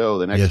ready to go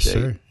the next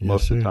day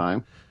most of the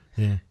time.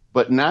 Yeah.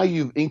 But now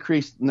you've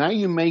increased. Now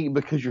you may,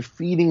 because you're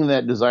feeding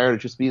that desire to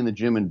just be in the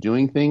gym and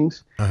doing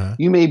things.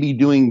 You may be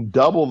doing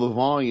double the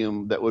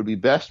volume that would be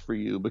best for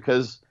you,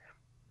 because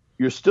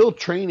you're still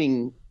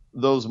training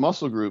those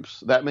muscle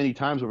groups that many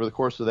times over the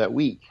course of that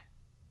week.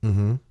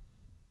 Mm-hmm.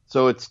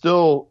 So it's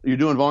still, you're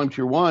doing volume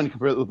tier 1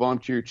 compared with volume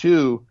tier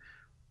 2.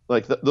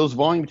 Those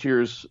volume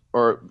tiers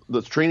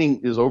the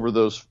training is over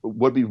those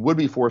would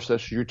be 4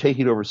 sessions. You're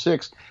taking it over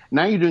 6.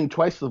 Now you're doing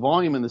twice the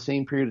volume in the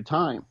same period of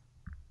time.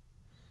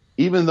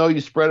 Even though you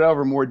spread it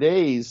over more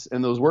days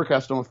and those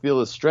workouts don't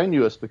feel as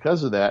strenuous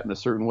because of that in a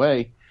certain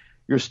way,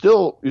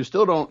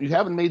 you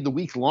haven't made the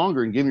weeks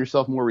longer and given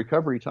yourself more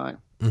recovery time.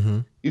 Mm-hmm.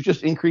 You've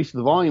just increased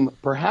the volume,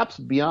 perhaps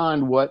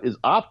beyond what is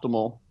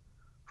optimal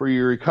for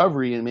your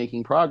recovery and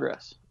making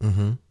progress.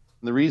 Mm-hmm. And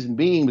the reason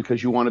being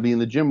because you want to be in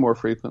the gym more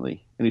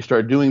frequently, and you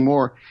start doing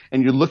more,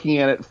 and you're looking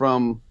at it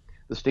from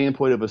the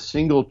standpoint of a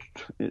single.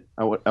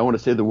 I want to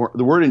say the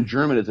word in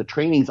German is a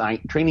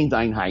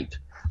Trainingseinheit,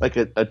 like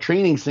a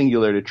training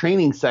singularity, a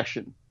training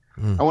session.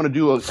 I want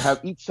to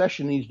have each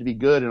session needs to be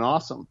good and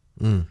awesome.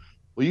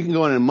 Well, you can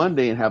go in on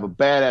Monday and have a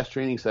badass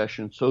training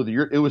session, so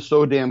that it was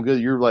so damn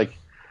good, you're like,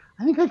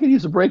 I think I could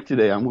use a break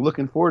today. I'm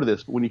looking forward to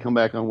this. But when you come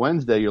back on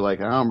Wednesday, you're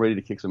like, I'm ready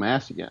to kick some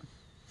ass again.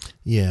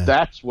 Yeah.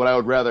 That's what I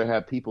would rather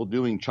have people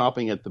doing,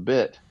 chomping at the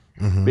bit,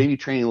 maybe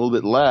training a little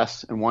bit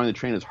less and wanting to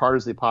train as hard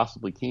as they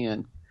possibly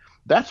can.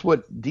 That's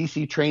what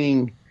DC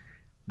training,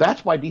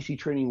 that's why DC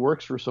training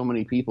works for so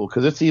many people,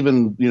 because it's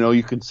even,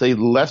 you could say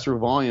lesser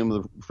volume,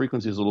 the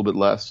frequency is a little bit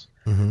less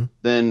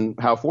than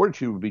how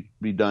fortitude would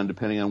be done,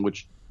 depending on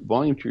which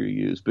volume tier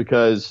you use,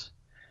 because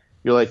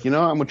you're like,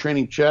 I'm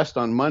training chest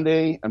on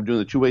Monday. I'm doing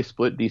the two-way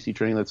split DC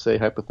training, let's say,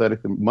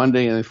 hypothetically,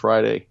 Monday and then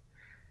Friday.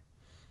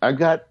 I've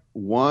got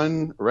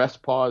one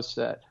rest pause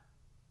set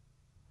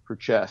for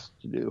chest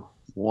to do.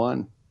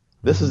 One.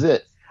 This is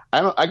it.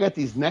 I got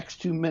these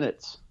next 2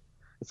 minutes.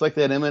 It's like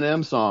that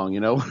Eminem song,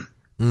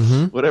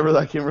 whatever.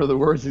 I can't remember the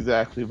words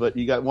exactly, but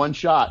you got one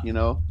shot,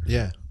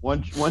 Yeah.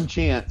 One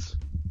chance,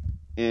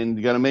 and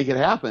you got to make it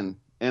happen.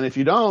 And if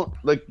you don't,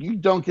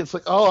 it's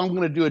like, oh, I'm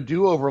going to do a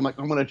do-over.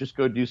 I'm going to just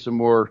go do some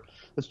more.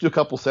 Let's do a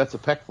couple sets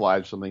of pec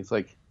flies or something. It's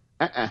like,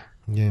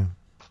 Yeah.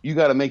 You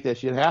got to make that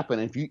shit happen.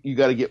 If you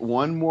got to get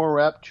one more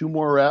rep, 2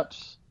 more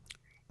reps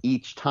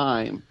each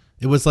time.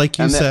 It was like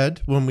you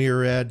said when we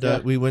were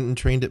at, we went and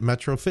trained at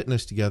Metro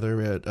Fitness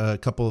together at I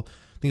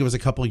think it was a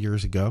couple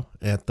years ago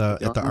at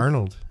the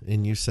Arnold.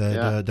 And you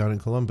said down in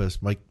Columbus,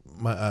 Mike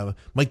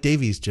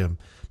Davies' gym,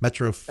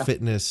 Metro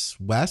Fitness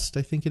West,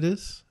 I think it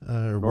is,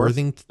 or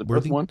Worthington.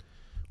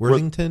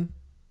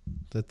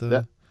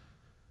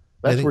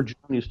 That's where John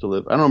used to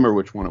live. I don't remember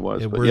which one it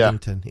was. But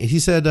Worthington. Yeah. He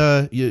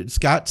said,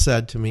 Scott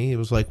said to me, it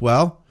was like,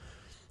 well,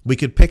 we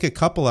could pick a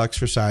couple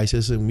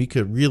exercises and we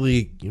could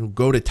really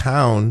go to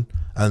town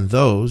on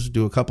those,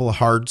 do a couple of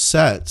hard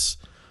sets,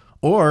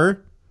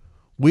 or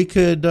we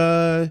could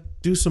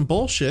do some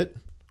bullshit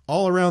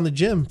all around the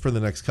gym for the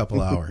next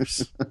couple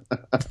hours.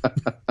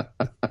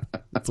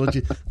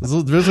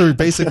 Those are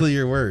basically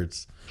your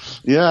words.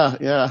 Yeah.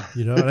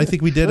 And I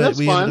think we did it.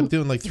 We ended up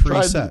doing like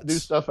 3 sets. Do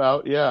stuff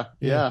out. Yeah.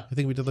 I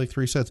think we did like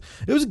 3 sets.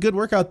 It was a good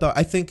workout, though.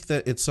 I think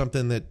that it's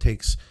something that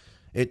takes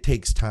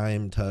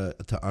time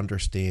to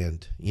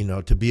understand.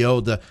 To be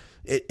able to.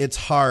 It's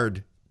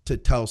hard to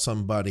tell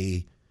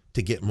somebody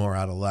to get more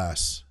out of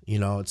less.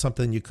 It's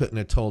something you couldn't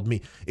have told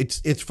me.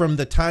 It's from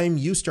the time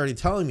you started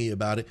telling me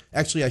about it.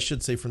 Actually, I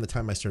should say from the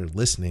time I started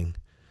listening.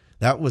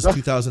 That was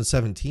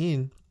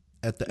 2017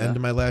 at the end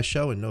of my last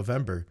show in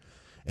November.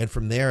 And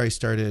from there, I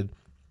started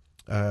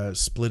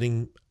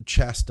splitting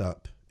chest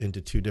up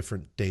into 2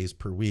 different days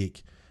per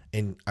week.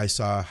 And I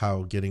saw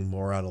how getting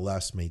more out of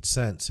less made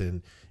sense.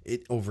 And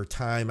over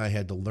time, I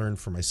had to learn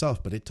for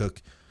myself. But it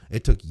took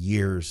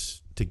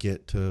years to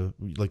get to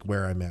like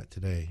where I'm at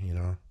today,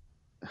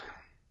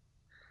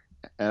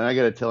 And I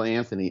got to tell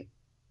Anthony,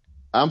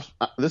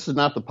 this is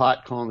not the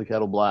pot calling the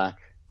kettle black.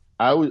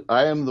 I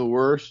am the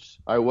worst.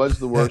 I was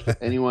the worst of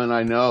anyone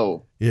I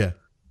know. Yeah.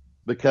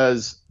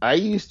 Because I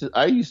used to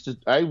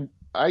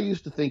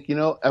think,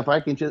 if I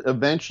can just,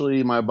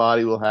 eventually my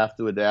body will have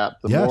to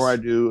adapt. The more I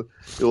do,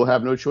 it will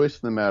have no choice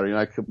in the matter.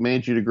 I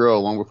command you to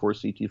grow long before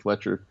CT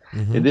Fletcher.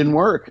 It didn't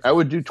work. I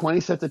would do 20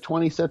 sets of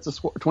 20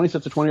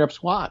 rep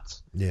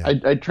squats. Yeah.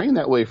 I'd train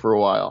that way for a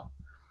while.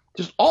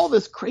 Just all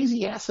this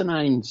crazy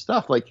asinine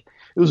stuff. Like,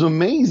 it was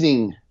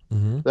amazing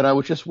that I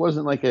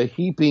wasn't like a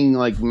heaping,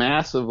 like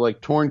massive, like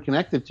torn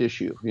connective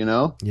tissue,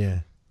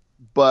 Yeah.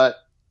 But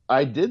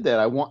I did that.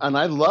 And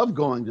I love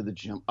going to the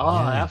gym. Oh,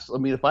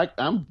 absolutely. I mean,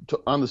 I'm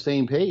on the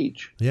same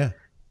page. Yeah.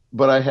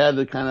 But I had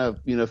to kind of,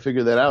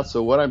 figure that out.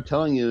 So what I'm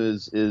telling you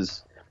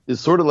is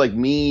sort of like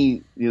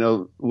me,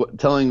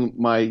 telling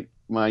my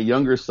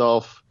younger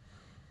self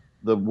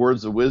the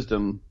words of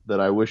wisdom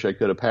that I wish I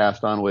could have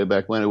passed on way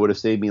back when. It would have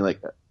saved me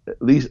like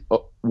at least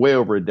way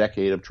over a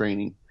decade of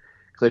training,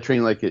 because I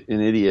trained like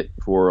an idiot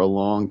for a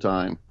long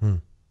time. I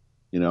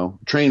learned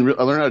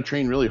how to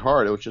train really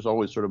hard. It was just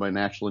always sort of my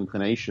natural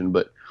inclination,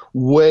 but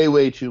way,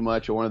 way too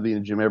much. I wanted to be in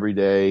the gym every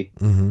day.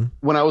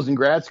 When I was in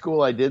grad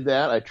school, I did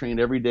that. I trained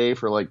every day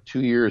for like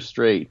 2 years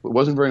straight. It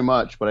wasn't very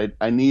much, but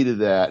I needed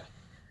that.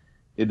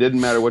 It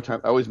didn't matter what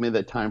time. I always made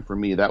that time for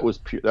me. That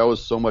was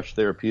so much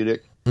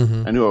therapeutic.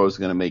 I knew I was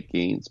going to make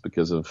gains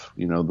because of,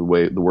 the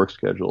way the work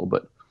schedule.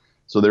 But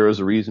so there was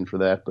a reason for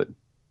that. But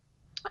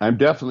I'm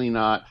definitely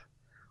not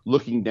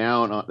looking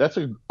down on.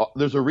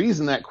 There's a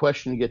reason that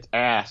question gets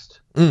asked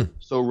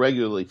so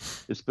regularly.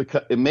 It's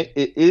because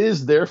it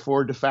is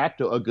therefore de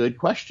facto a good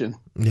question.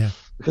 Yeah,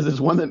 because it's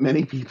one that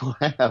many people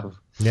have.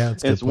 Yeah,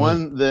 it's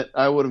one that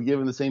I would have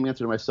given the same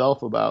answer to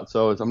myself about.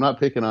 So I'm not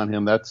picking on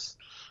him. That's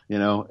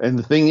and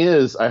the thing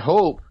is, I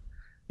hope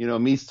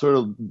me sort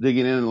of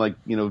digging in and like,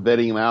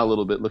 vetting him out a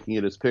little bit, looking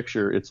at his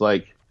picture, it's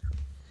like,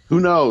 who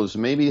knows?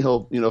 Maybe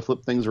he'll,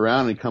 flip things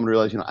around and come to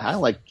realize,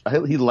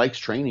 he likes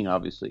training,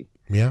 obviously.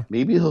 Yeah.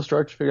 Maybe he'll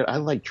start to figure out I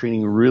like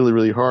training really,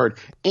 really hard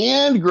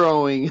and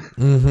growing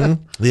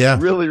Yeah.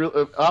 really,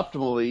 really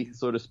optimally,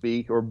 so to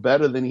speak, or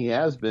better than he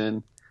has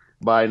been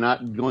by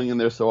not going in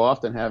there so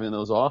often, having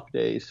those off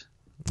days.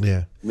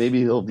 Yeah.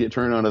 Maybe he'll get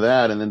turned onto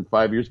that and then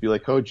 5 years be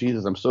like, oh,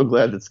 Jesus, I'm so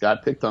glad that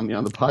Scott picked on me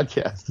on the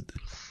podcast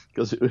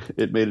because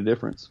it made a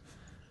difference.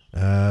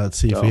 Let's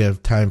see if we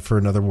have time for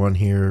another one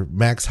here.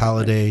 Max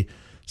Holiday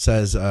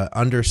says,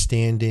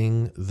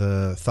 understanding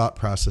the thought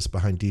process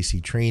behind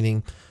DC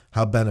training,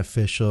 how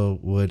beneficial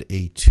would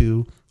a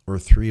 2 or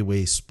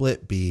 3-way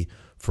split be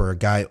for a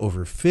guy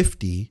over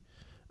 50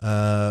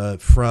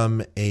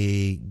 from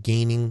a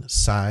gaining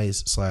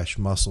size /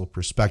 muscle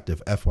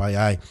perspective?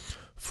 FYI,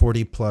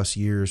 40 plus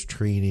years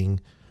training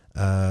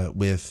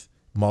with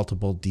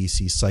multiple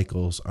DC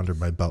cycles under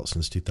my belt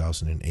since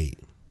 2008.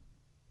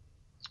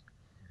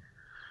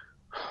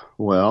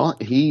 Well,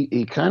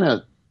 he kind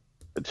of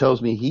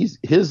tells me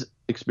his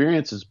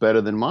experience is better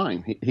than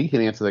mine. He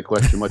can answer that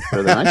question much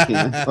better than I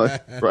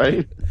can,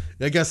 right?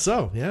 I guess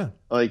so, yeah.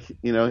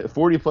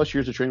 40 plus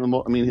years of training.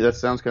 That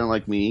sounds kind of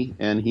like me,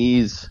 and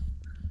he's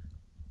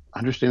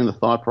understanding the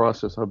thought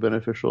process, how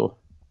beneficial.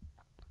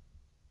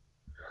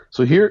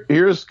 So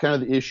here's kind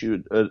of the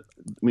issue.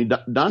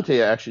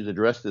 Dante actually has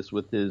addressed this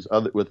with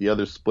the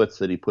other splits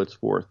that he puts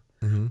forth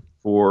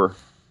for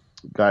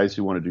guys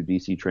who want to do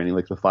DC training,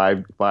 like the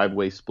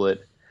five-way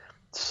split.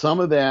 Some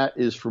of that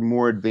is for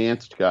more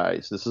advanced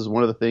guys. This is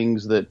one of the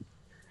things that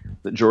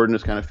Jordan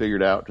has kind of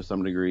figured out to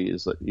some degree,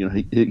 is that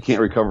he can't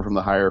recover from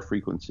the higher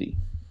frequency.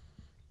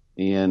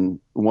 And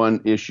one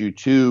issue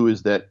too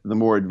is that the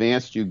more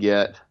advanced you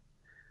get,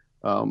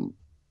 the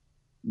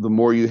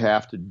more you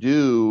have to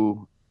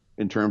do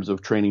in terms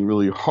of training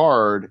really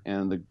hard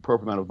and the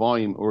appropriate amount of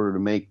volume in order to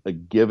make a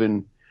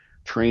given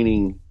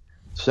training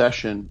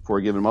session for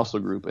a given muscle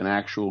group an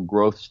actual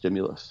growth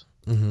stimulus.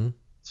 Mm-hmm.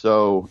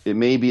 So it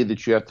may be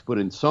that you have to put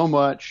in so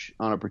much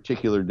on a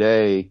particular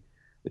day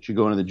that you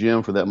go into the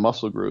gym for that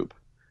muscle group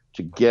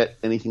to get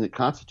anything that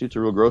constitutes a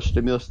real growth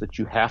stimulus, that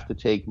you have to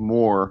take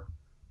more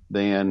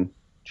than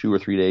 2 or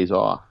 3 days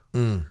off,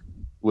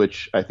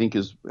 which I think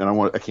is,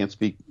 and I can't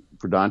speak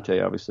for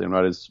Dante, obviously. I'm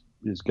not his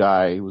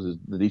guy. He was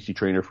the DC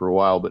trainer for a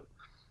while, but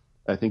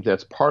I think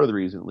that's part of the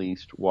reason, at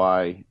least,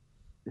 why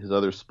his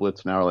other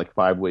splits now are like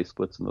 5-way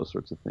splits and those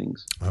sorts of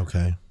things.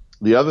 Okay.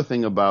 The other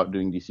thing about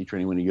doing DC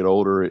training when you get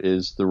older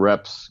is the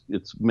reps.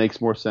 It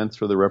makes more sense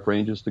for the rep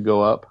ranges to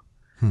go up.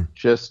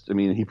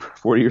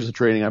 40 years of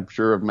training, I'm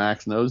sure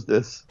Max knows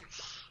this.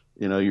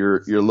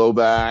 Your low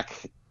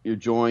back, your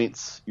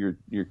joints, your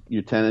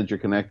tendons, your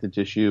connective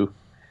tissue.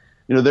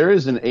 There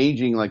is an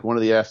aging, like one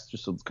of the,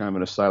 just kind of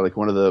an aside, like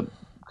one of the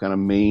kind of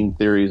main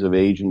theories of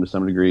aging to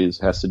some degree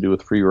has to do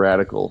with free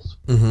radicals.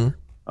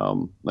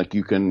 Mm-hmm. Like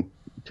you can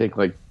take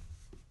like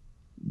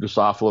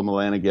Drosophila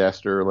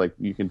melanogaster, like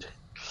you can,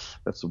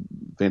 that's a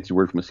fancy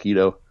word for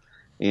mosquito,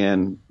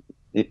 and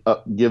make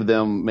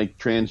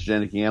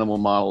transgenic animal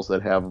models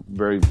that have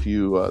very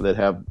few, that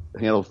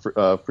handle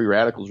free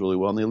radicals really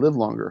well, and they live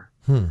longer.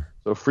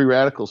 So free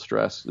radical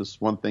stress is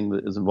one thing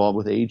that is involved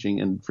with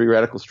aging, and free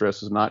radical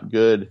stress is not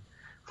good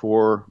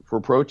for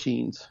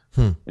proteins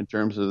in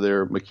terms of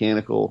their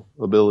mechanical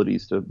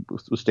abilities to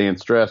withstand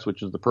stress,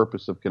 which is the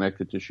purpose of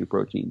connective tissue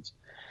proteins.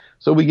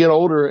 So we get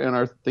older and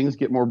our things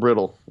get more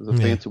brittle. Is a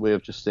fancy way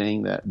of just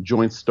saying that.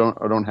 Joints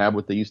don't have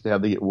what they used to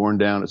have. They get worn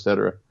down, et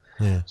cetera.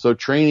 Yeah. So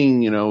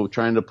training,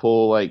 trying to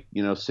pull like,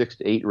 6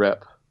 to 8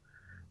 rep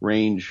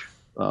range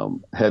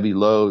heavy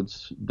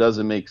loads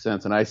doesn't make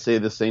sense. And I say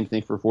the same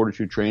thing for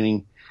fortitude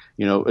training.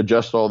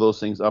 Adjust all those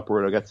things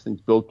upward. I got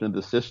things built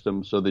into the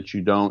system so that you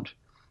don't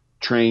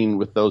train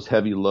with those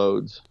heavy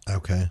loads.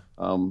 Okay.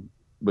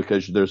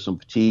 Because there's some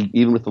fatigue,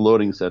 even with the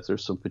loading sets,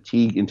 there's some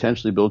fatigue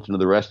intentionally built into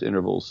the rest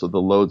intervals. So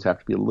the loads have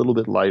to be a little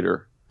bit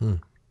lighter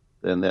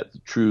than that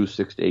true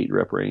 6 to 8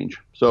 rep range.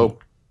 So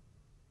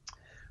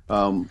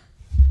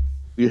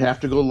you'd have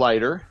to go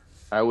lighter.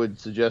 I would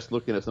suggest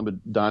looking at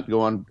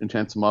go on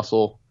intense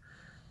muscle.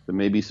 There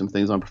may be some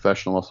things on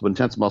professional muscle, but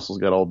intense muscle's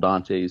got all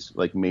Dante's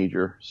like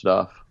major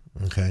stuff.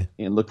 Okay.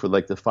 And look for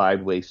like the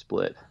 5-way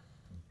split.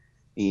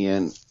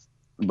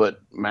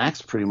 But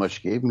Max pretty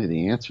much gave me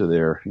the answer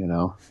there,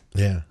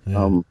 Yeah.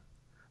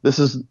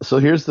 So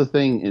here's the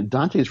thing.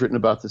 Dante's written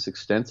about this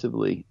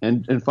extensively,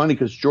 and funny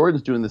because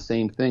Jordan's doing the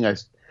same thing. I'm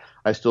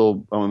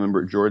a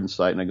member at Jordan's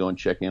site, and I go and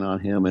check in on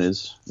him and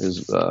his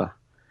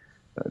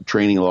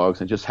training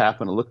logs. And just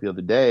happened to look the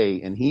other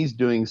day, and he's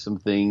doing some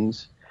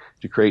things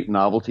to create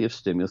novelty of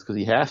stimulus because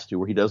he has to,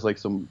 where he does like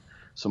some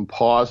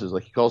pauses,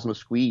 like he calls them a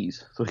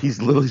squeeze. So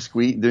he's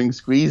literally doing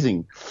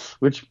squeezing,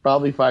 which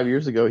probably 5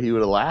 years ago he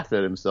would have laughed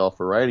at himself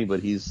for writing, but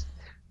he's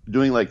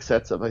doing like I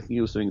think he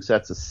was doing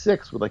sets of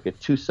 6 with like a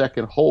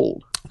 2-second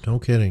hold. No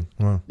kidding.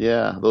 Wow.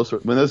 Yeah.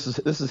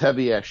 This is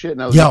heavy ass shit.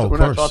 Now, we're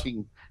not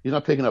talking, he's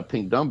not picking up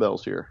pink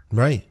dumbbells here.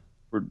 Right.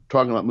 We're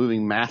talking about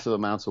moving massive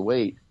amounts of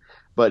weight,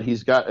 but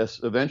he's got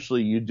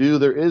eventually you do.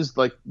 There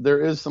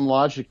is some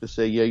logic to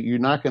say, yeah, you're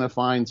not going to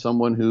find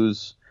someone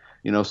who's,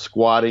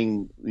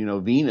 squatting,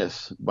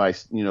 Venus by,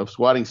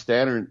 squatting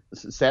Saturn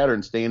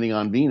standing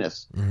on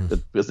Venus,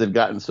 because they've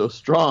gotten so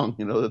strong,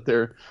 that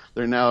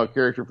they're now a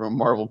character from a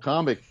Marvel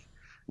comic,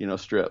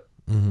 strip.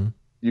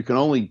 You can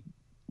only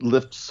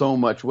lift so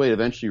much weight,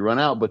 eventually you run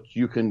out, but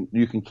you can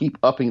keep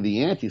upping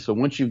the ante. So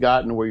once you've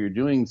gotten to where you're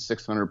doing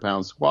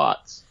 600-pound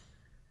squats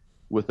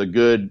with a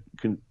good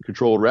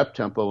controlled rep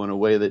tempo in a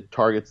way that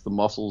targets the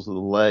muscles of the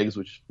legs,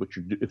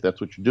 if that's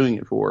what you're doing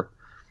it for,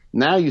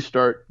 now you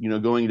start,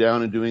 going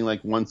down and doing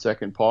like 1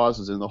 second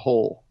pauses in the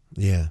hole.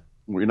 Yeah.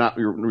 You're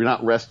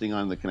not resting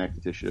on the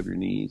connective tissue of your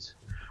knees,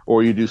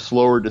 or you do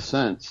slower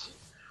descents,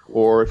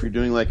 or if you're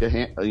doing like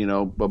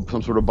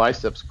some sort of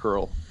biceps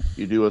curl,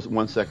 you do a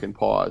 1 second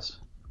pause,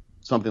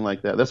 something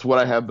like that. That's what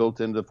I have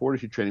built into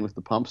fortitude training with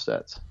the pump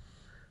sets.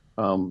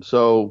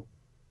 So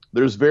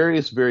there's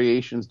various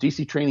variations.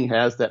 DC training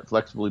has that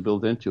flexibly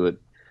built into it,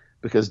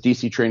 because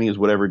DC training is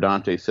whatever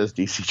Dante says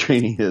DC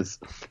training is,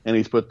 and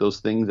he's put those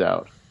things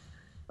out.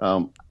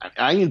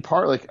 I in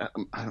part,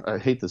 I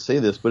hate to say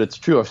this, but it's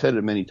true. I've said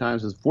it many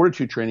times. Is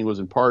fortitude training was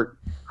in part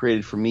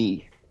created for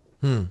me,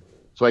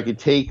 so I could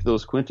take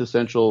those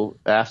quintessential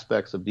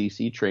aspects of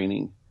DC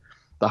training,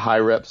 the high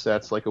rep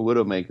sets like a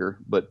Widowmaker,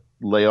 but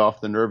lay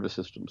off the nervous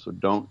system. So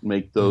don't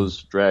make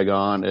those drag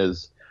on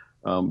as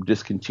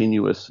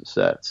discontinuous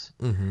sets,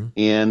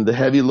 and the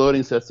heavy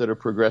loading sets that are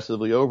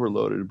progressively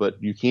overloaded.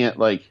 But you can't,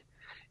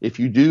 if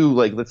you do,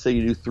 let's say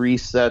you do 3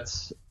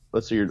 sets.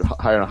 Let's say you're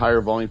on a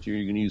higher volume, so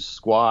you're going to use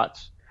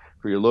squats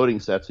for your loading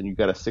sets, and you've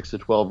got a 6 to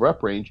 12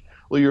 rep range.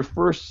 Well, your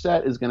first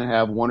set is going to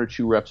have 1 or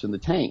 2 reps in the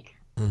tank.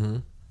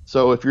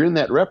 So if you're in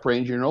that rep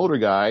range, you're an older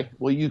guy.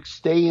 Well, you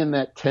stay in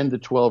that 10 to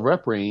 12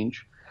 rep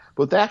range,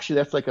 but actually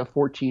that's like a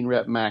 14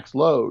 rep max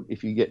load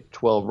if you get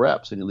 12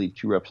 reps and you leave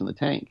 2 reps in the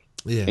tank,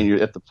 and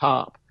you're at the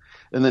top.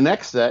 And the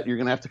next set, you're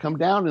going to have to come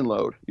down and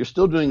load. You're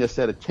still doing a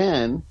set of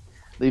 10,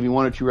 leaving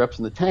 1 or 2 reps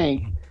in the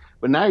tank,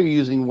 but now you're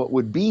using what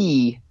would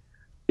be,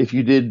 if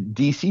you did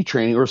DC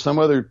training or some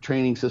other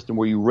training system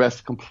where you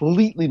rest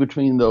completely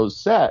between those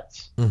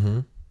sets,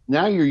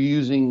 now you're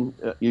using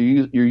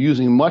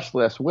much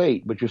less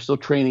weight, but you're still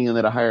training in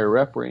at a higher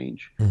rep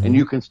range, and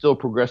you can still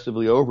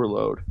progressively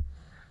overload.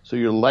 So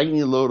you're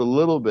lightening the load a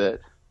little bit.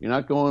 You're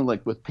not going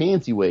with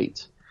pansy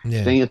weights,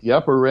 staying at the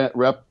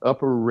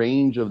upper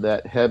range of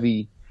that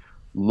heavy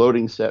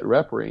loading set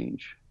rep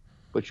range.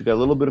 But you've got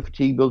a little bit of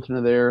fatigue built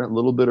into there, a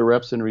little bit of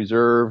reps in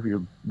reserve.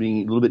 You're being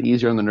a little bit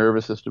easier on the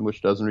nervous system,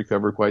 which doesn't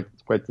recover quite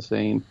the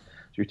same. So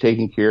you're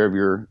taking care of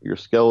your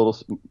skeletal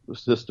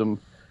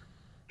system,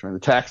 trying to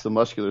tax the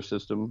muscular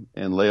system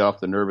and lay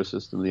off the nervous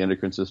system, the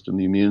endocrine system,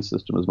 the immune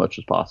system as much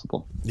as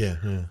possible. Yeah.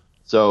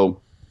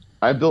 So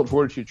I built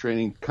fortitude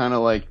training kind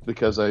of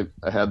because I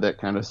had that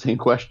kind of same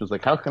question.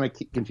 It's how can I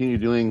continue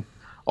doing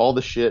all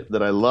the shit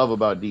that I love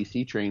about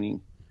DC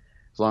training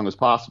as long as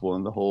possible,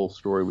 and the whole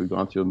story we've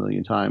gone through a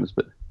million times.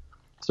 But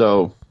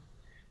so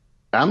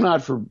I'm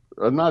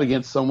not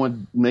against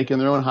someone making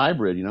their own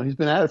hybrid. He's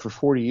been at it for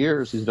 40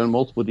 years. He's done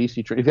multiple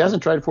DC training. If he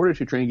hasn't tried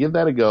fortitude training, give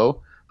that a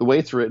go. The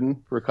weight's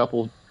written for a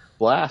couple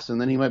blasts, and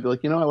then he might be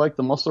like, I like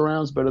the muscle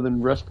rounds better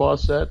than rest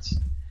pause sets.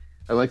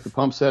 I like the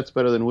pump sets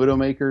better than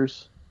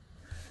Widowmakers.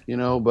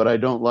 But I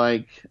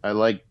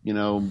like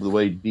the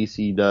way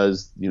DC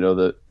does,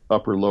 the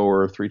upper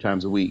lower 3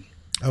 times a week.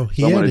 Oh,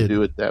 so I'm going to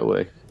do it that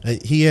way.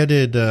 He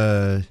added,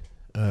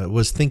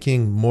 was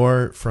thinking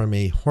more from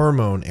a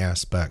hormone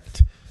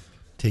aspect,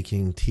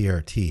 taking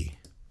TRT.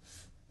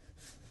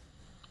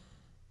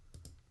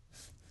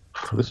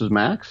 This is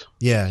Max?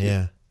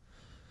 Yeah.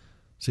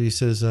 So he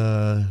says,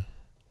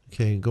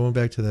 okay, going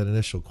back to that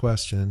initial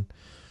question.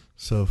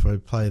 So if I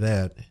apply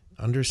that,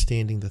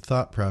 understanding the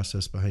thought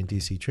process behind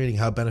DC training,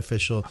 how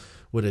beneficial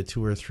would a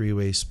 2 or 3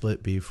 way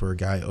split be for a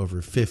guy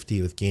over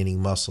 50 with gaining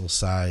muscle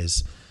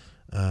size?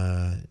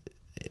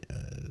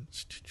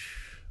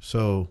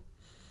 So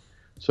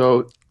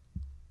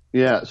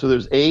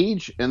there's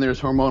age and there's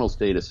hormonal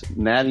status,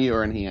 natty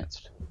or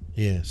enhanced.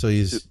 Yeah. So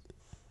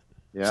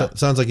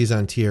sounds like he's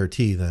on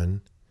TRT then.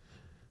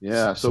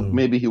 Yeah. So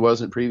maybe he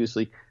wasn't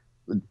previously.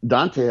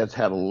 Dante has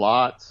had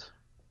lots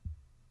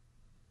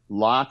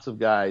of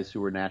guys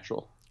who were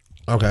natural.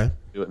 Okay.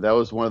 That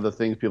was one of the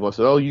things people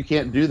said, you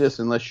can't do this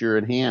unless you're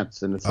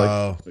enhanced. And it's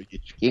you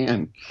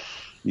can.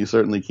 You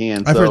certainly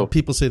can. I've heard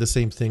people say the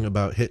same thing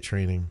about HIIT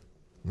training.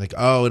 It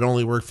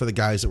only worked for the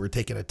guys that were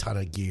taking a ton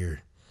of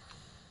gear.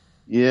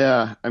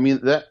 Yeah. I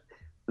mean, I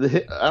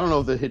don't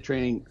know if the HIIT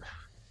training,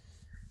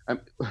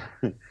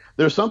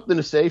 there's something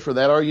to say for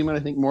that argument,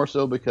 I think more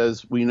so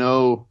because we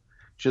know,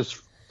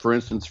 just for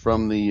instance,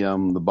 from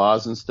the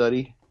Boson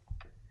study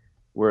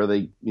where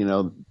they,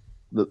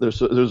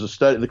 there's a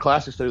study, the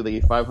classic study, they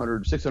gave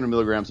 600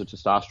 milligrams of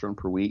testosterone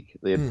per week.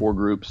 They had 4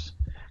 groups,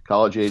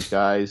 college age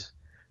guys,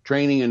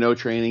 training and no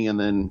training, and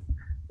then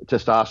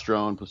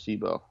testosterone,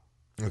 placebo.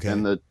 Okay.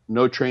 And the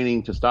no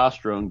training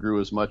testosterone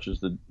grew as much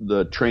as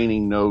the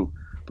training no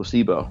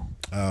placebo.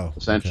 Oh,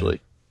 essentially.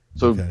 Okay.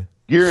 So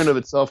gear in of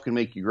itself can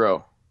make you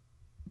grow.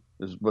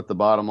 is what the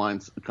bottom line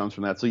comes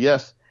from that. So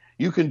yes,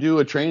 you can do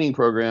a training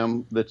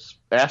program that's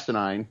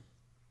asinine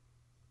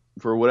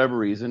for whatever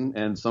reason,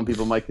 and some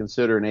people might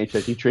consider an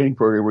HIIT training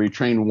program where you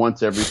train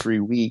once every 3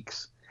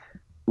 weeks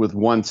with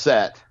one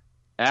set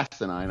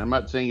asinine. I'm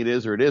not saying it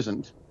is or it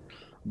isn't,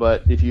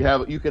 but if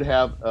you could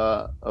have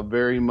a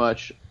very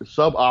much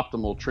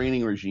suboptimal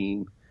training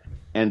regime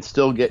and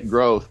still get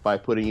growth by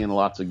putting in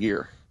lots of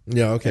gear.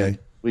 Yeah, okay. And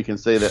we can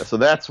say that. So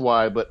that's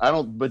why, but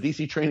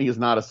DC training is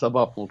not a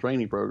suboptimal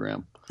training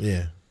program.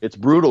 Yeah. It's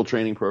brutal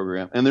training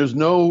program. And there's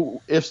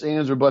no ifs,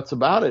 ands, or buts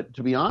about it,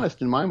 to be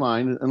honest, in my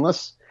mind,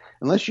 unless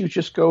you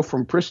just go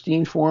from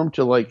pristine form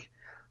to like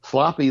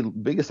sloppy,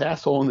 biggest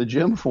asshole in the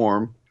gym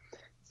form.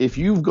 If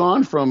you've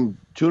gone from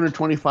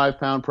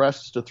 225-pound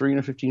presses to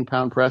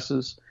 315-pound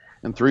presses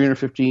and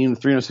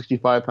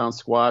 365-pound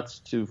squats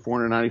to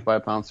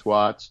 495-pound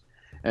squats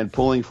and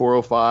pulling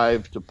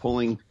 405 to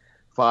pulling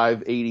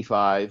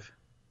 585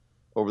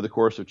 over the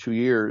course of 2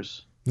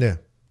 years, yeah,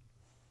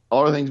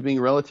 all other things being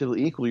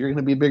relatively equal, you're going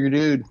to be a bigger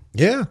dude.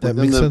 Yeah, that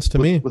makes sense to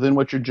me. Within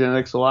what your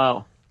genetics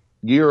allow,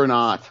 gear or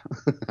not.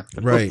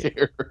 Right.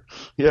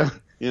 Yeah,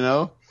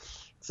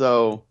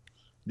 So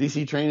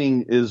DC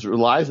training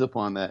relies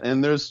upon that,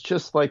 and there's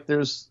just like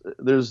there's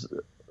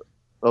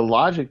a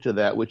logic to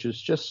that which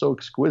is just so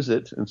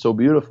exquisite and so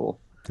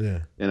beautiful. Yeah.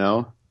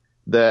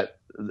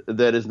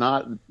 That is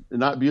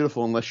not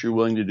beautiful unless you're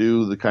willing to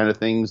do the kind of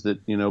things that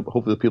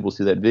hopefully people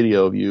see that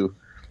video of you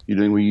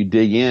doing, where you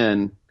dig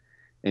in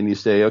and you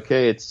say,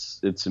 okay,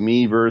 it's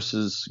me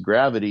versus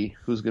gravity.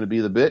 Who's going to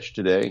be the bitch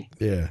today?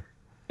 Yeah.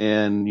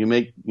 And you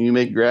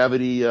make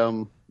gravity,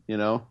 your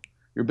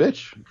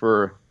bitch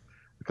for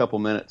a couple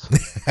minutes.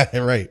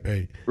 Right.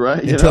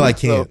 Until I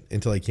can't.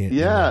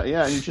 Yeah.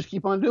 And you just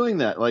keep on doing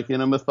that, like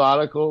in a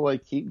methodical,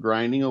 like keep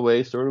grinding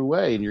away sort of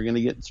way, and you're going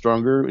to get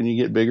stronger and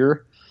you get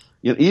bigger.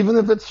 Even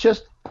if it's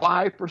just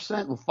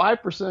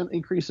 5%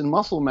 increase in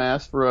muscle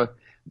mass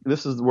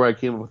this is where I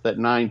came up with that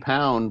 9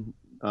 pound,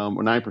 or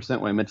 9%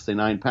 when I meant to say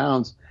 9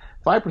 pounds.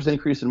 5%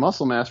 increase in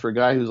muscle mass for a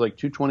guy who's like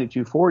 220,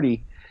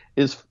 240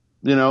 is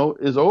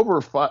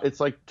over it's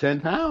like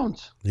 10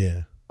 pounds.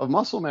 Yeah. Of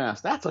muscle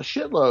mass. That's a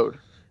shitload.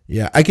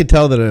 Yeah, I could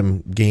tell that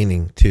I'm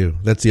gaining too.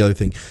 That's the other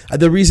thing.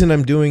 The reason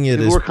I'm doing it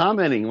is we're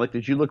commenting like,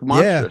 did you look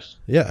monstrous?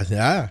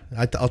 Yeah.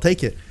 I'll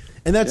take it.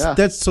 And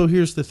that's so.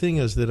 Here's the thing: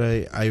 is that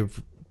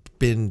I've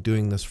been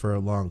doing this for a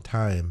long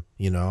time.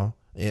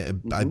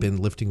 Mm-hmm. I've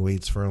been lifting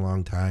weights for a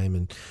long time,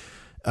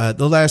 and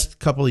the last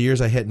couple of years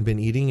I hadn't been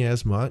eating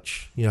as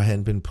much. I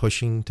hadn't been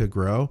pushing to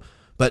grow,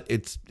 but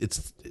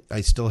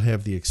I still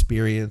have the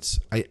experience.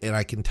 And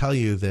I can tell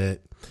you that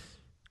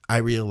I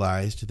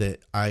realized that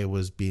I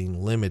was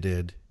being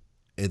limited.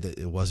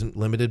 It wasn't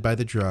limited by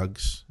the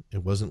drugs.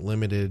 It wasn't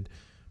limited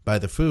by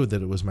the food.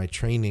 That it was my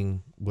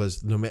training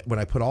was when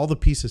I put all the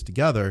pieces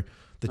together,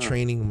 the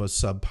training was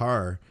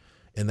subpar.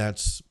 And I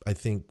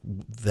think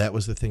that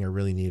was the thing I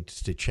really needed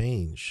to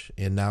change.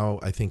 And now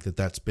I think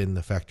that's been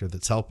the factor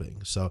that's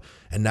helping. So,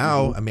 and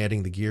now I'm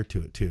adding the gear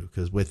to it too.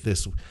 Cause with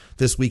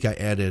this week I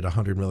added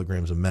 100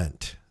 milligrams of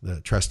Ment,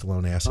 the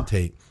Trestolone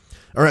acetate,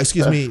 or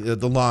excuse me,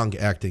 the long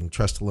acting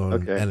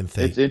Trestolone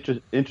enanthate. It's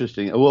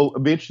interesting. Well, it'll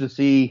be interesting to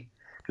see,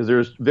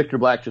 because Victor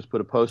Black just put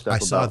a post up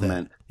about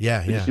Ment.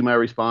 Yeah. Did you see my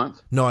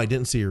response? No, I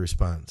didn't see your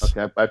response.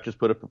 Okay, I've just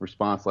put up a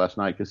response last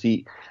night because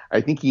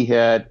I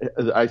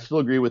still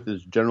agree with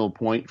his general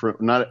point for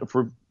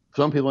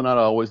some people, not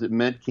always, that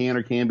Ment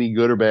can be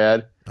good or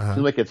bad. Seems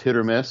like it's hit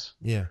or miss.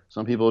 Yeah.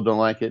 Some people don't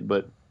like it,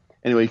 but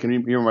anyway, you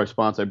can hear my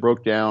response. I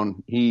broke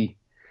down. He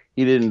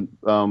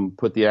didn't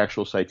put the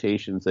actual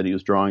citations that he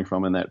was drawing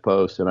from in that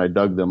post, and I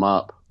dug them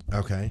up.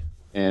 Okay.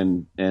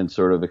 And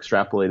sort of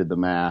extrapolated the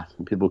math,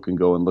 and people can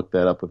go and look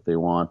that up if they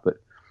want.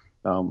 But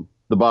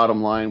the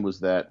bottom line was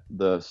that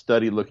the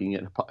study looking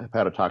at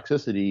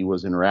hepatotoxicity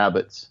was in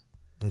rabbits,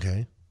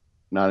 okay,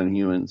 not in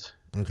humans.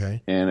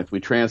 Okay. And if we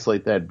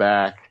translate that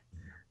back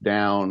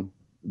down,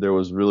 there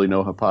was really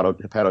no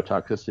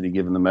hepatotoxicity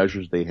given the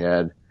measures they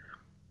had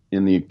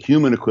in the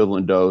human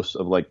equivalent dose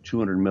of like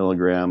 200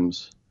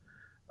 milligrams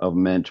of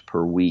Ment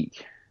per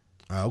week.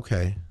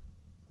 Okay.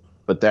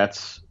 But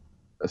that's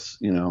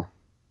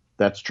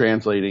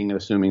translating,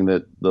 assuming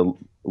that the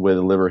way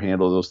the liver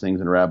handles those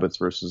things in rabbits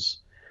versus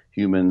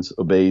humans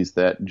obeys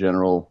that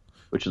general,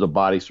 which is a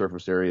body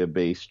surface area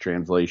based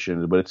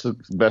translation, but it's the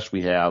best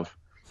we have.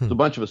 It's a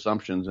bunch of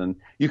assumptions, and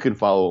you can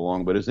follow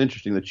along, but it's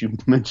interesting that you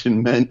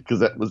mentioned Ment, because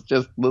that was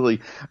just literally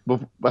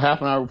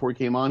half an hour before we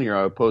came on here.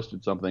 I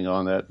posted something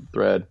on that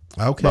thread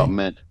about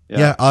Ment.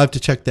 Yeah, I'll have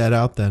to check that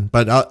out then.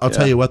 But I'll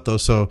tell you what, though.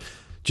 So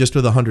just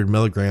with 100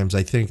 milligrams,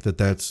 I think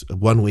that's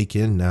 1 week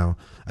in now.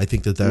 I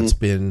think that's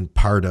been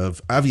part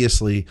of,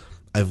 obviously,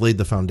 I've laid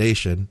the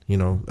foundation.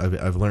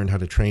 I've learned how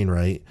to train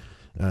right.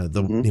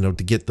 To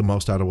get the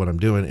most out of what I'm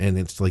doing, and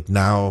it's like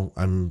now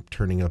I'm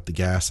turning up the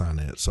gas on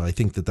it. So I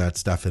think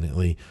that's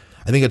definitely,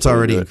 I think it's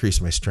already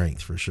increased my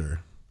strength for sure.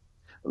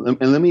 And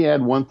let me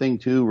add one thing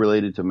too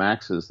related to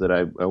maxes that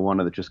I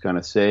wanted to just kind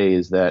of say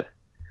is that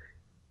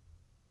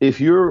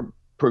if you're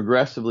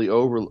progressive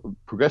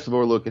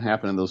overload can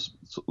happen in those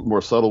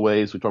more subtle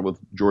ways. We talk about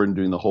Jordan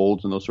doing the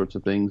holds and those sorts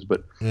of things,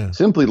 but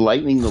simply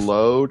lightening the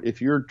load.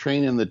 If you're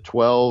training the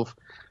 12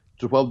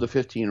 to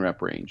 15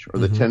 rep range, or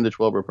the 10 to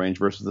 12 rep range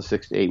versus the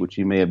 6 to 8, which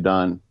you may have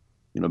done,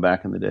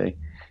 back in the day,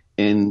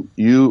 and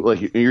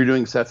you're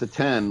doing sets of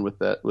 10 with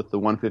the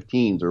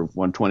 115s or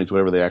 120s,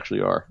 whatever they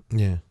actually are.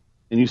 Yeah.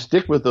 And you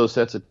stick with those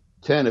sets of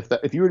 10.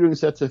 If you were doing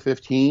sets of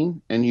 15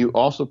 and you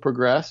also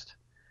progressed,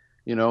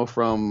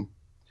 from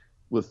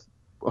with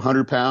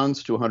 100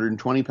 pounds to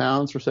 120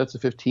 pounds for sets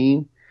of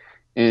 15,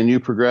 and you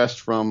progressed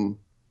from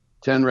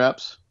 10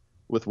 reps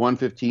with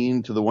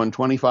 115 to the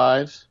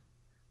 125s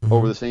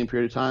over the same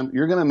period of time,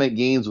 you're going to make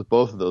gains with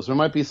both of those. There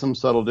might be some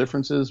subtle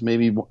differences.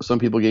 Maybe some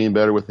people getting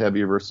better with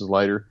heavier versus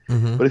lighter.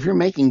 But if you're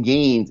making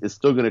gains, it's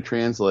still going to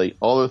translate,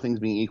 all other things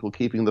being equal,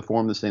 keeping the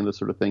form the same, this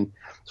sort of thing.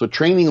 So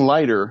training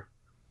lighter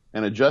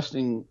and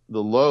adjusting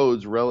the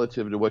loads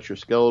relative to what your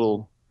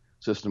skeletal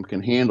system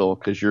can handle,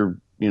 because you're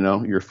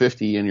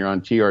 50 and you're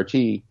on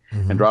TRT,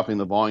 and dropping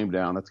the volume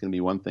down, that's going to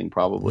be one thing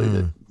probably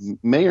that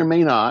may or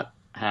may not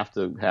have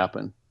to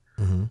happen.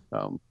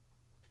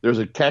 There's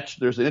an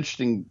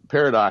interesting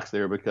paradox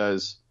there,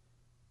 because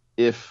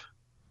if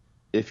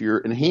you're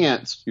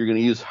enhanced, you're going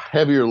to use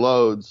heavier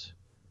loads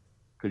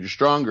because you're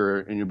stronger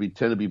and you'll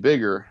tend to be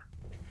bigger,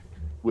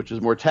 which is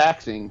more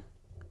taxing.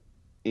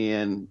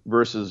 And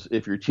versus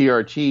if you're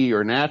TRT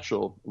or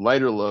natural,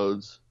 lighter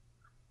loads,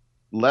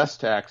 less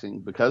taxing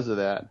because of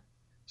that.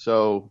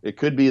 So it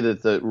could be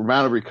that the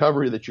amount of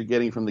recovery that you're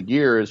getting from the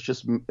gear is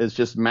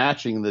just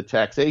matching the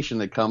taxation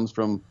that comes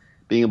from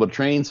being able to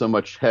train so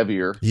much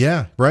heavier.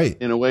 Yeah, right.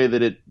 In a way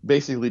that it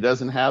basically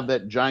doesn't have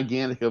that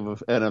gigantic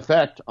of an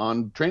effect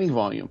on training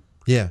volume.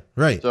 Yeah,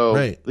 right. So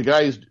right. The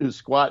guy who's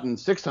squatting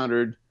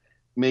 600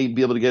 may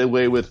be able to get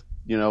away with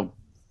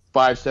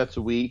 5 sets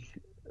a week,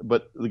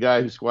 but the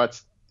guy who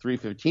squats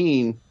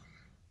 315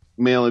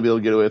 may only be able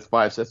to get away with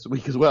 5 sets a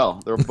week as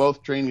well. They're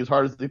both training as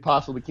hard as they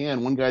possibly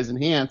can. One guy's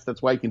enhanced,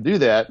 that's why he can do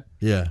that.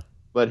 Yeah.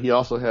 But he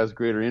also has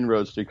greater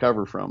inroads to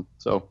recover from.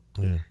 So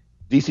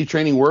DC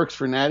training works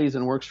for natties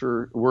and works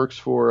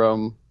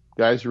for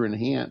guys who are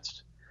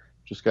enhanced.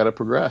 Just got to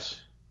progress.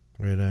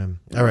 Right on.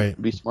 All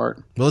right. Be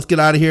smart. Well, let's get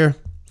out of here.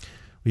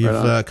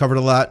 We've covered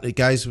a lot,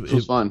 guys. It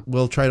was fun.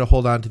 We'll try to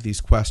hold on to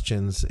these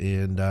questions,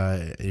 and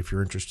if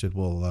you're interested,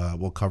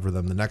 we'll cover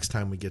them the next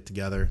time we get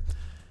together.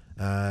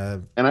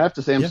 And I have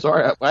to say, I'm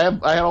sorry. I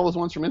had all those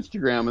ones from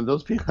Instagram, and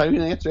those people, I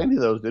didn't answer any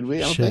of those, did we?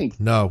 I don't think.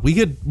 No, we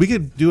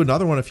could do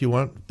another one if you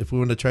want. If we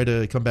want to try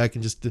to come back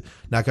and just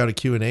knock out a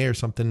Q&A or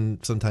something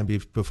sometime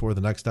before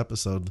the next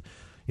episode.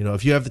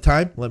 If you have the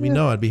time, let me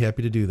know. I'd be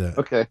happy to do that.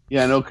 Okay.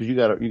 Yeah, I know, because you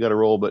got to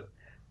roll, but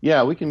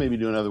yeah, we can maybe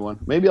do another one.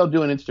 Maybe I'll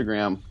do an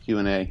Instagram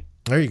Q&A.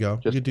 There you go.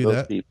 You could do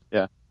that. People.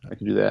 Yeah, I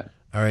can do that.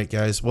 All right,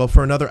 guys. Well,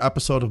 for another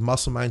episode of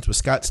Muscle Minds with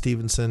Scott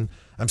Stevenson,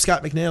 I'm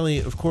Scott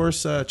McNally. Of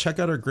course, check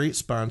out our great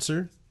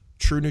sponsor,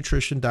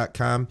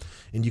 TrueNutrition.com,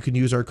 and you can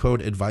use our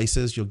code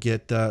ADVICES. You'll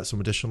get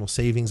some additional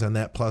savings on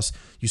that. Plus,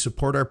 you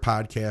support our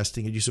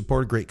podcasting, and you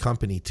support a great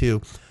company,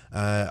 too.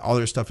 All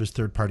their stuff is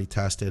third-party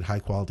tested,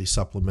 high-quality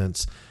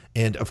supplements.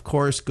 And, of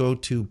course, go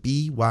to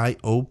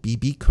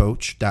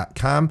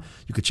BYOBBcoach.com.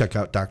 You can check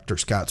out Dr.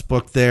 Scott's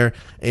book there.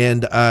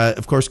 And,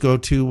 of course, go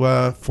to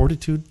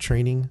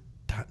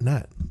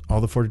FortitudeTraining.net. All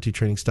the Fortitude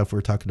Training stuff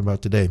we're talking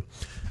about today.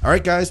 All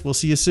right, guys. We'll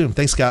see you soon.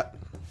 Thanks, Scott.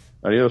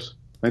 Adios.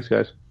 Thanks,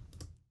 guys.